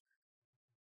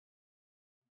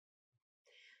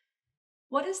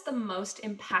 What is the most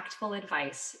impactful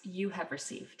advice you have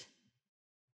received?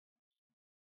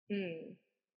 Mm.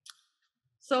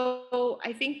 So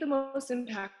I think the most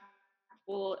impactful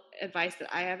advice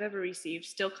that I have ever received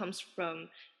still comes from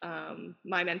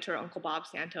my mentor, Uncle Bob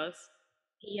Santos.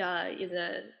 He is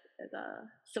a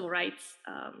civil rights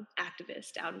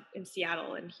activist out in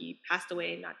Seattle, and he passed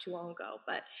away not too long ago.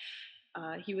 But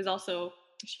he was also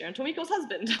Sharon Tomiko's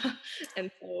husband,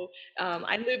 and so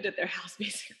I lived at their house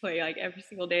basically like every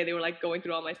single day. They were like going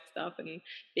through all my stuff, and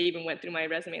they even went through my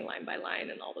resume line by line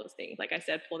and all those things. Like I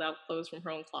said, pulled out clothes from her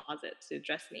own closet to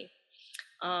dress me.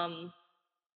 Um,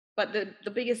 but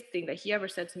the biggest thing that he ever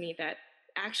said to me that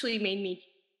actually made me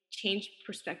change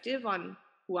perspective on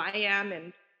who I am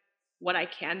and what I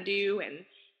can do,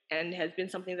 and has been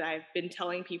something that I've been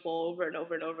telling people over and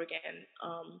over and over again,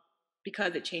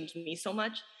 because it changed me so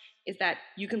much, is that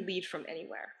you can lead from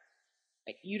anywhere.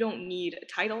 Like you don't need a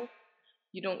title,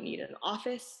 you don't need an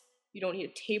office, you don't need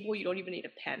a table, you don't even need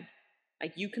a pen.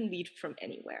 Like you can lead from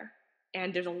anywhere.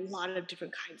 And there's a lot of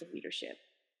different kinds of leadership.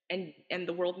 And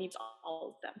the world needs all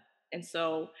of them. And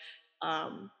so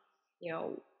um, you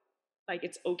know, like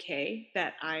it's okay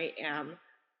that I am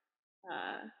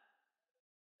uh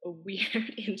a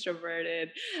weird introverted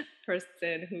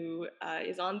person who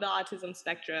is on the autism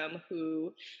spectrum,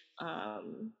 who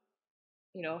um,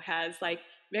 has like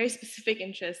very specific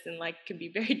interests and like can be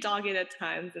very dogged at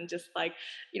times, and just like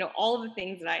all of the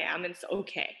things that I am. And it's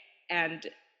okay. And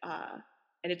uh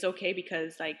and it's okay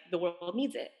because like the world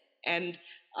needs it. And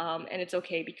it's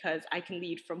okay because I can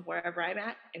lead from wherever I'm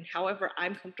at, and however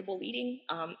I'm comfortable leading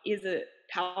is a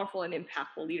powerful and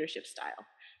impactful leadership style.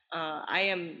 I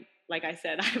am, like I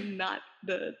said, I'm not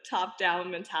the top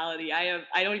down mentality. I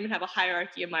don't even have a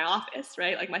hierarchy in my office,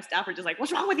 right? Like my staff are just like,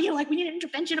 what's wrong with you? Like we need an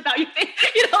intervention about you thing.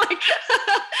 Like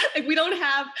like we don't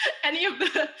have any of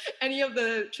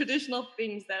the traditional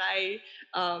things that I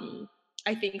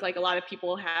think like a lot of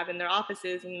people have in their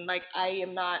offices. And like I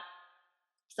am not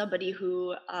somebody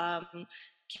who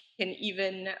can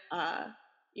even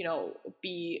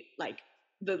be like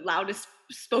the loudest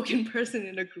spoken person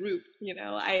in a group.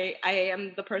 I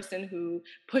am the person who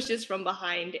pushes from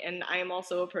behind, and I am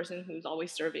also a person who's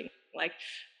always serving. Like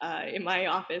in my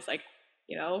office, like,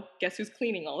 guess who's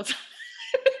cleaning all the time?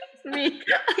 It's me.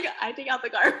 I take out the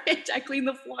garbage, I clean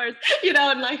the floors,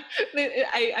 and like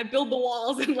I build the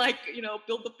walls and like,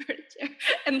 build the furniture.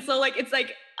 And so like it's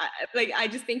like I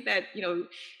just think that,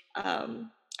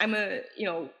 I'm a,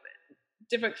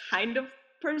 different kind of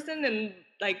person and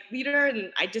like leader,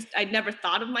 and I never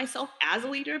thought of myself as a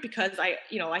leader, because I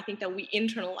think that we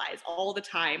internalize all the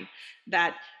time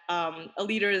that a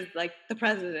leader is like the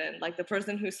president, like the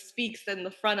person who speaks in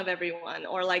the front of everyone,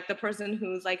 or like the person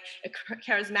who's like a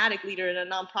charismatic leader in a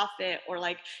nonprofit, or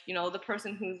like, the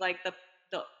person who's like the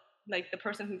like the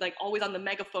person who's like always on the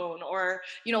megaphone, or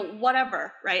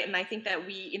whatever, right? And I think that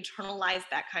we internalize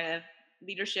that kind of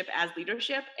leadership as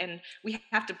leadership, and we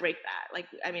have to break that. Like,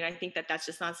 I mean, I think that that's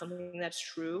just not something that's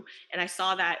true. And I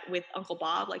saw that with Uncle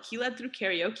Bob. Like, he led through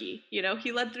karaoke,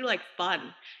 he led through like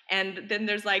fun. And then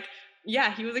there's like,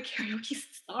 yeah, he was a karaoke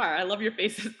star. I love your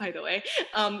faces, by the way.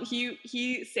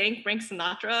 He sang Frank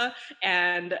Sinatra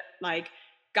and like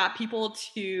got people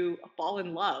to fall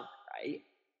in love, right?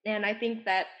 And I think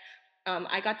that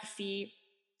I got to see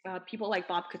people like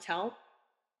Bob Cattell,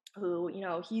 who,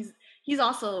 he's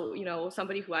also,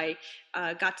 somebody who I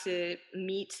got to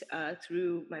meet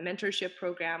through my mentorship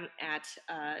program at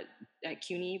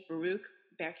CUNY Baruch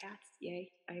Bearcats. Yay!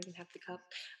 I even have the cup.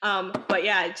 But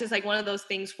yeah, it's just like one of those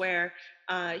things where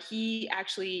he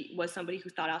actually was somebody who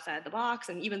thought outside the box.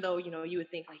 And even though, you would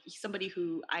think like he's somebody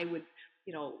who I would,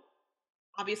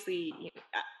 obviously,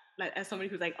 as somebody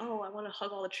who's like, oh, I want to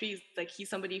hug all the trees, like he's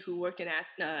somebody who worked in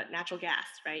natural gas,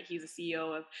 right? He's a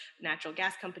CEO of a natural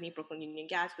gas company, Brooklyn Union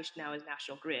Gas, which now is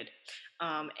National Grid.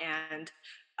 And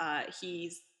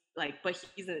he's like, but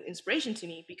he's an inspiration to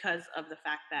me because of the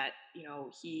fact that,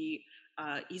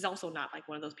 he's also not like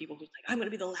one of those people who's like, I'm going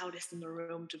to be the loudest in the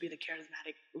room to be the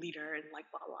charismatic leader and like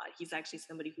blah, blah. He's actually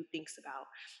somebody who thinks about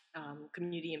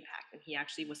community impact. And he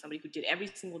actually was somebody who did every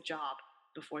single job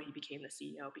before he became the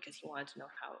CEO, because he wanted to know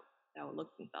how it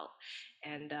looked and felt.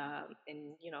 And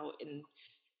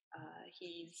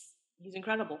he's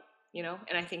incredible,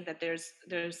 and I think that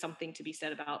there's something to be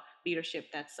said about leadership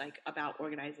that's like about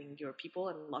organizing your people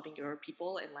and loving your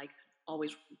people and like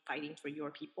always fighting for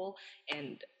your people.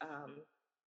 And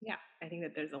yeah, I think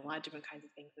that there's a lot of different kinds of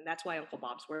things, and that's why Uncle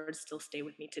Bob's words still stay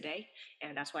with me today,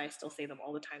 and that's why I still say them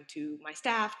all the time to my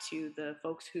staff, to the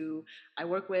folks who I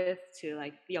work with, to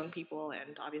like the young people,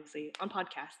 and obviously on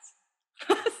podcasts.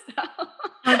 So,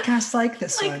 Podcasts like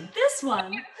this like one. This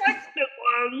one.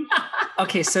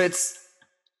 Okay, so it's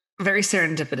very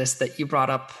serendipitous that you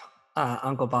brought up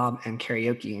Uncle Bob and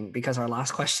karaoke, because our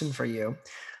last question for you,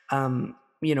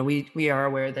 we are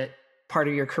aware that part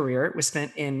of your career was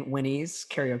spent in Winnie's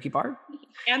karaoke bar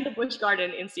and the Busch Garden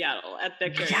in Seattle at the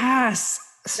karaoke. Yes,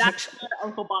 that's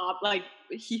Uncle Bob. Like,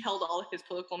 he held all of his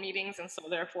political meetings, and so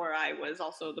therefore I was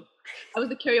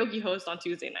the karaoke host on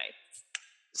Tuesday nights.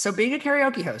 So being a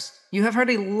karaoke host, you have heard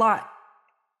a lot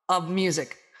of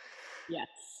music. Yes.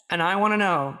 And I want to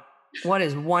know, what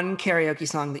is one karaoke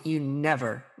song that you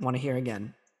never want to hear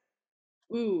again?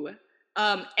 Ooh,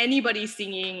 anybody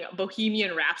singing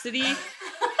Bohemian Rhapsody.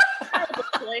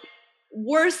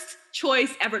 Worst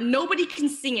choice ever. Nobody can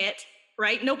sing it,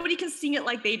 right? Nobody can sing it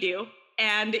like they do.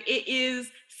 And it is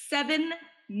 7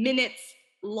 minutes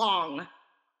long.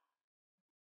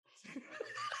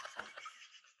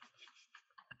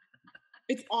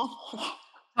 It's awful.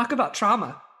 Talk about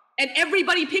trauma. And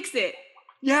everybody picks it.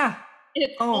 Yeah. And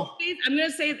it's always, I'm going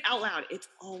to say it out loud, it's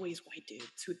always white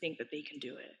dudes who think that they can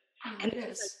do it. And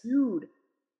it's like, dude,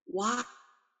 why?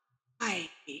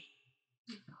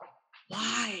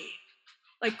 Why?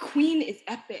 Like, Queen is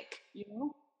epic,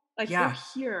 Like, we're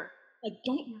here. Like,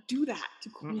 don't do that to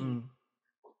Queen.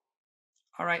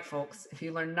 All right, folks, if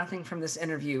you learn nothing from this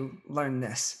interview, learn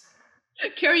this.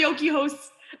 Karaoke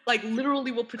hosts, like,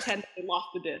 literally will pretend they lost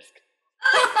the disc.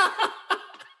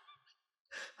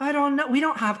 I don't know. We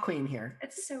don't have Queen here.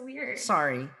 It's so weird.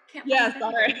 Sorry.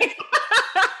 Sorry.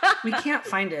 We can't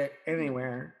find it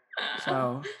anywhere.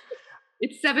 So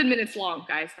it's 7 minutes long,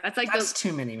 guys. That's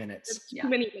too many minutes. It's too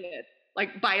many minutes.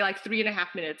 Like, by like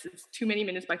 3.5 minutes. It's too many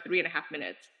minutes by 3.5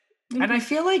 minutes. And I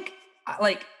feel like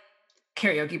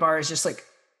karaoke bar is just like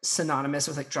synonymous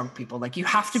with like drunk people. Like, you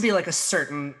have to be like a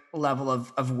certain level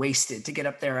of wasted to get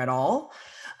up there at all.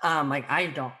 Like,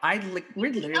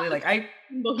 we're literally like,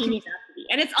 Bohemian Rhapsody.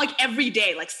 And it's like every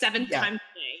day, like 7 times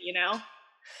a day,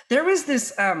 There was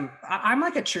this, I'm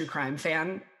like a true crime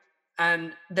fan.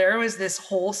 And there was this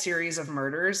whole series of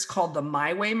murders called the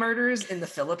My Way murders in the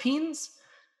Philippines.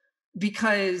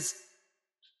 because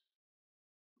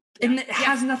and it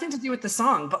has nothing to do with the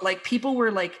song, but like people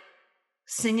were like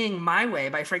singing My Way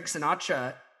by Frank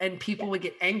Sinatra, and people would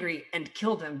get angry and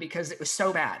kill them because it was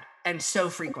so bad and so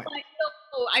frequent.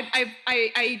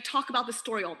 I talk about this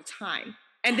story all the time.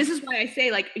 And this is why I say,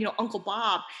 like, you know, Uncle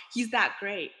Bob, he's that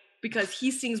great because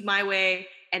he sings My Way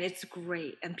and it's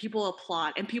great. And people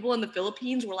applaud. And people in the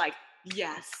Philippines were like,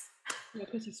 yes. You know,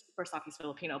 because he's, first off, he's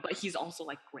Filipino, but he's also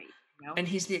like great, you know? And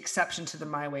he's the exception to the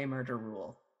My Way murder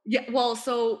rule. Yeah, well,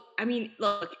 so, I mean,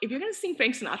 look, if you're going to sing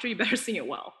Frank Sinatra, you better sing it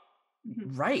well.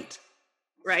 Right.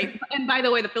 Right. And by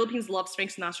the way, the Philippines loves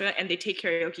Frank Sinatra and they take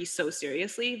karaoke so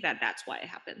seriously that that's why it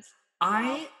happens.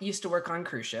 I used to work on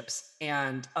cruise ships,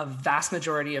 and a vast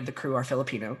majority of the crew are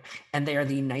Filipino, and they are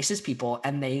the nicest people,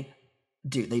 and they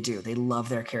love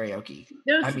their karaoke.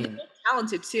 They're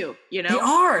talented too, you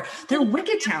know? They're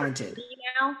wicked talented.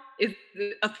 Now is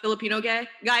a Filipino guy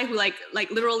who like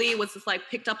literally was just like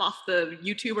picked up off the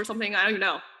YouTube or something. I don't even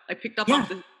know. Like picked up off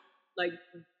the like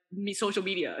social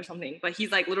media or something. But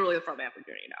he's like literally the frontman for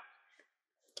Journey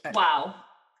now. Wow.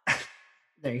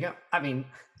 There you go. I mean,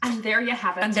 and there you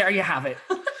have it.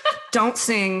 Don't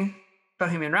sing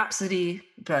Bohemian Rhapsody,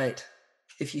 but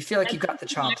if you feel like you've got the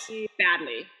chops.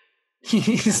 Badly.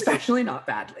 Especially not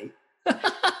badly. Go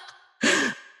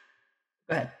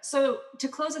ahead. So to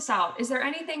close us out, is there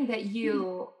anything that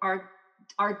you are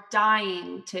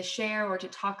dying to share or to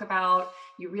talk about,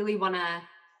 you really want to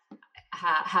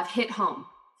have hit home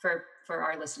for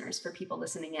our listeners, for people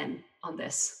listening in on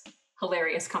this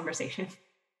hilarious conversation?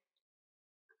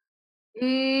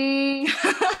 I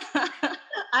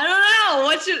don't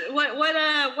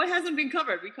know. What hasn't been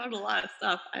covered? We covered a lot of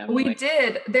stuff. We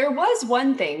did. There was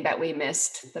one thing that we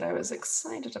missed that I was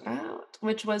excited about,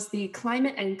 which was the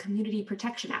Climate and Community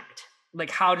Protection Act.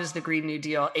 Like, how does the Green New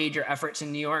Deal aid your efforts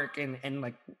in New York, and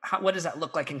like, what does that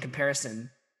look like in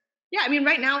comparison? Yeah, I mean,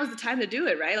 right now is the time to do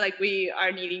it, right? Like, we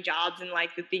are needing jobs and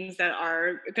like the things that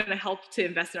are going to help to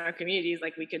invest in our communities.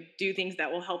 Like, we could do things that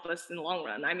will help us in the long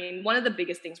run. I mean, one of the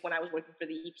biggest things when I was working for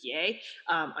the EPA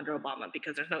under Obama,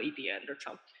 because there's no EPA under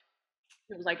Trump,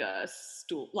 it was like a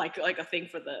stool, like a thing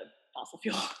for the fossil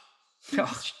fuel.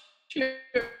 Sure.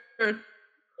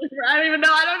 I don't even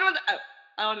know.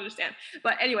 I don't understand.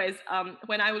 But anyways,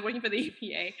 when I was working for the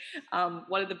EPA,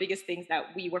 one of the biggest things that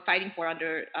we were fighting for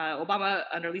under Obama,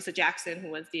 under Lisa Jackson,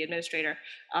 who was the administrator,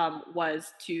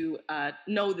 was to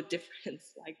know the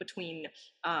difference like between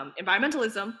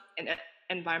environmentalism and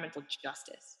environmental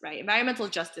justice, right? Environmental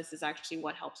justice is actually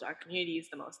what helps our communities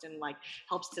the most and like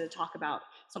helps to talk about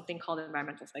something called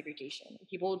environmental segregation.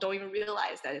 People don't even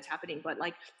realize that it's happening, but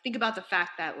like think about the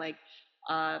fact that like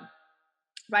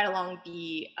right along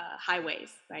the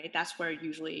highways, right? That's where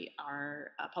usually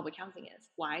our public housing is.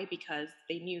 Why? Because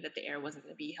they knew that the air wasn't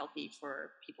going to be healthy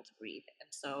for people to breathe, and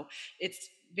so it's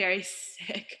very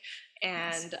sick.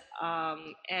 And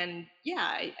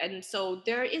yeah, and so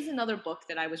there is another book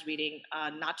that I was reading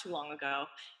not too long ago,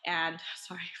 and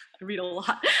sorry, I read a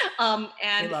lot, and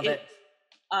I love it.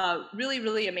 Really,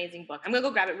 really amazing book. I'm gonna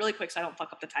go grab it really quick so I don't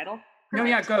fuck up the title. No,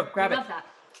 yeah, go grab it. Love that.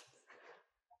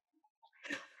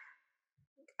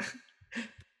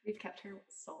 We've kept her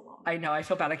so long. I know. I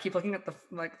feel bad. I keep looking at the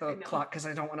clock because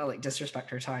I don't want to like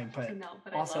disrespect her time. But,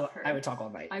 but also, I love her. I would talk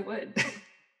all night. I would.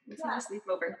 Let's have a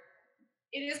sleepover.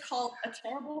 It is called A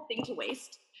Terrible Thing to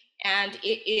Waste, and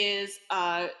it is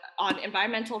on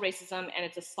environmental racism and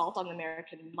its assault on the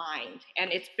American mind.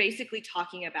 And it's basically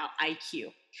talking about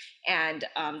IQ and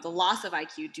the loss of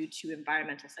IQ due to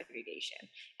environmental segregation.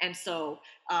 And so,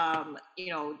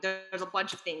 you know, there's a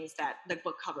bunch of things that the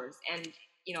book covers, and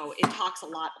you know, it talks a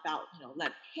lot about, you know,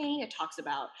 lead paint. It talks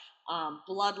about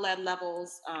blood lead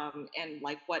levels and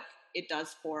like what it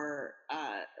does for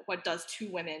what it does to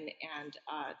women and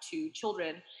to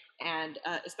children, and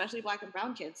especially Black and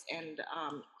brown kids and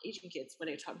Asian kids when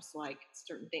it comes to like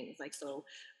certain things. Like, so,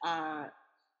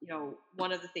 you know,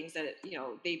 one of the things that, you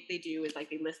know, they do is like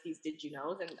they list these did you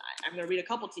knows, and I'm going to read a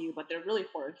couple to you, but they're really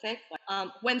horrific.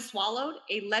 When swallowed,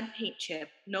 a lead paint chip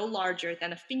no larger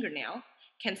than a fingernail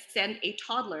can send a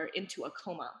toddler into a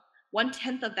coma.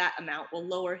 1/10 of that amount will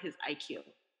lower his IQ.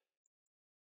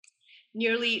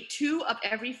 Nearly 2 of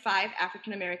every 5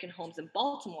 African-American homes in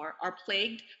Baltimore are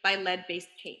plagued by lead-based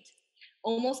paint.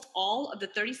 Almost all of the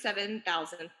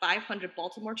 37,500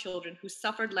 Baltimore children who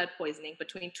suffered lead poisoning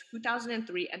between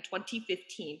 2003 and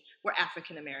 2015 were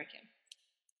African-American.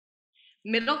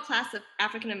 Middle-class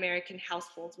African-American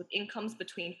households with incomes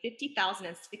between $50,000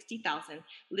 and $60,000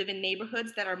 live in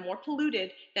neighborhoods that are more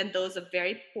polluted than those of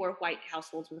very poor white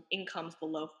households with incomes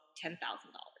below $10,000.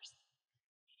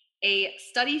 A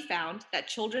study found that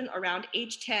children around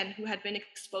age 10 who had been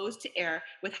exposed to air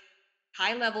with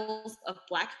high levels of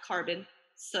black carbon,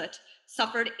 soot,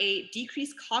 suffered a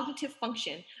decreased cognitive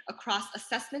function across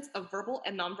assessments of verbal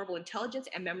and nonverbal intelligence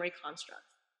and memory constructs.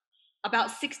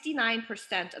 About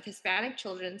 69% of Hispanic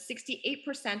children,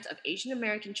 68% of Asian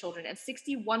American children, and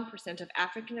 61% of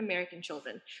African American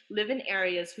children live in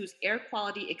areas whose air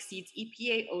quality exceeds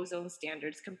EPA ozone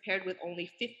standards, compared with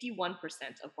only 51%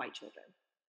 of white children.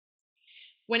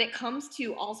 When it comes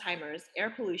to Alzheimer's, air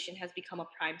pollution has become a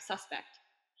prime suspect.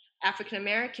 African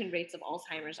American rates of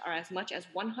Alzheimer's are as much as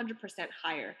 100%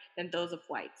 higher than those of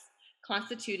whites,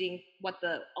 constituting what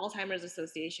the Alzheimer's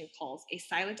Association calls a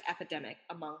silent epidemic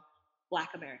among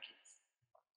Black Americans.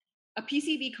 A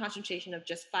PCB concentration of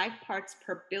just 5 parts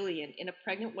per billion in a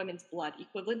pregnant woman's blood,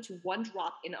 equivalent to 1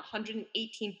 drop in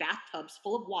 118 bathtubs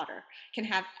full of water, can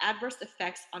have adverse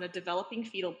effects on a developing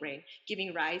fetal brain,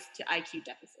 giving rise to IQ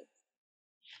deficits.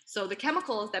 So the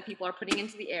chemicals that people are putting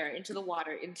into the air, into the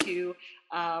water, into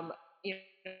you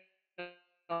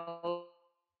know,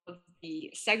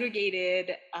 the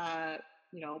segregated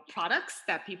products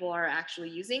that people are actually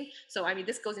using. So I mean,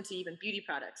 this goes into even beauty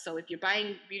products. So if you're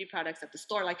buying beauty products at the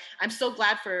store, like, I'm so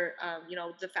glad for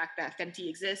the fact that Fenty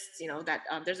exists, that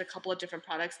there's a couple of different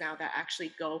products now that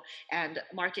actually go and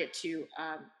market to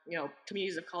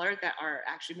communities of color that are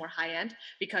actually more high end,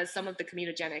 because some of the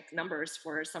comedogenic numbers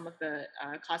for some of the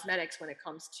cosmetics when it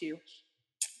comes to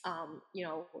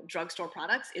drugstore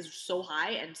products is so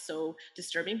high and so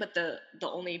disturbing. But the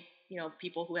only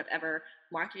people who have ever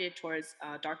marketed towards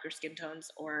darker skin tones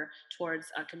or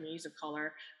towards communities of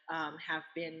color have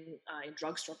been in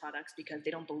drugstore products, because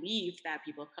they don't believe that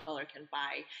people of color can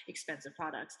buy expensive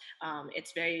products.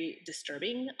 It's very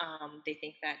disturbing. They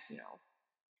think that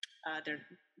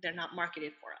they're not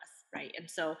marketed for us, right? And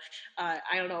so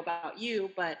I don't know about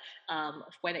you, but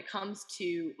when it comes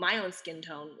to my own skin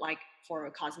tone, like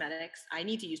for cosmetics, I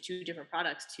need to use 2 different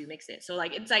products to mix it. So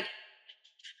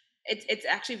it's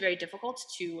actually very difficult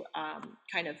to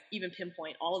kind of even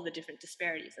pinpoint all of the different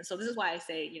disparities. And so this is why I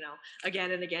say, again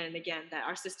and again and again, that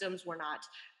our systems were not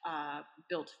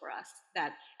built for us,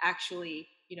 that actually,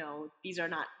 these are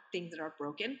not things that are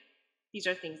broken. These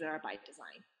are things that are by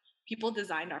design. People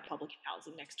designed our public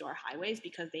housing next to our highways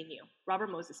because they knew.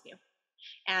 Robert Moses knew.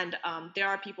 And there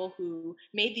are people who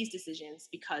made these decisions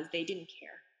because they didn't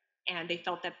care. And they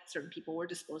felt that certain people were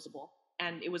disposable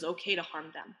and it was okay to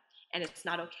harm them. And it's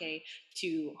not okay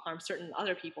to harm certain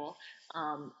other people.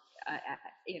 And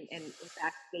in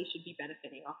fact, they should be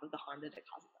benefiting off of the harm that it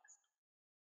causes us.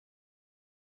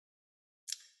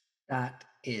 That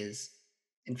is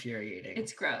infuriating.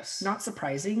 It's gross. Not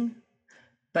surprising,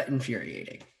 but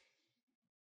infuriating.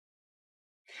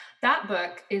 That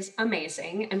book is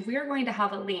amazing. And we're going to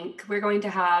have a link. We're going to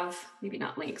have, maybe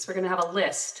not links, we're going to have a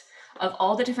list of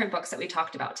all the different books that we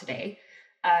talked about today,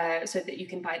 so that you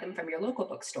can buy them from your local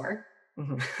bookstore.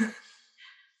 Mm-hmm.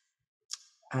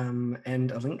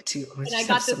 And a link to. And I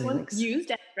got this one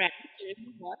used at Brand.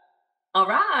 All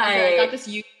right. I got this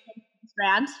used at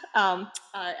Brand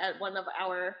at one of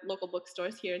our local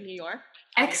bookstores here in New York.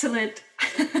 Excellent.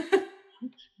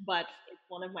 But it's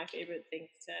one of my favorite things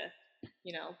to,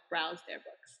 browse their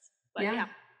books. But yeah,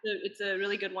 it's a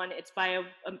really good one. It's by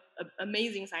an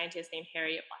amazing scientist named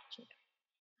Harriet Washington.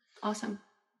 Awesome.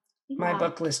 My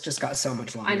book list just got so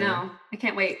much longer. I know. I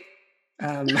can't wait.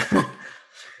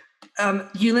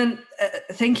 Yuh-Line,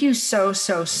 thank you so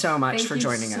much for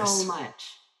joining us. Thank you so much.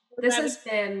 This has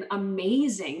been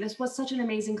amazing. This was such an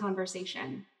amazing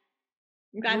conversation.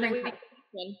 I'm glad that we did this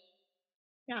one.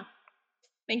 Yeah.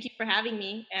 Thank you for having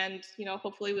me, and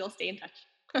hopefully we'll stay in touch.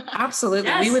 Absolutely.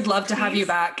 Yes, we would love to have you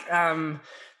back in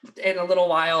a little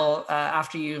while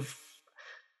after you've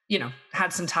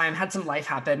had some time, had some life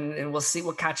happen, and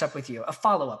we'll catch up with you. A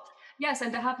follow-up. Yes,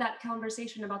 and to have that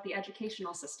conversation about the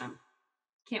educational system.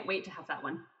 Can't wait to have that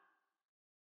one.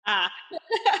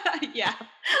 Yeah.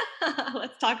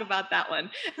 Let's talk about that one.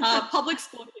 Public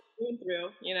school through and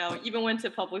through, even went to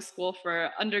public school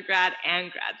for undergrad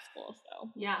and grad school. So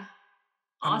yeah.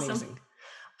 Awesome.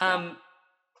 Amazing.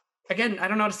 Again, I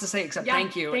don't know what else to say except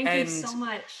thank you. Thank you so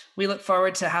much. We look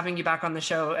forward to having you back on the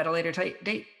show at a later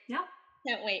date. Yeah.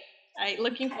 Can't wait.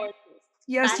 Looking forward to it.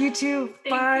 Yes, Bye. You too.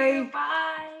 Thank Bye. You.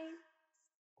 Bye.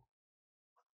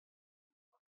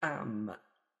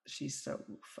 She's so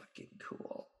fucking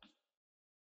cool.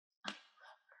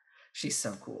 She's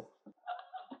so cool.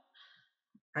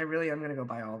 I really am going to go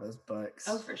buy all those books.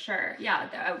 Oh, for sure.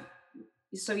 Yeah.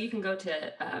 So you can go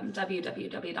to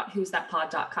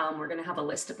www.whosthatpod.com. We're going to have a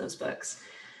list of those books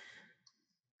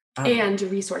and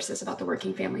resources about the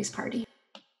Working Families Party.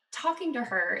 Talking to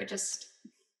her, it just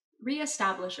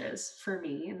reestablishes for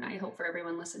me, and I hope for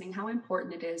everyone listening, how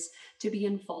important it is to be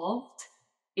involved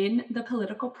in the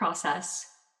political process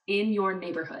in your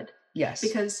neighborhood. Yes.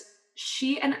 Because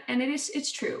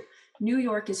it's true. New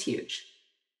York is huge.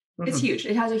 It's huge.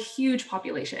 It has a huge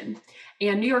population,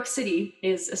 and New York City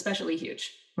is especially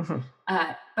huge.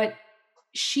 But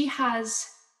she has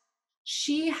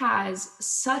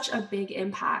such a big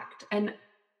impact, and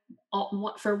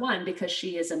for one, because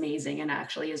she is amazing and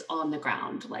actually is on the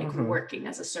ground, like working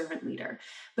as a servant leader,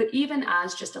 but even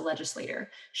as just a legislator,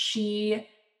 she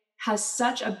has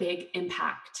such a big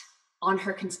impact on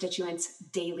her constituents'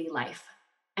 daily life.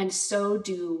 And so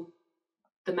do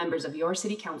the members of your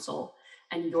city council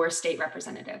and your state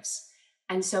representatives.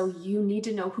 And so you need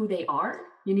to know who they are,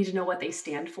 you need to know what they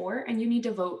stand for, and you need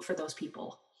to vote for those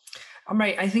people.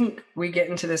 Right. I think we get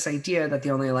into this idea that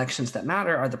the only elections that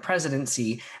matter are the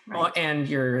presidency and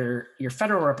your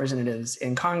federal representatives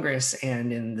in Congress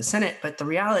and in the Senate. But the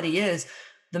reality is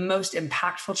the most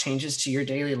impactful changes to your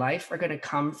daily life are going to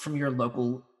come from your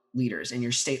local leaders and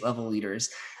your state level leaders.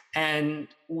 And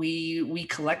we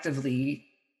collectively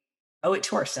owe it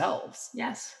to ourselves.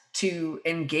 Yes. To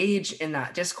engage in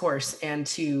that discourse and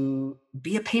to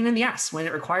be a pain in the ass when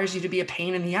it requires you to be a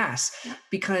pain in the ass,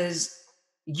 because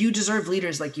you deserve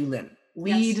leaders like Yuh-Line.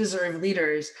 We deserve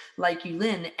leaders like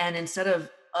Yuh-Line. And instead of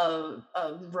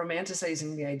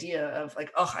romanticizing the idea of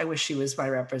like, oh, I wish she was my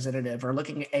representative, or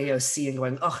looking at AOC and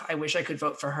going, oh, I wish I could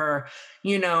vote for her,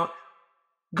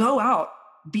 go out,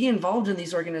 be involved in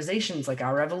these organizations like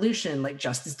Our Revolution, like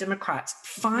Justice Democrats,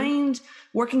 find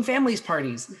working families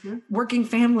parties, working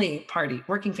families party.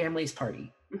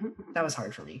 That was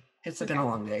hard for me. It's been a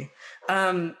long day.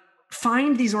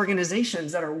 Find these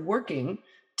organizations that are working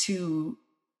to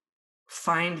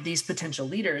find these potential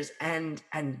leaders and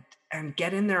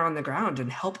get in there on the ground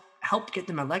and help get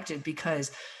them elected,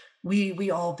 because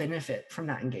we all benefit from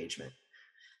that engagement.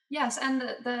 Yes, and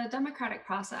the democratic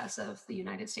process of the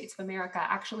United States of America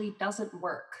actually doesn't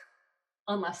work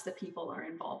unless the people are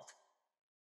involved.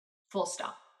 Full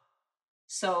stop.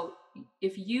 So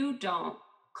if you don't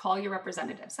call your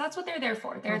representatives, that's what they're there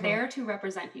for. They're there to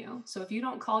represent you. So if you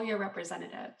don't call your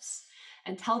representatives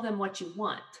and tell them what you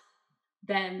want,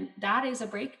 then that is a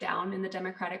breakdown in the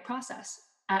democratic process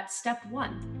at step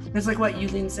one. It's like what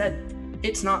Yuh-Line said.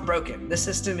 It's not broken. The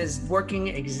system is working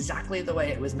exactly the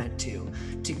way it was meant to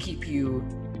keep you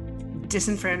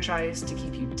disenfranchised, to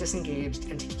keep you disengaged,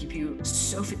 and to keep you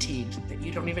so fatigued that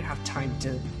you don't even have time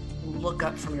to look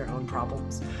up from your own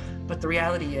problems. But the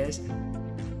reality is,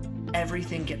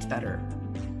 everything gets better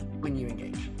when you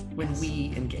engage, when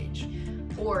we engage.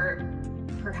 Or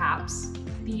perhaps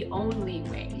the only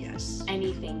way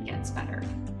anything gets better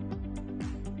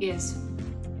is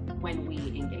when we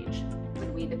engage,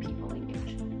 when we the people engage.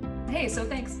 Hey, so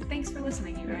thanks for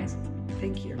listening, you guys.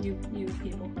 Thank you. You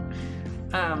people.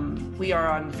 We are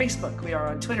on Facebook, we are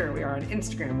on Twitter, we are on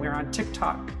Instagram, we are on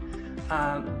TikTok.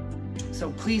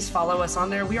 So please follow us on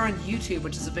there. We are on YouTube,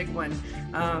 which is a big one.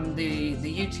 The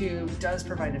YouTube does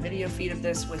provide a video feed of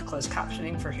this with closed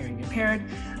captioning for hearing impaired,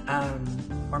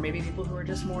 or maybe people who are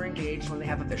just more engaged when they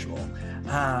have a visual.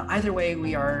 Either way,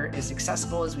 we are as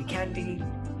accessible as we can be.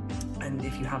 And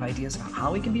if you have ideas about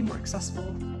how we can be more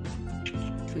accessible,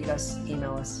 tweet us,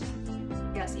 email us.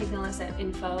 Yes, email us at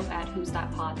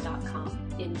info@whosthatpod.com.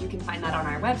 And you can find that on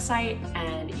our website,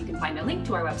 and you can find a link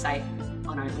to our website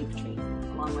on our link tree,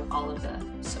 along with all of the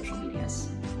social medias.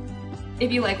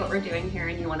 If you like what we're doing here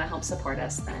and you want to help support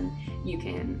us, then you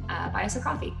can buy us a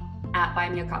coffee at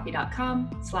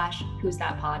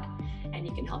buymeacoffee.com/whosthatpod. And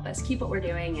you can help us keep what we're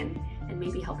doing and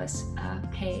maybe help us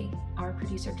pay our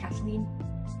producer, Kathleen,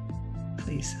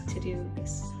 please, to do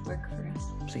this work for us.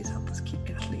 Please help us keep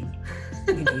Kathleen.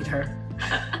 We need her.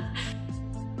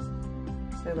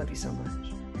 I love you so much.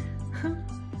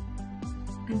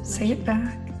 Say it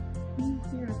back.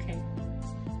 You're okay.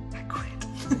 I quit.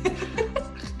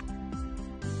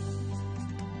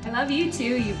 I love you too,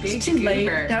 you big It's too late.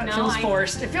 goober. That feels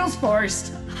forced. It feels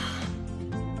forced. I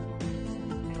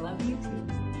love you too.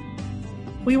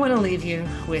 We want to leave you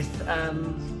with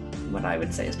what I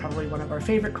would say is probably one of our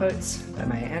favorite quotes by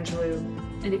Maya Angelou.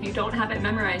 And if you don't have it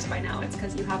memorized by now, it's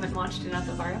because you haven't watched enough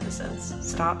of our episodes.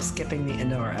 Stop skipping the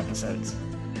end of our episodes.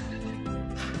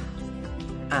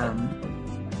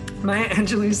 Maya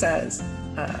Angelou says,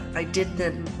 I did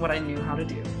then what I knew how to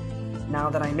do. Now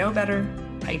that I know better,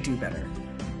 I do better.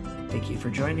 Thank you for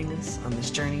joining us on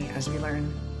this journey as we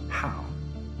learn how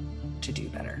to do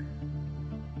better.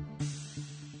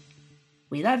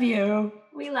 We love you.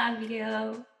 We love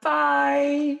you.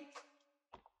 Bye.